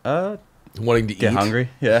 Wanting to Get eat. hungry.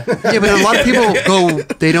 Yeah. Yeah, but a lot of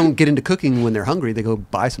people they don't get into cooking when they're hungry. They go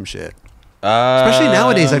buy some shit. Especially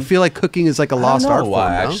nowadays, I feel like cooking is like a lost art form.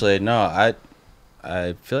 Why? No? Actually, no.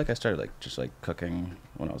 I feel like I started like just like cooking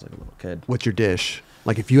when I was like a little kid. What's your dish?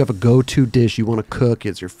 Like if you have a go-to dish you want to cook,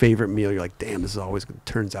 it's your favorite meal. You're like, damn, this is always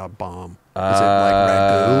turns out bomb. Is it like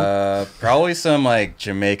ragu? Probably some like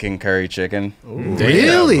Jamaican curry chicken.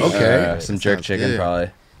 Really? Okay. Some jerk sounds chicken, good. probably.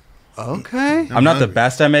 Okay. I'm not the hungry.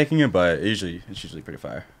 best at making it, but it's usually pretty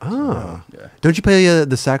fire. Ah. Yeah. Don't you play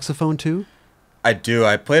the saxophone too? I do.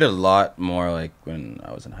 I played a lot more like when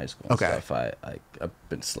I was in high school and Okay. stuff. I've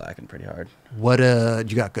been slacking pretty hard. What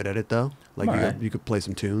you got good at it though? Like I'm you, alright. you could play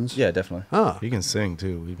some tunes. Yeah, definitely. Ah. You can sing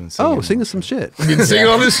too. We've been singing. Oh, sing us some shit. You been singing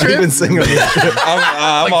on this trip? We've been singing.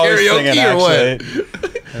 I'm Like always karaoke singing, or what?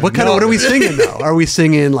 actually. What kind of what are we singing though? Are we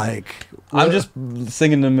singing like I'm just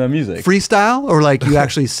singing the music. freestyle or like you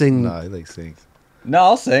actually sing? Nah, he like sings. No,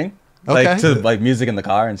 I'll sing. Okay. Like to like music in the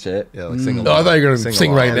car and shit. Yeah, like sing. Oh, I thought you were gonna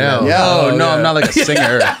sing right now. Yeah. Oh, no, yeah. I'm not like a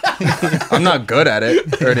singer. I'm not good at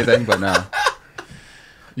it or anything, but no.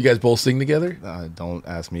 You guys both sing together? Don't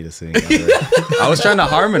ask me to sing. I was trying to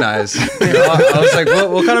harmonize. You know, I was like,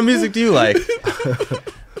 what kind of music do you like?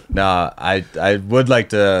 No, I would like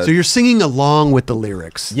to. So you're singing along with the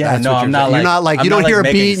lyrics. Yeah, That's no, what I'm you're not saying. You're like- not like I'm you not, don't like, hear a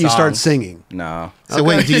making beat and you start songs. singing. No. So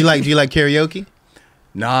wait, do you like karaoke?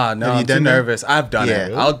 No, no, Have you I'm too done that? nervous. I've done Yeah.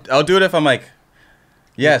 it. I'll do it if I'm like,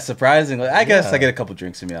 yeah, surprisingly. I guess I get a couple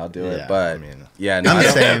drinks in me. I'll do it, Yeah, but I mean, yeah, no, I'm I the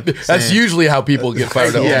don't- same. That's same. usually how people get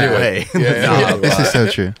fired up Yeah. to do Hey. it. Yeah. No, This is so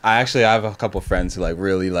true. I have a couple friends who like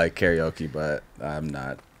really like karaoke, but I'm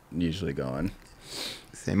not usually going.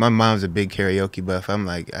 Same. My mom's a big karaoke buff. I'm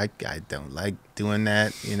like, I don't like doing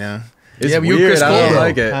that. You know. It's Yeah, but you were weird. Chris I don't Cole,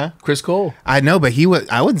 like it. Huh? Chris Cole. I know, but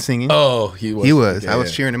I wasn't singing. Oh, he was. He was. Yeah, I was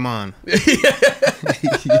yeah. cheering him on.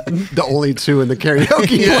 The only two in the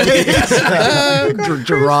karaoke place.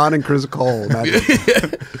 Jerron and Chris Cole.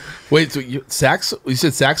 Wait, so you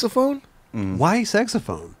said saxophone? Why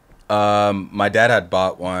saxophone? My dad had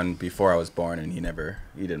bought one before I was born, and he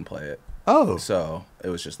didn't play it. Oh. So it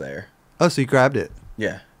was just there. Oh, so you grabbed it.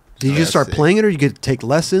 Yeah. Did you just start playing it, or you could take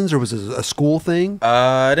lessons, or was it a school thing?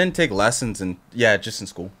 I didn't take lessons, just in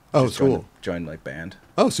school. Oh, Just school. Joined like band.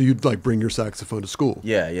 Oh, so you'd like bring your saxophone to school?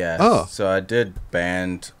 Yeah, yeah. Oh. So I did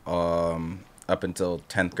band up until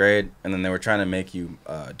 10th grade, and then they were trying to make you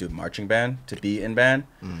do marching band to be in band.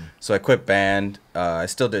 So I quit band. I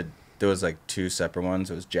still did. There was like two separate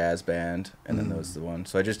ones. It was jazz band, and then there was the one.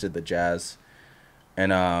 So I just did the jazz,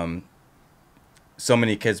 and so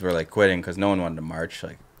many kids were like quitting because no one wanted to march.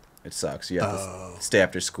 Like, it sucks. You have to stay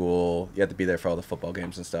after school. You have to be there for all the football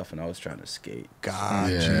games and stuff. And I was trying to skate.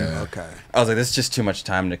 Gotcha. Yeah. Okay. I was like, this is just too much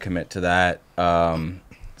time to commit to that.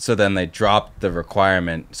 So then they dropped the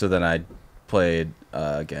requirement. So then I played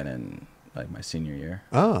again in like my senior year.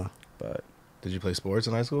 Oh. But Did you play sports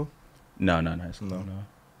in high school? no, not in high school.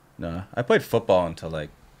 No. I played football until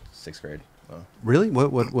like 6th grade. Really?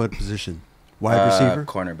 What position? Wide receiver?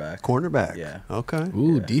 Cornerback. Cornerback. Yeah. Okay.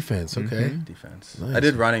 Ooh, Yeah. defense. Okay. Defense. Nice. I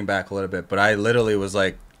did running back a little bit, but I literally was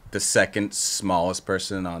like the second smallest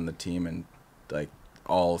person on the team, and like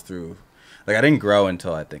all through, like I didn't grow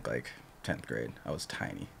until I think like 10th grade. I was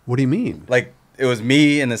tiny. What do you mean? Like it was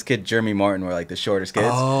me and this kid Jeremy Morton were like the shortest kids.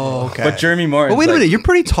 Oh, okay. But Jeremy Morton. Well, wait a minute. You're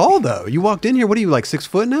pretty tall though. You walked in here. What are you, like 6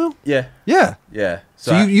 foot now? Yeah. Yeah. Yeah.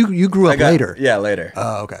 So you grew up later. Yeah, later.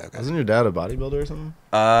 Oh, okay. Okay. Wasn't your dad a bodybuilder or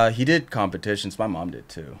something? He did competitions. My mom did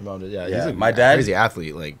too. Your mom did, yeah. Yeah, He's a my dad- crazy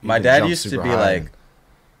athlete. Like he My can dad jump used to super be high. like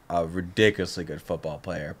a ridiculously good football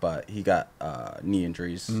player, but he got knee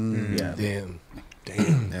injuries. Yeah. Damn.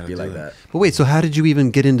 Damn. Be like that. But wait. So how did you even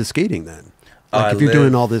get into skating then? Like I if you're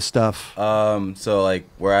doing live- all this stuff. So like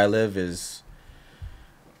where I live is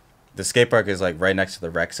the skate park is like right next to the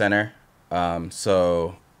rec center.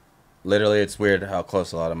 So literally it's weird how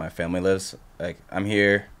close a lot of my family lives. Like I'm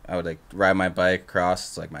here, I would like ride my bike across,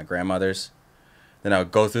 it's like my grandmother's. Then I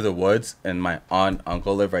would go through the woods, and my aunt and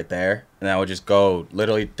uncle live right there. And I would just go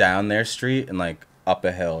literally down their street and like up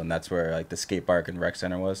a hill, and that's where like the skate park and rec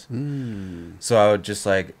center was. So I would just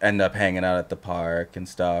like end up hanging out at the park and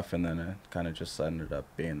stuff, and then I kind of just ended up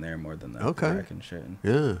being there more than the Okay. rec and shit.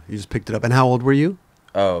 Yeah. You just picked it up. And how old were you?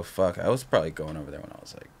 Oh fuck! I was probably going over there when I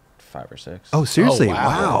was like 5 or 6. Oh, seriously? Oh,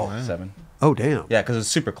 wow. Wow. 7. Oh, damn. Yeah, because it's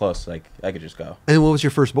super close. Like I could just go. And what was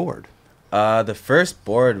your first board? The first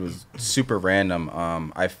board was super random.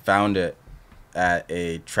 I found it at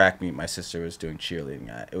a track meet my sister was doing cheerleading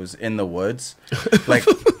at. It was in the woods. Like,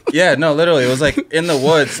 yeah, no, literally, it was like in the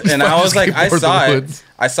woods, and I was like, I skateboard saw in the it. woods.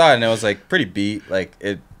 I saw it, and it was like pretty beat. Like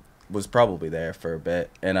it was probably there for a bit,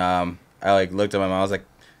 and I like looked at my mom. I was like,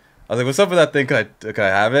 what's up with that thing? Could I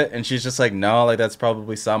have it? And she's just like, no, like that's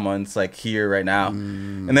probably someone's like here right now.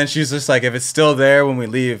 And then she's just like, if it's still there when we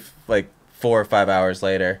leave, like 4 or 5 hours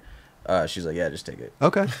later, she's like, yeah, just take it.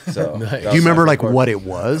 Okay. So Nice. that Do was you my remember first like board. what it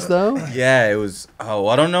was though? Yeah, it was. Oh,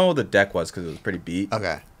 I don't know what the deck was because it was pretty beat.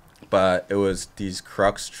 Okay. But it was these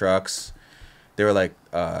Crux trucks. They were like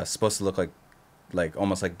supposed to look like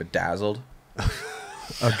almost like bedazzled.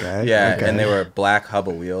 Okay. Yeah, okay. and they were black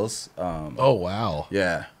Hubba wheels. Oh, wow.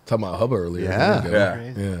 Yeah, Talking about Hubba earlier. Yeah. There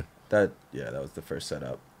you go. yeah. Yeah. That was the first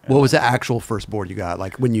setup. What was the actual first board you got?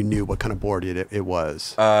 Like when you knew what kind of board it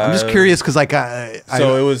was? I'm just curious because like It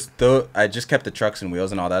was I just kept the trucks and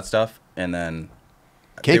wheels and all that stuff, and then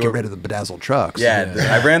can't they get were- rid of the bedazzled trucks. Yeah,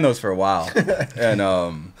 I ran those for a while, and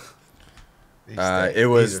it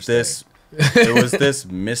was this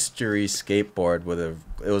mystery skateboard with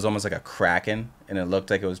it was almost like a Kraken, and it looked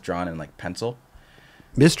like it was drawn in like pencil.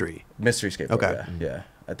 Mystery. Mystery skateboard. Okay. Yeah.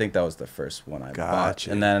 I think that was the first one I bought,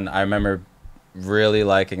 Gotcha. and then I remember really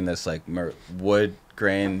liking this like wood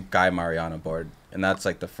grain Guy Mariano board, and that's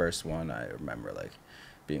like the first one I remember like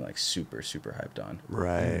being like super super hyped on.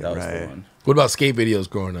 Right. That was right. the one. What about skate videos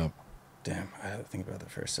growing up? Damn, I had to think about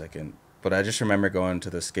that for a second. But I just remember going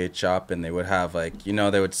to the skate shop, and they would have like,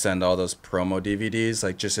 they would send all those promo DVDs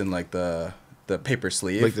like just in like the paper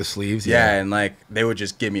sleeve. Like the sleeves? Yeah, and like they would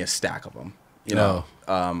just give me a stack of them. You know.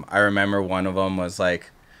 I remember one of them was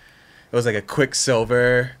like, it was like a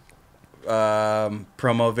Quicksilver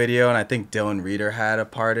promo video, and I think Dylan Reeder had a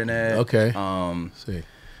part in it. Okay. See.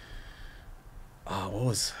 What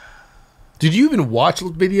was? Did you even watch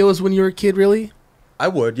videos when you were a kid, really? I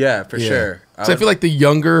would, yeah, for sure. So I feel like the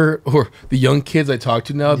young kids I talk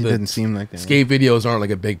to now, It didn't seem like that. skate videos aren't like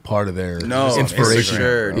a big part of their no inspiration. for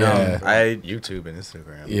sure. No, Yeah. YouTube and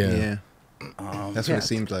Instagram. Yeah. That's what it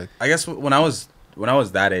seems like. I guess when I was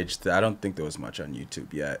that age, I don't think there was much on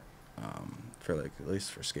YouTube yet, for like at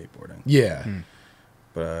least for skateboarding. Yeah.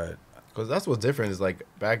 But Because that's what's different is like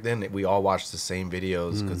back then we all watched the same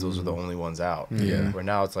videos because those were the only ones out. Yeah. Where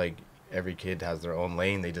now it's like every kid has their own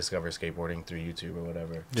lane. They discover skateboarding through YouTube or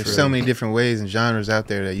whatever. There's so many different ways and genres out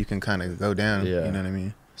there that you can kind of go down. Yeah. You know what I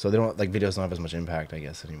mean? So they don't like videos don't have as much impact, I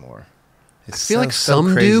guess, anymore. I feel like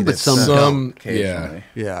some do, but some don't. occasionally,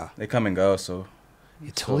 Yeah. they come and go. So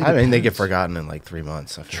It totally I mean, they get depends. forgotten in like 3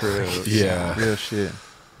 months. True. Yeah. Real shit.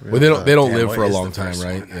 Well, they don't Damn, live what for a is long the time, first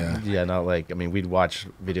right? one? Yeah. Yeah, not like I mean, we'd watch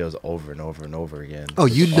videos over and over and over again. Oh,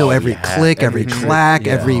 you'd know every yeah. click, every clack,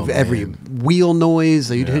 Yeah. every wheel noise.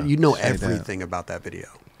 You'd know Straight up. everything about that video.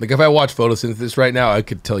 Like if I watch photosynthesis right now, I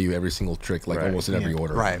could tell you every single trick, like Right. almost in every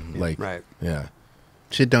order. Right. Like Right. yeah.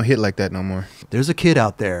 Shit don't hit like that no more. There's a kid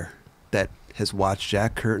out there that has watched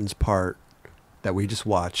Jack Curtin's part that we just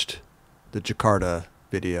watched, the Jakarta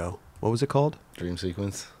video. What was it called? Dream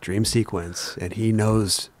sequence. Dream Sequence. And he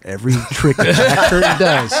knows every trick that Jack Curtin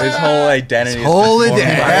does. his whole identity. His whole is performed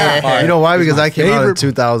by identity. that part. You know why? Because my I came out in favorite-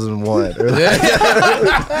 2001.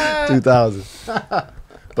 2000.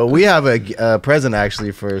 But we have a present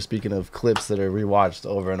actually for speaking of clips that are rewatched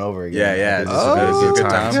over and over again. Yeah, yeah. I think Oh, this is a good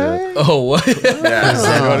time okay. to Oh what? Yeah.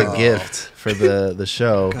 I wrote a gift for the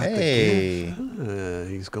show. Hey.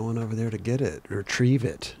 He's going over there to get it, retrieve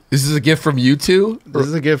it. This is a gift from you two? This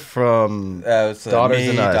is a gift from It's, Daughters me,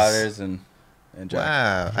 and Us. Daughters and Jack.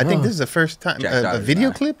 Wow. I think this is the first time Jack a Dotter's video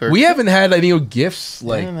not. clip. Or We haven't had any gifts I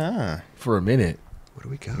like don't know. for a minute. What do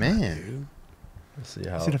we got? Man. Let's see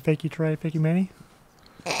how. Is it a fakey try, fakey Manny?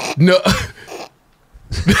 No.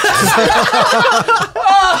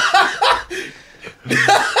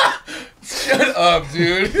 Shut up,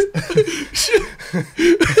 dude.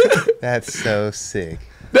 That's so sick.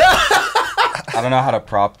 I don't know how to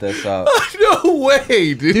prop this up. No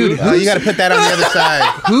way, dude. Oh, you got to put that on the other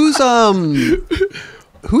side.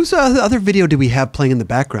 Whose other video did we have playing in the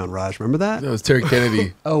background, Raj? Remember that? That was Terry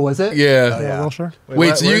Kennedy. Oh, was it? Yeah. Yeah. Wilshire?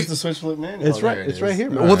 Wait, so where's you the switch flip man? It's Oh, right. there it It's right is.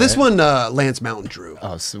 here. All Well, this right. one Lance Mountain drew.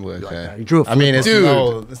 Oh, okay. He drew a I mean, it's Dude.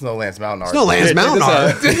 no Lance Mountain art. it's no Lance Mountain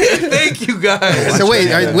art. Thank you guys. So wait,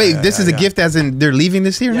 this is a gift as in they're leaving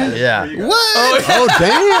this here now? Yeah. What? Oh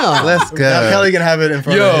damn! Let's go. Now Kelly can have it in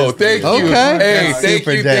front of Yo, his thank you. Okay. Hey, That's thank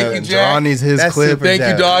super you, dope. Jack. John needs his That's clip. super Thank you,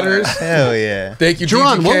 dope. daughters. Hell yeah. Thank you,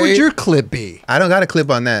 Jerron, what DGK. would your clip be? I don't got a clip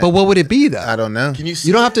on that. But what would it be though? I don't know. Can you see?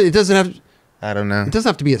 You don't have to. It doesn't have. I don't know. It doesn't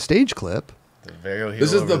have to be a stage clip.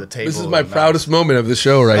 This is this is my proudest moment of the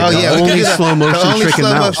show right Oh now. yeah, Only we'll do that. slow motion The only trick and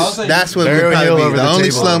slow mouse. motion- That's what Barrel would heel probably over be the the only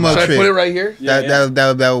table. slow mo Should I trick. put it right here?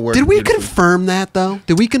 That would work. Did we beautifully. confirm that though?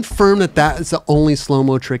 Did we confirm that is the only slow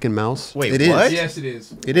mo trick in mouse? Wait, It is. what? Yes, it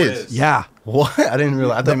is. It is. Yeah. What? I didn't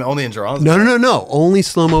realize. I thought only in Jerron's. No. Only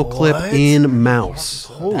slow mo clip in mouse.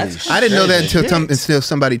 Holy shit. I didn't know that until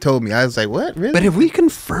somebody told me. I was like, what? Really? But have we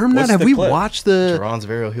confirmed that? What's Have the we clip? watched the? Jerron's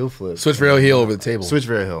varial heel flip. Switch rail heel over the table. Switch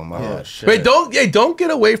varial heel. My shit. Wait, don't get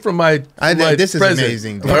away from my. This is present.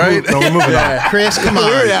 amazing, dude. All right, No, we're moving on. Chris, come on.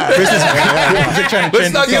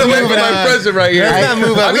 let's not get away from my present right here. Let's not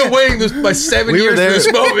move on. I've been waiting by 7 We were years for there.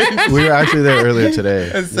 this moment. We were actually there earlier today.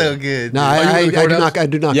 That's so good. No, you I record do us? not. I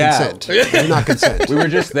do not Yeah. consent. I do not consent. We were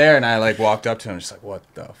just there, and I like walked up to him, just like, "What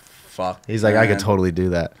the fuck?" He's like, I could man?" totally do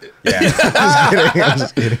that. Yeah, I'm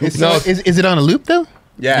just kidding. No, Is it on a loop though?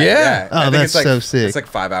 yeah. Oh, I think that's it's like, so sick. It's like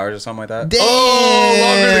 5 hours or something like that. oh,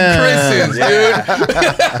 longer than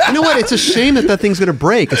Chris's, dude. You know what? It's a shame that thing's gonna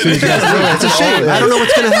break as soon as you guys do it. It's a shame. I don't know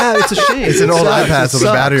what's gonna happen. It's a shame. It's an old sucks. iPad, It so the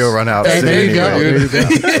battery sucks. will run out. There soon you go. anyway.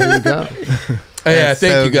 There you go. There you go. Yeah, That's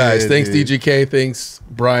thank so you guys. good, Thanks dude. DGK. Thanks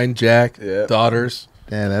Brian, Jack, Yeah. daughters.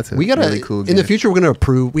 Yeah, that's a We gotta really cool. in the gift. future. We're gonna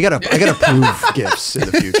approve. I gotta approve gifts in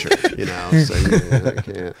the future. You know. So yeah, I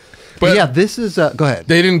can't. But yeah, this is. Go ahead.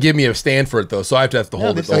 They didn't give me a stand for it though, so I have to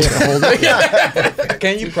hold it. the whole time.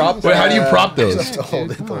 Can you prop? Wait, how do you prop those?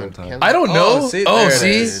 I don't know. see, Oh, there it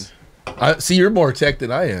see, is. see, you're more tech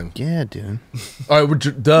than I am. Yeah, dude. All right, we're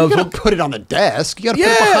You Dubs. gotta put it on the desk. You gotta put it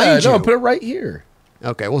Yeah, behind you. no, put it right here.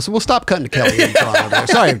 Okay, well, so we'll stop cutting to Kelly and John over there.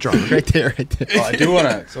 Sorry, John. Right there, right there. Oh, I do want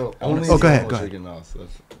to. So only Oh, go ahead, go slow-mo ahead. trick in mouse.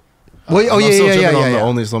 Well, oh I'm still yeah. tripping on the Yeah.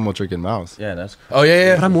 only slow-mo trick in mouse. Yeah, that's. Oh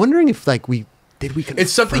yeah, But yeah. I'm wondering if like we confirm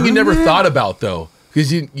It's something you never that? thought about though,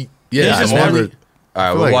 because you yeah, just I'm never- only- All right,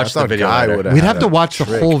 feel we'll like I watch the thought video. Guy later. would've We'd had have to a watch the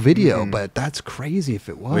trick. whole video, but that's crazy if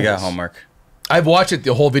it was. We got homework. I've watched it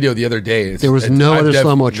the whole video the other day. There was no other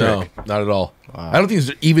slow-mo No, trick. not at all. I don't think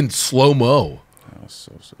there's even slow mo. That was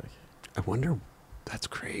so sick. I wonder. That's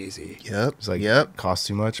crazy. Yep. It's like, Yep. cost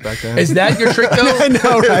too much back then. Is that your trick though? I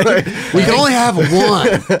know, right? We can only have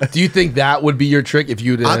one. Do you think that would be your trick if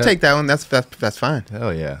you did? I'll take that one. That's fine.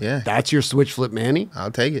 Hell yeah. Yeah. That's your switch flip Manny? I'll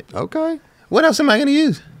take it. Okay. What else am I gonna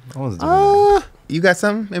use? I was doing that. You got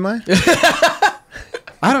something in mind?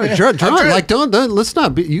 I don't, John, like, don't, let's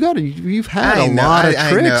not be, you've had a lot of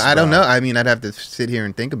tricks. I don't bro. know. I mean, I'd have to sit here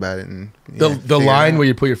and think about it. And the figure it line out. where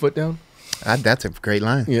you put your foot down? That's a great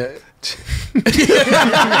line. Yeah.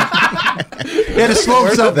 Yeah, it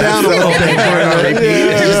slopes up down a little bit.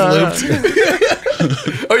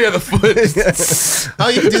 Oh yeah, the foot. Oh,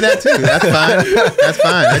 you can do that too. That's fine. That's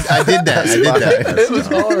fine. I did that. I did that. It was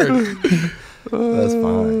hard. That's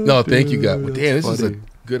fine. No, thank you, God. Well, damn, this is a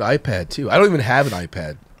good iPad too. I don't even have an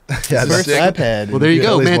iPad. Yeah, First that's iPad. Well, there you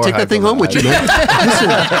go, At least man. more Take that hype thing on home with you, man.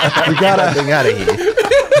 Listen, we got that thing out of here.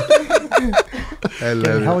 I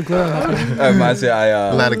love it. That reminds me,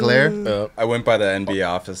 A lot of glare. I went by the NBA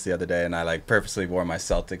office the other day and I like purposely wore my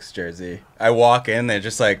Celtics jersey. I walk in, they're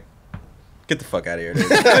just like, "Get the fuck out of here, dude!"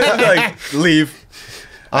 Like, leave.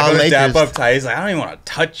 I All go to dap Lakers. up Ty. He's like, "I don't even want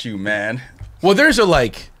to touch you, man." Well, there's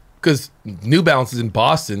a because New Balance is in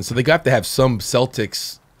Boston, so they got to have some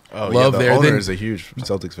Celtics love the there. owner Then- is a huge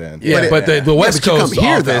Celtics fan. Yeah, but the West but you come Coast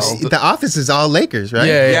here, office. though. The office is all Lakers, right?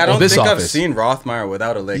 Yeah, Yeah, I well, don't this think I've office. seen Rothmeyer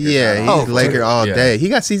without a Lakers. Yeah, hat. he's Oh, Laker all yeah. day. He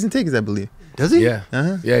got season tickets, I believe. does he? Yeah,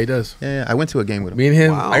 Uh-huh. yeah, he does. Yeah, I went to a game with him. Me and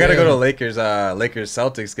him. Wow. I gotta yeah. go to Lakers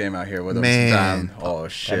Celtics game out here with him Man. sometime. Oh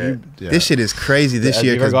shit. Yeah. This shit is crazy this Have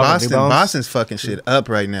year you ever because gone to New Balance? Boston's fucking shit up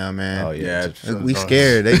right now, man. Oh yeah. Yeah, We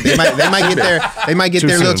scared. They might get Too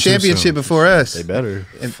their little soon, too championship soon. before us. They better.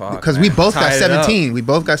 Fuck, Because we man. both got Tied it up. 17. We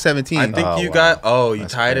both got 17. I think Oh, you wow. got. Oh, you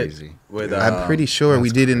That's tied crazy. it with. I'm pretty sure we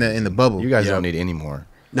did in the bubble. You guys Yep. don't need any more.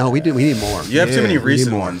 No, we need more. You have too Yeah, many we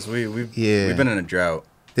recent more. ones. We've Yeah. been in a drought.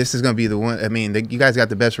 This is gonna be the one. I mean, you guys got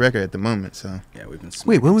the best record at the moment. So Yeah, we've been.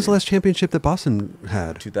 Wait, when was the last championship that Boston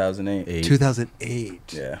had? 2008. 2008.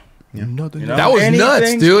 Yeah. Nothing. You know? That was nuts,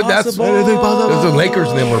 Anything's dude. That's possible. the Lakers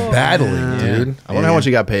and them were battling, dude. I wonder how much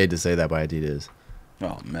he got paid to say that by Adidas.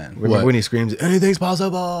 Oh man. Remember What? when he screams, "Anything's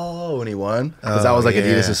possible" when he won? Because that was like yeah.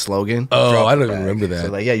 Adidas' slogan. Oh, I don't back. even remember that.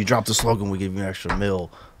 So like, yeah, you dropped the slogan, we give you an extra mil.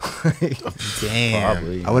 damn.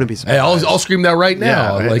 Probably. I wouldn't be Hey, surprised. I'll scream that right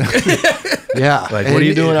now. Yeah, right. Like, Yeah. Like, what are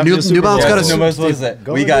you doing after New, the Super New Balance Bowl? got Yeah, a what was that?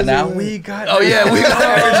 Go We got Disney now. World. We got. oh yeah, we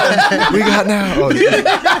got we got now. Oh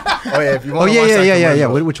yeah, if you Oh want yeah.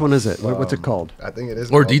 Which one is it? What's it called? I think it is.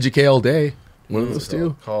 or called- DJK all day. One of those it's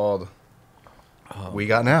two. called We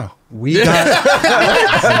Got Now. We got.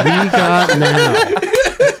 we got now.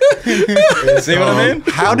 See what I mean?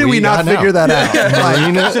 How did We we not got now. figure that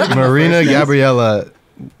out? Marina Gabriella,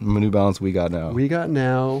 New Balance. We Got Now. We got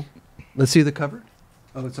now. Let's see the cover.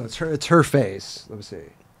 Oh, so it's her face. Let me see.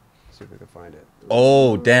 See if we can find it.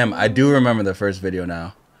 Oh damn! I do remember the first video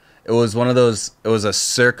now. It was one of those. It was a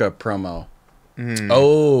Circa promo.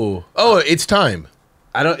 Oh, it's time.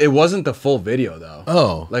 It wasn't the full video though.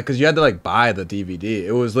 Oh, Like, cause you had to like buy the DVD.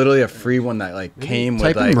 It was literally a free one that like came with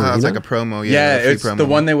type in like. Marina. It's like a promo. Yeah, a free it's promo. the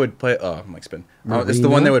one they would play. Oh, I'm like spin. It's the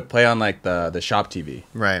one Marina? they would play on like the shop TV.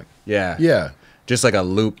 Right. Yeah. yeah. Just like a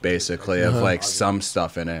loop basically of like some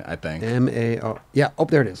stuff in it. I think. MAO. Yeah. Oh,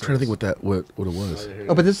 there it is. I'm trying to think what it was.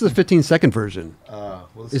 Oh, but this is a 15-second version.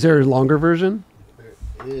 Is there a longer version?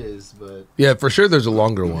 is, but Yeah, for sure. There's a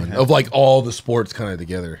longer one of like all the sports kind of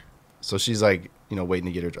together. so she's like, waiting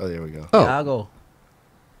to get her. Oh, there we go. Oh.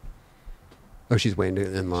 Oh, she's waiting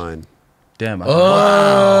in line. Damn.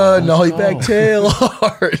 Nollie back tail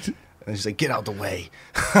hard. And she's like, get out the way.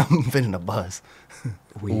 I'm finna a buzz.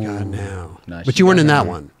 We got now. Nice. But you weren't in that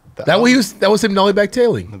one. That was him nollie back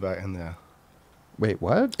tailing. In the back, and yeah. Wait,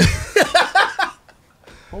 what?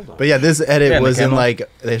 But yeah, this edit Yeah, in the was in camel. like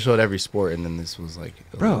they showed every sport, and then this was like,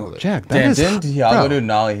 Bro, Jack, that Damn, is. didn't Thiago bro. do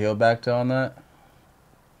nollie heel back tail on that?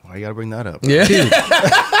 why you gotta bring that up? Yeah.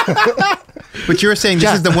 But you were saying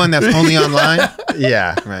this is the one that's only online?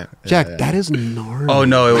 yeah, Right. Jack, Yeah. that is gnarly. Oh,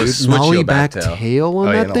 no, it was dude. switch Nollie heel back back tail. tail on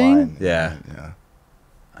Oh, yeah, that in a thing. line. Yeah. Yeah.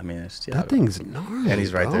 I mean, it's Thiago. That thing's gnarly. And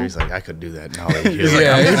he's right bro. there. He's like, I could do that. Nollie heel.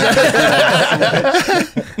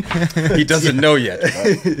 He doesn't know yet.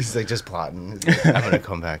 He's like just plotting. He's like, I'm gonna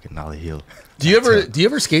come back and nollie heel. Do you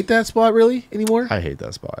ever skate that spot really anymore? I hate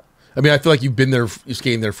that spot. I mean, I feel like you've been there, you're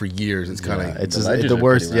skating there for years. It's kind of Yeah, it's the just ledges the are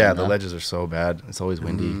worst. pretty Yeah, round, the huh? ledges are so bad. It's always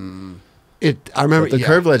windy. I remember But the yeah.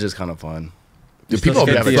 curved ledge is kind of fun. Do people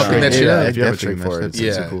skate have the, fucking that shit Yeah, up? if you have a Definitely trick for it, messed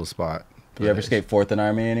it's up. a cool spot. You ever skate 4th and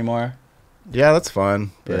Army anymore? Yeah, that's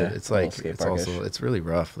fun, but Yeah, it's a little like skate it's park-ish. also it's really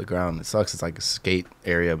rough. The ground it sucks. It's like a skate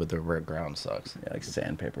area, but the ground sucks. Yeah, like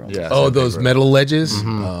sandpaper. Yeah. Oh, those sandpaper. metal ledges.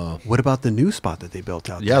 Mhm. Oh. What about the new spot that they built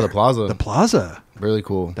out Yeah, there? the plaza. The plaza. Really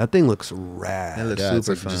cool. That thing looks rad. That looks Yeah, it's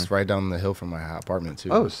super like fun. just right down the hill from my apartment too.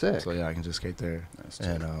 Oh, sick. So yeah, I can just skate there, That's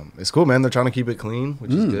and it's cool, man. They're trying to keep it clean,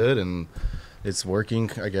 which is good, and it's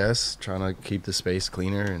working, I guess. Trying to keep the space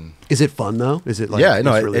cleaner, and Is it fun though? Is it like yeah,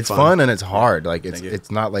 no, really it's fun and it's hard. Like Thank you.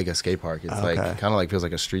 it's not like a skate park. It's like Okay. kind of like feels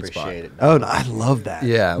like a street spot. Appreciate it. Oh, no, I love that.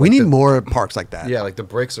 Yeah, we like need the- more parks like that. Yeah, like the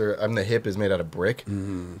bricks are. I mean, the hip is made out of brick,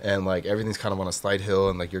 and like everything's kind of on a slight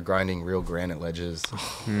hill, and like you're grinding real granite ledges.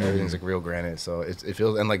 Everything's like real granite, so it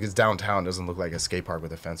feels and like it's downtown. Doesn't look like a skate park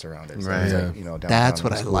with a fence around it. So Right. it's Yeah. like, downtown. That's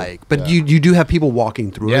what It's I cool. like. But Yeah. you do have people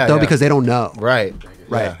walking through Yeah, it though yeah. because they don't know. Right.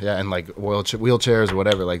 Right. Yeah, and like wheelchairs or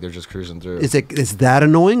whatever, like they're just cruising through. Is that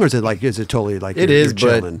annoying or is it totally like It you're is,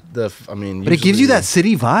 chilling? but I mean, But it gives you usually- that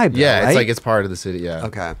city vibe. Though, Yeah, right? it's like it's part of the city. Yeah.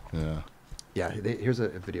 okay. Yeah. Yeah, here's a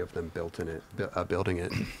video of them building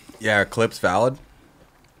it. Yeah, are clips valid?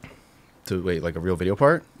 To wait, like a real video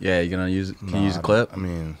part? Yeah, you gonna use? Can No, you use I a don't- clip? I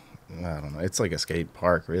mean, I don't know. It's like a skate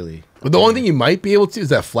park, really. But the only thing you might be able to is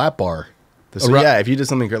that flat bar. So Around- yeah, if you did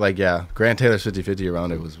something like Grant Taylor's 50/50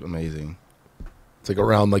 around it was amazing. It's like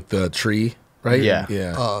around like the tree, right? Yeah.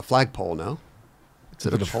 Yeah. Flagpole, no? Is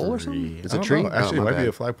it a pole or something? It's I a don't tree. know. Actually, Oh, it my might be bad.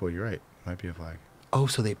 a flagpole. You're right. It might be a flag. Oh,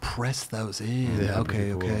 so they press those in. Yeah,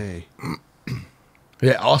 okay, pretty cool. okay.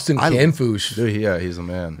 Yeah. Austin I- Canfoosh. Dude, yeah, he's a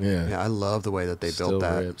man. Yeah. Yeah, I love the way that they Still built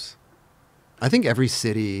that. rips. I think every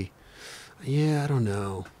city. Yeah, I don't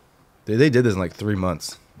know. They did this in like 3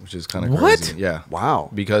 months, which is kind of What? crazy. Yeah. Wow.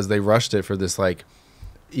 Because they rushed it for this like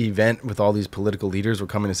event with all these political leaders were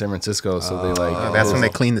coming to San Francisco, so they like That's this when they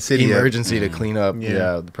cleaned the city up. emergency to clean up. Yeah.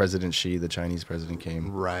 Yeah, the President Xi, the Chinese president,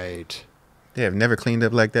 came. Right. They have never cleaned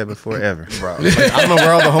up like that before, ever. Bro, like, I don't know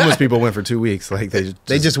where all the homeless people went for 2 weeks. Like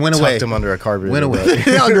they just went tucked away. them under a carpet. Went away.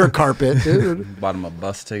 Under a carpet, dude. Bought him a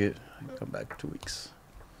bus ticket. Come back 2 weeks.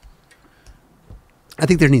 I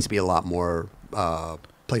think there needs to be a lot more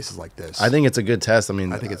places like this. I think it's a good test. I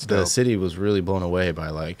mean, I think it's the dope. city was really blown away by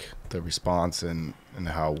like the response and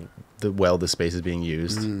how the space is being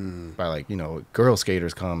used by like girl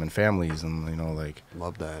skaters come and families and like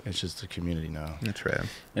Love that. it's just a community now. That's right.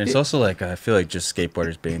 And it's also like I feel like just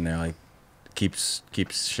skateboarders being there like keeps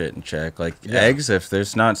shit in check. Like eggs, if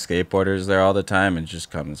there's not skateboarders there all the time, it just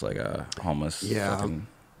comes like a homeless fucking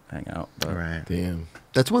hangout. But Right. Damn.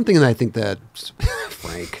 That's one thing that I think that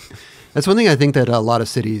Frank. That's one thing I think that a lot of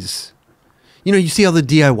cities. You see all the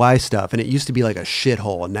DIY stuff, and it used to be like a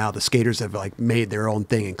shithole, and now the skaters have like made their own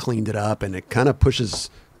thing and cleaned it up, and it kind of pushes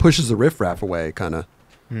the riffraff away, kind of.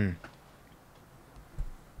 Yeah,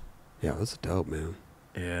 that's dope, man.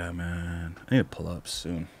 yeah, man, I need to pull up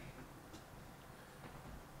soon.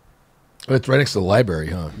 Oh, it's right next to the library,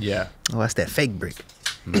 huh? Yeah. Oh, that's that fake brick.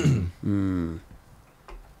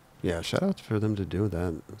 Yeah, shout out for them to do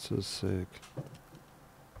that. That's so sick.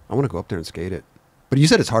 I want to go up there and skate it. But you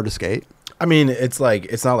said it's hard to skate. I mean, it's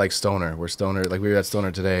not like Stoner. We're Stoner. Like we were at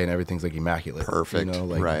Stoner today, and everything's like immaculate. Perfect,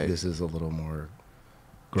 Like right. this is a little more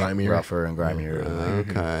Grimier. rougher and grimier. and, like,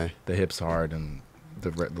 Okay. the hips hard and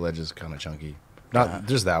the ledge is kind of chunky. Not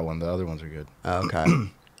just that one. The other ones are good. Okay.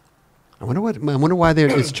 I wonder why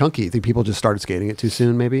it's chunky. Think people just started skating it too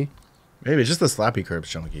soon, maybe? Maybe it's just the slappy curb's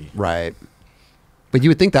chunky. Right. But you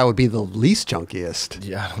would think that would be the least chunkiest.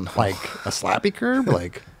 Yeah, I don't know. Like a slappy curb?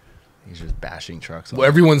 Like, he's just bashing trucks. Well,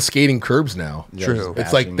 everyone's skating curbs now. Yeah, true. just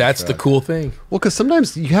It's like bashing that's the truck. cool thing. well, because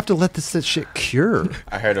sometimes you have to let this shit cure.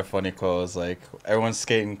 I heard a funny quote. It was like, everyone's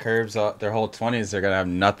skating curbs their whole 20s. They're going to have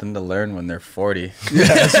nothing to learn when they're 40. Yeah,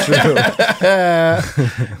 that's true.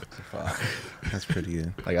 Fuck. That's pretty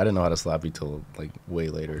good. Like I didn't know how to slappy till like way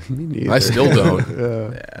later. Me neither. I still don't.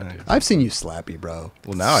 Yeah, dude. I've seen you slappy, bro.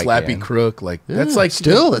 Well, now I Slappy can. crook, like that's Yeah, like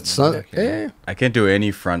still, it's Yeah. I can't do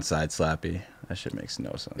any front side slappy. That shit makes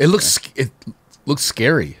no sense. It looks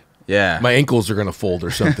scary. Yeah. My ankles are gonna fold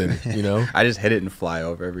or something. I just hit it and fly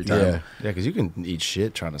over every time. Yeah. Yeah, because you can eat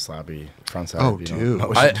shit trying to slappy front side. Oh, if you don't dude. know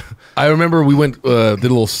what you're doing. I remember we went did a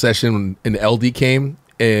little session and LD came.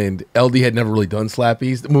 And LD had never really done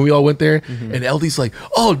slappies when we all went there. And LD's like,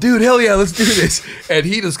 "Oh, dude, hell yeah, let's do this!" And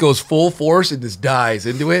he just goes full force and just dives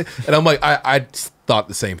into it. And I'm like, I thought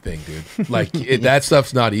the same thing, dude. Like that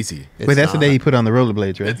stuff's not easy. Wait, that's the day he put on the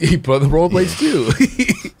rollerblades, right? He put on the rollerblades too.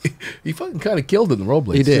 He fucking kind of killed in the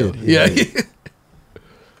rollerblades. He did. Too. He Yeah. did.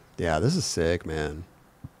 Yeah, this is sick, man.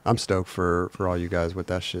 I'm stoked for all you guys with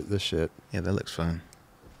that shit. This shit. Yeah, that looks fun.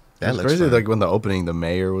 That It's looks crazy. fun. Like when the opening, the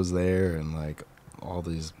mayor was there, and like all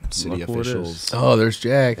these city Look who it is. officials. Oh, there's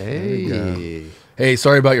Jack. Hey. Hey,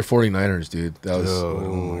 sorry about your 49ers, dude. That was Oh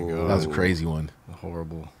my god, that was a crazy one.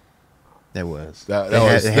 horrible. That was. That They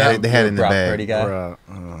was had it in the Brock bag. Purdy guy.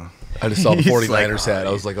 Bruh, I just saw the He's 49ers like, hat.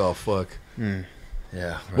 I was like, oh fuck.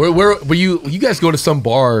 yeah, Where but you guys go to some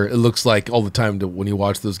bar, it looks like, all the time when you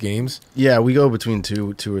watch those games? yeah. We go between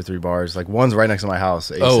two or three bars. Like one's right next to my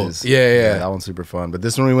house. Aces. Oh, yeah. That one's super fun. But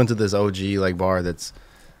this one we went to this OG like bar that's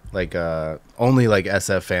like only like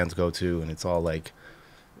SF fans go to, and it's all like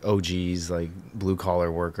OGs, like blue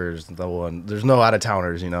collar workers. The one there's no out of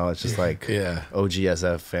towners, you know. It's just like Yeah. OG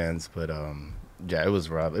SF fans. But yeah, it was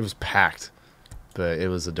rough. It was packed, but it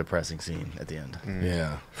was a depressing scene at the end.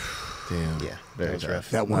 Yeah. Damn. Yeah, Very was tough. rough.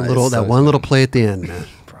 That one Nice. little that one little play at the end, man.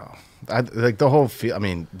 Bro, like the whole I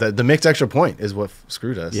mean, the mixed extra point is what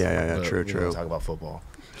screwed us. Yeah, But true, we true. don't talk about football.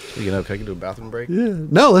 You know, can I do a bathroom break? Yeah.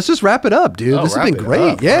 No, let's just wrap it up, dude. Oh, This has wrap been it great.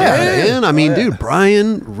 up. Yeah, Yeah. man. I mean, Oh, yeah. dude,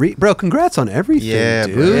 Brian Reid, bro, congrats on everything, Yeah,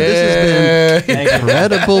 dude. bro. This has been Thank you.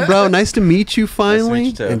 incredible, bro. Nice to meet you finally.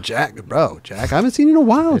 you too. And Jack, Jack, I haven't seen you in a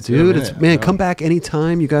while, It's been a dude. minute. It's man, Yeah. come back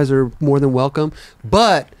anytime. You guys are more than welcome.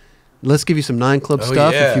 But let's give you some 9 Club Oh,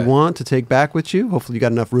 stuff if yeah. you want to take back with you. Hopefully, you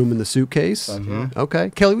got enough room in the suitcase. Okay,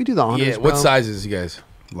 Kelly, we do the honors. Yeah. What bro. sizes, you guys?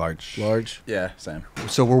 Large. Large? Yeah, same.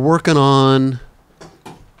 So we're working on.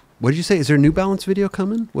 What did you say? Is there a New Balance video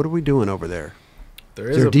coming? What are we doing over there?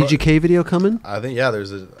 Is there a DGK video coming? I think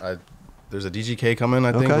there's a DGK coming.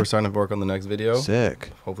 I think Okay. we're starting to work on the next video.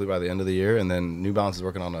 Sick. Hopefully by the end of the year, and then New Balance is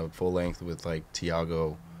working on a full length with like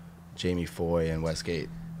Tiago, Jamie Foy, and Westgate,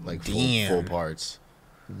 like full parts.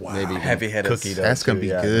 Wow. Maybe even Heavy-hittted Cookie dough, That's gonna too, be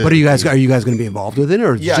yeah. good. But are you guys going to be involved with it,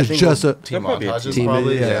 or Yeah, I think just a team There'll probably be a montages team?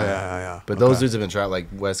 probably. Yeah. But those dudes have been like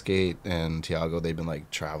Westgate and Tiago. They've been like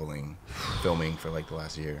traveling, filming for like the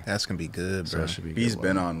last year. That's gonna be good, So bro. that should be. a He's good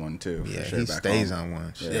been one. on one too. Yeah, for sure, he back stays home. on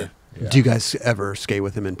one. Yeah. Shit. Yeah. Do you guys ever skate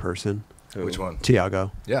with him in person? Who? Which one?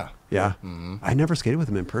 Tiago. Yeah. Yeah. Mm-hmm. I never skated with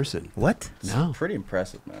him in person. What? No. Pretty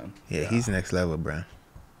impressive, man. Yeah, he's next level, bro.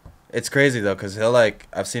 It's crazy though, cause he'll like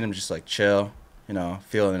I've seen him just like chill, you know,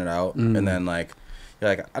 feeling it out, and then like you're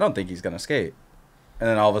like I don't think he's gonna skate, and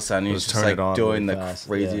then all of a sudden he's Just just turn it like on doing really the fast,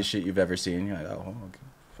 craziest yeah. shit you've ever seen. You're like, oh, okay,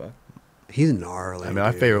 fuck. He's gnarly. I mean,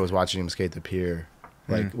 my dude. favorite was watching him skate the pier.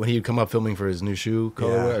 Like when he'd come up filming for his new shoe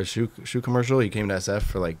colorway or shoe commercial, he came to SF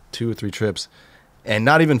for like 2 or 3 trips, and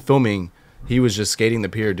not even filming. He was just skating the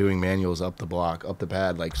pier, doing manuals up the block, up the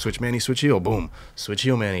pad, like switch Manny, switch heel, boom, switch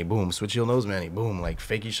heel Manny, boom, switch heel nose Manny, boom, like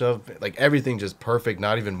fakey shove, like everything just perfect,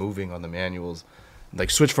 not even moving on the manuals, like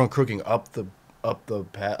switch front crooking up the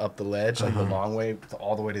ledge, like the long way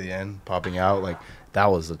all the way to the end, popping out, like that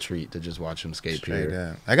was a treat to just watch him skate Straight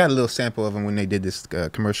pier. up. I got a little sample of him when they did this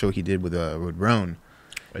commercial he did with Roan.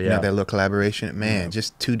 You know, that little collaboration. Man,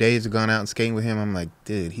 just 2 days of going out and skating with him, I'm like,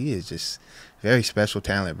 dude, he is just very special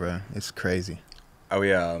talent, bro. It's crazy. I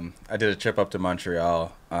did a trip up to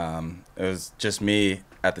Montreal. It was just me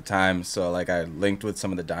at the time, so like I linked with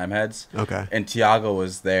some of the dime heads. Okay. And Tiago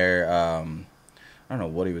was there. I don't know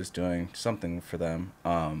what he was doing, something for them.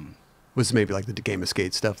 Was maybe like the game of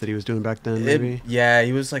skate stuff that he was doing back then, maybe? Yeah,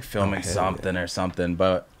 he was like filming hell something or something.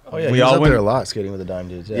 But Oh yeah, we he was all up went there a lot skating with the dime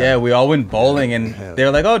dudes. Yeah, we all went bowling, and Hell they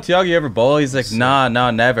were like, "Oh, Tiago, you ever bowl?" He's like, "Nah,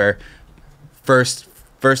 never." First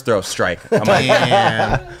throw, strike. I'm like,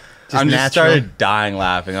 Damn. I just natural. started dying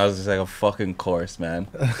laughing. I was just like, "A fucking course, man."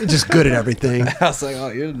 You're just good at everything. I was like, "Oh,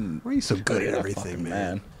 you didn't." Why are you so good at Yeah, everything, fucking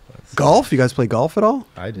man? Golf? You guys play golf at all?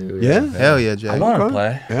 I do. Yeah? Hell yeah, Jay. I want to Okay.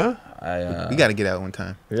 play. Yeah. We got to get out one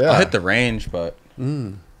time. Yeah. I'll hit the range, but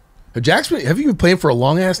Jackson, have you been playing for a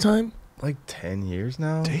long ass time? like 10 years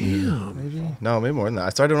now. Damn. Maybe. No, maybe more than that. I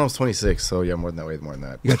started when I was 26, so yeah, more than that. Way more than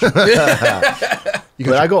that. You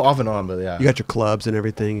got But I go off and on, but yeah. You got your clubs and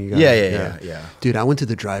everything. You got, Yeah. Dude, I went to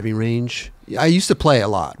the driving range. I used to play a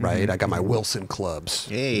lot, right? I got my Wilson clubs.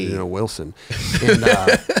 Hey. You know, Wilson. And,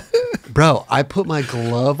 bro, I put my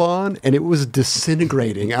glove on and it was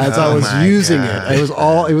disintegrating as I Oh was my using God. it.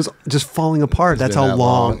 It was just falling apart. That's been how that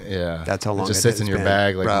long. long, yeah. That's how long It just it sits has in your been.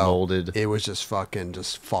 bag, like, Bro, molded. It was just fucking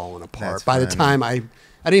just falling apart. That's By the funny. time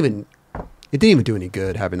it didn't even do any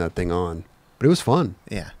good having that thing on. But it was fun.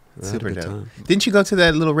 Yeah. I had a Super good dope. time. Didn't you go to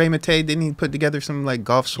that little Ray Matei? Didn't he put together some like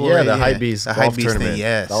golf soiree? Yeah, the Hype Beast the golf Hype Beast tournament. thing.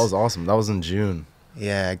 Yes, That was awesome. That was in June.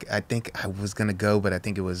 Yeah, I think I was gonna go, but I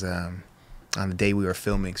think it was on the day we were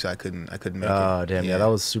filming, so I couldn't make it. Oh, damn. Yeah, that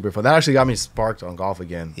was super fun. That actually got me sparked on golf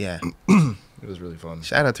again. Yeah. It was really fun.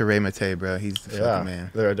 Shout out to Ray Matei, bro. He's the Yeah. fucking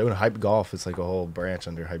man. They're doing Hype Golf. It's like a whole branch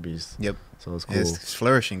under Hype Beast. Yep. So it's cool. It's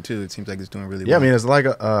flourishing too. It seems like it's doing really Yeah, I well. mean, it's like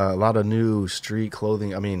a lot of new street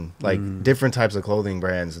clothing. I mean, like different types of clothing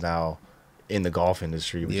brands now in the golf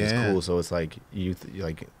industry, which is Yeah. cool. So it's like you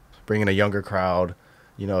like bring in a younger crowd.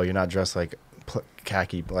 You know, you're not dressed like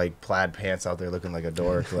khaki, like plaid pants out there looking like a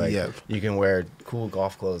dork. Like you can wear cool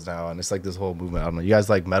golf clothes now, and it's like this whole movement. I don't know. You guys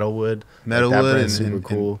like Metalwood? Metalwood and super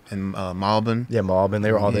cool. And Malbon. Yeah, Malbon.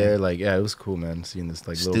 They were all there. Like, yeah, it was cool, man. Seeing this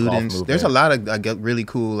like little golf Students. movement. There's a lot of really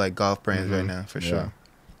cool like golf brands right now for sure.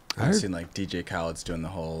 I've seen like DJ Khaled's doing the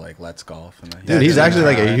whole like Let's Golf, and dude, he's actually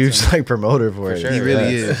like a huge like promoter for it. Sure, He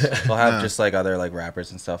really is. We'll have just like other like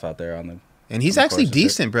rappers and stuff out there on the. And he's actually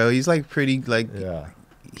decent, bro. He's like pretty like. Yeah.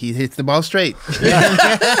 He hits the ball straight.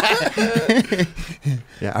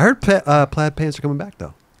 Yeah, I heard plaid pants are coming back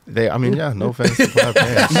though. I mean, no offense to plaid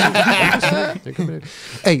pants.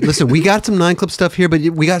 Hey, listen, we got some 9 Club stuff here, but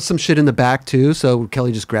we got some shit in the back too. So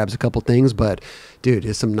Kelly just grabs a couple things, but dude,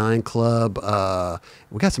 here's some 9 Club.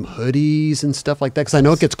 We got some hoodies and stuff like that because I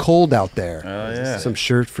know it gets cold out there. Oh yeah. Some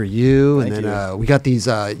shirt for you, and then we got these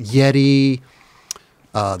Yeti.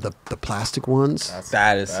 The plastic ones.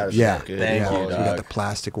 That is yeah, good. Thank you, we dog. got the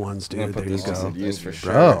plastic ones, dude. There you go, Use for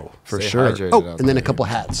sure. bro, for Stay sure. hydrated Oh, out and then a there. couple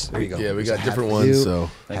hats. There you go. Yeah, we There's got a hat different for ones. you, So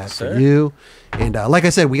hat Thanks, for sir. you, and like I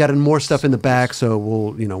said, we got more stuff in the back, so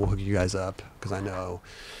we'll hook you guys up because I know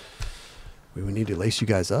we would need to lace you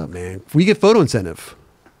guys up, man. We get photo incentive.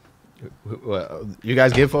 What, you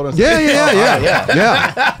guys give photos? Yeah.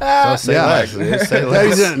 So say Yeah. less. Say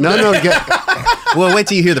less. No. Well, wait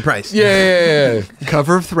till you hear the price. yeah.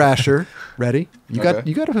 Cover of Thrasher. Ready? You got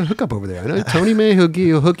a hookup over there. I know Tony, man.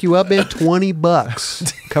 He'll hook you up, man.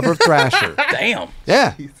 $20. Cover of Thrasher. Damn.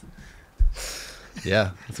 Yeah.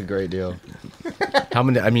 Yeah, it's a great deal. How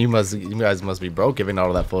many? I mean, you guys must be broke giving all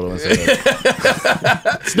of that photo incentive.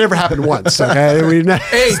 It's never happened once. Okay.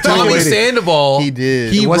 Hey, Tommy Sandoval. He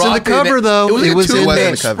did. It wasn't the rocked cover, though. It was a in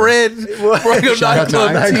two-man the cover. spread. Shout out to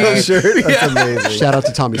That's amazing. Shout out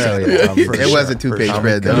to Tommy Sandoval. It was a 2-page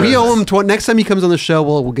spread though. We owe him next time he comes on the show.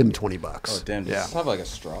 We'll give him $20. Oh damn. Does this have like a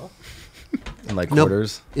straw? And like Nope.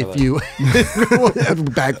 quarters. If you a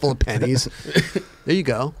bag full of pennies, there you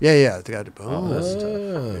go. Yeah.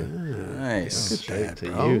 Nice. That, to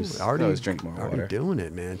bro. use. Always drink more Already water. doing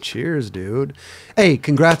it, man. Cheers, dude. Hey,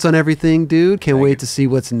 congrats on everything, dude. Can't wait to see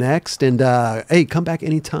what's next. And hey, come back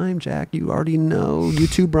anytime, Jack. You already know. You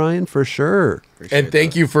too, Brian, for sure. And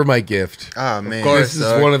thank you for my gift. Oh man, This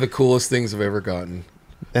is one of the coolest things I've ever gotten.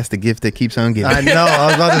 that's the gift that keeps on giving. I know. I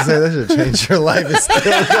was about to say that should change your life. It's still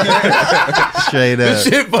Straight This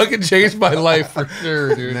up, shit fucking changed my life for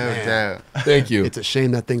sure, dude. no doubt. Thank you. It's a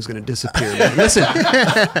shame that thing's going to disappear. Man. Listen,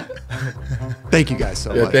 thank you guys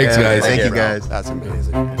so much. Thanks, guys. Thank you guys. That's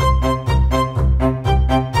amazing.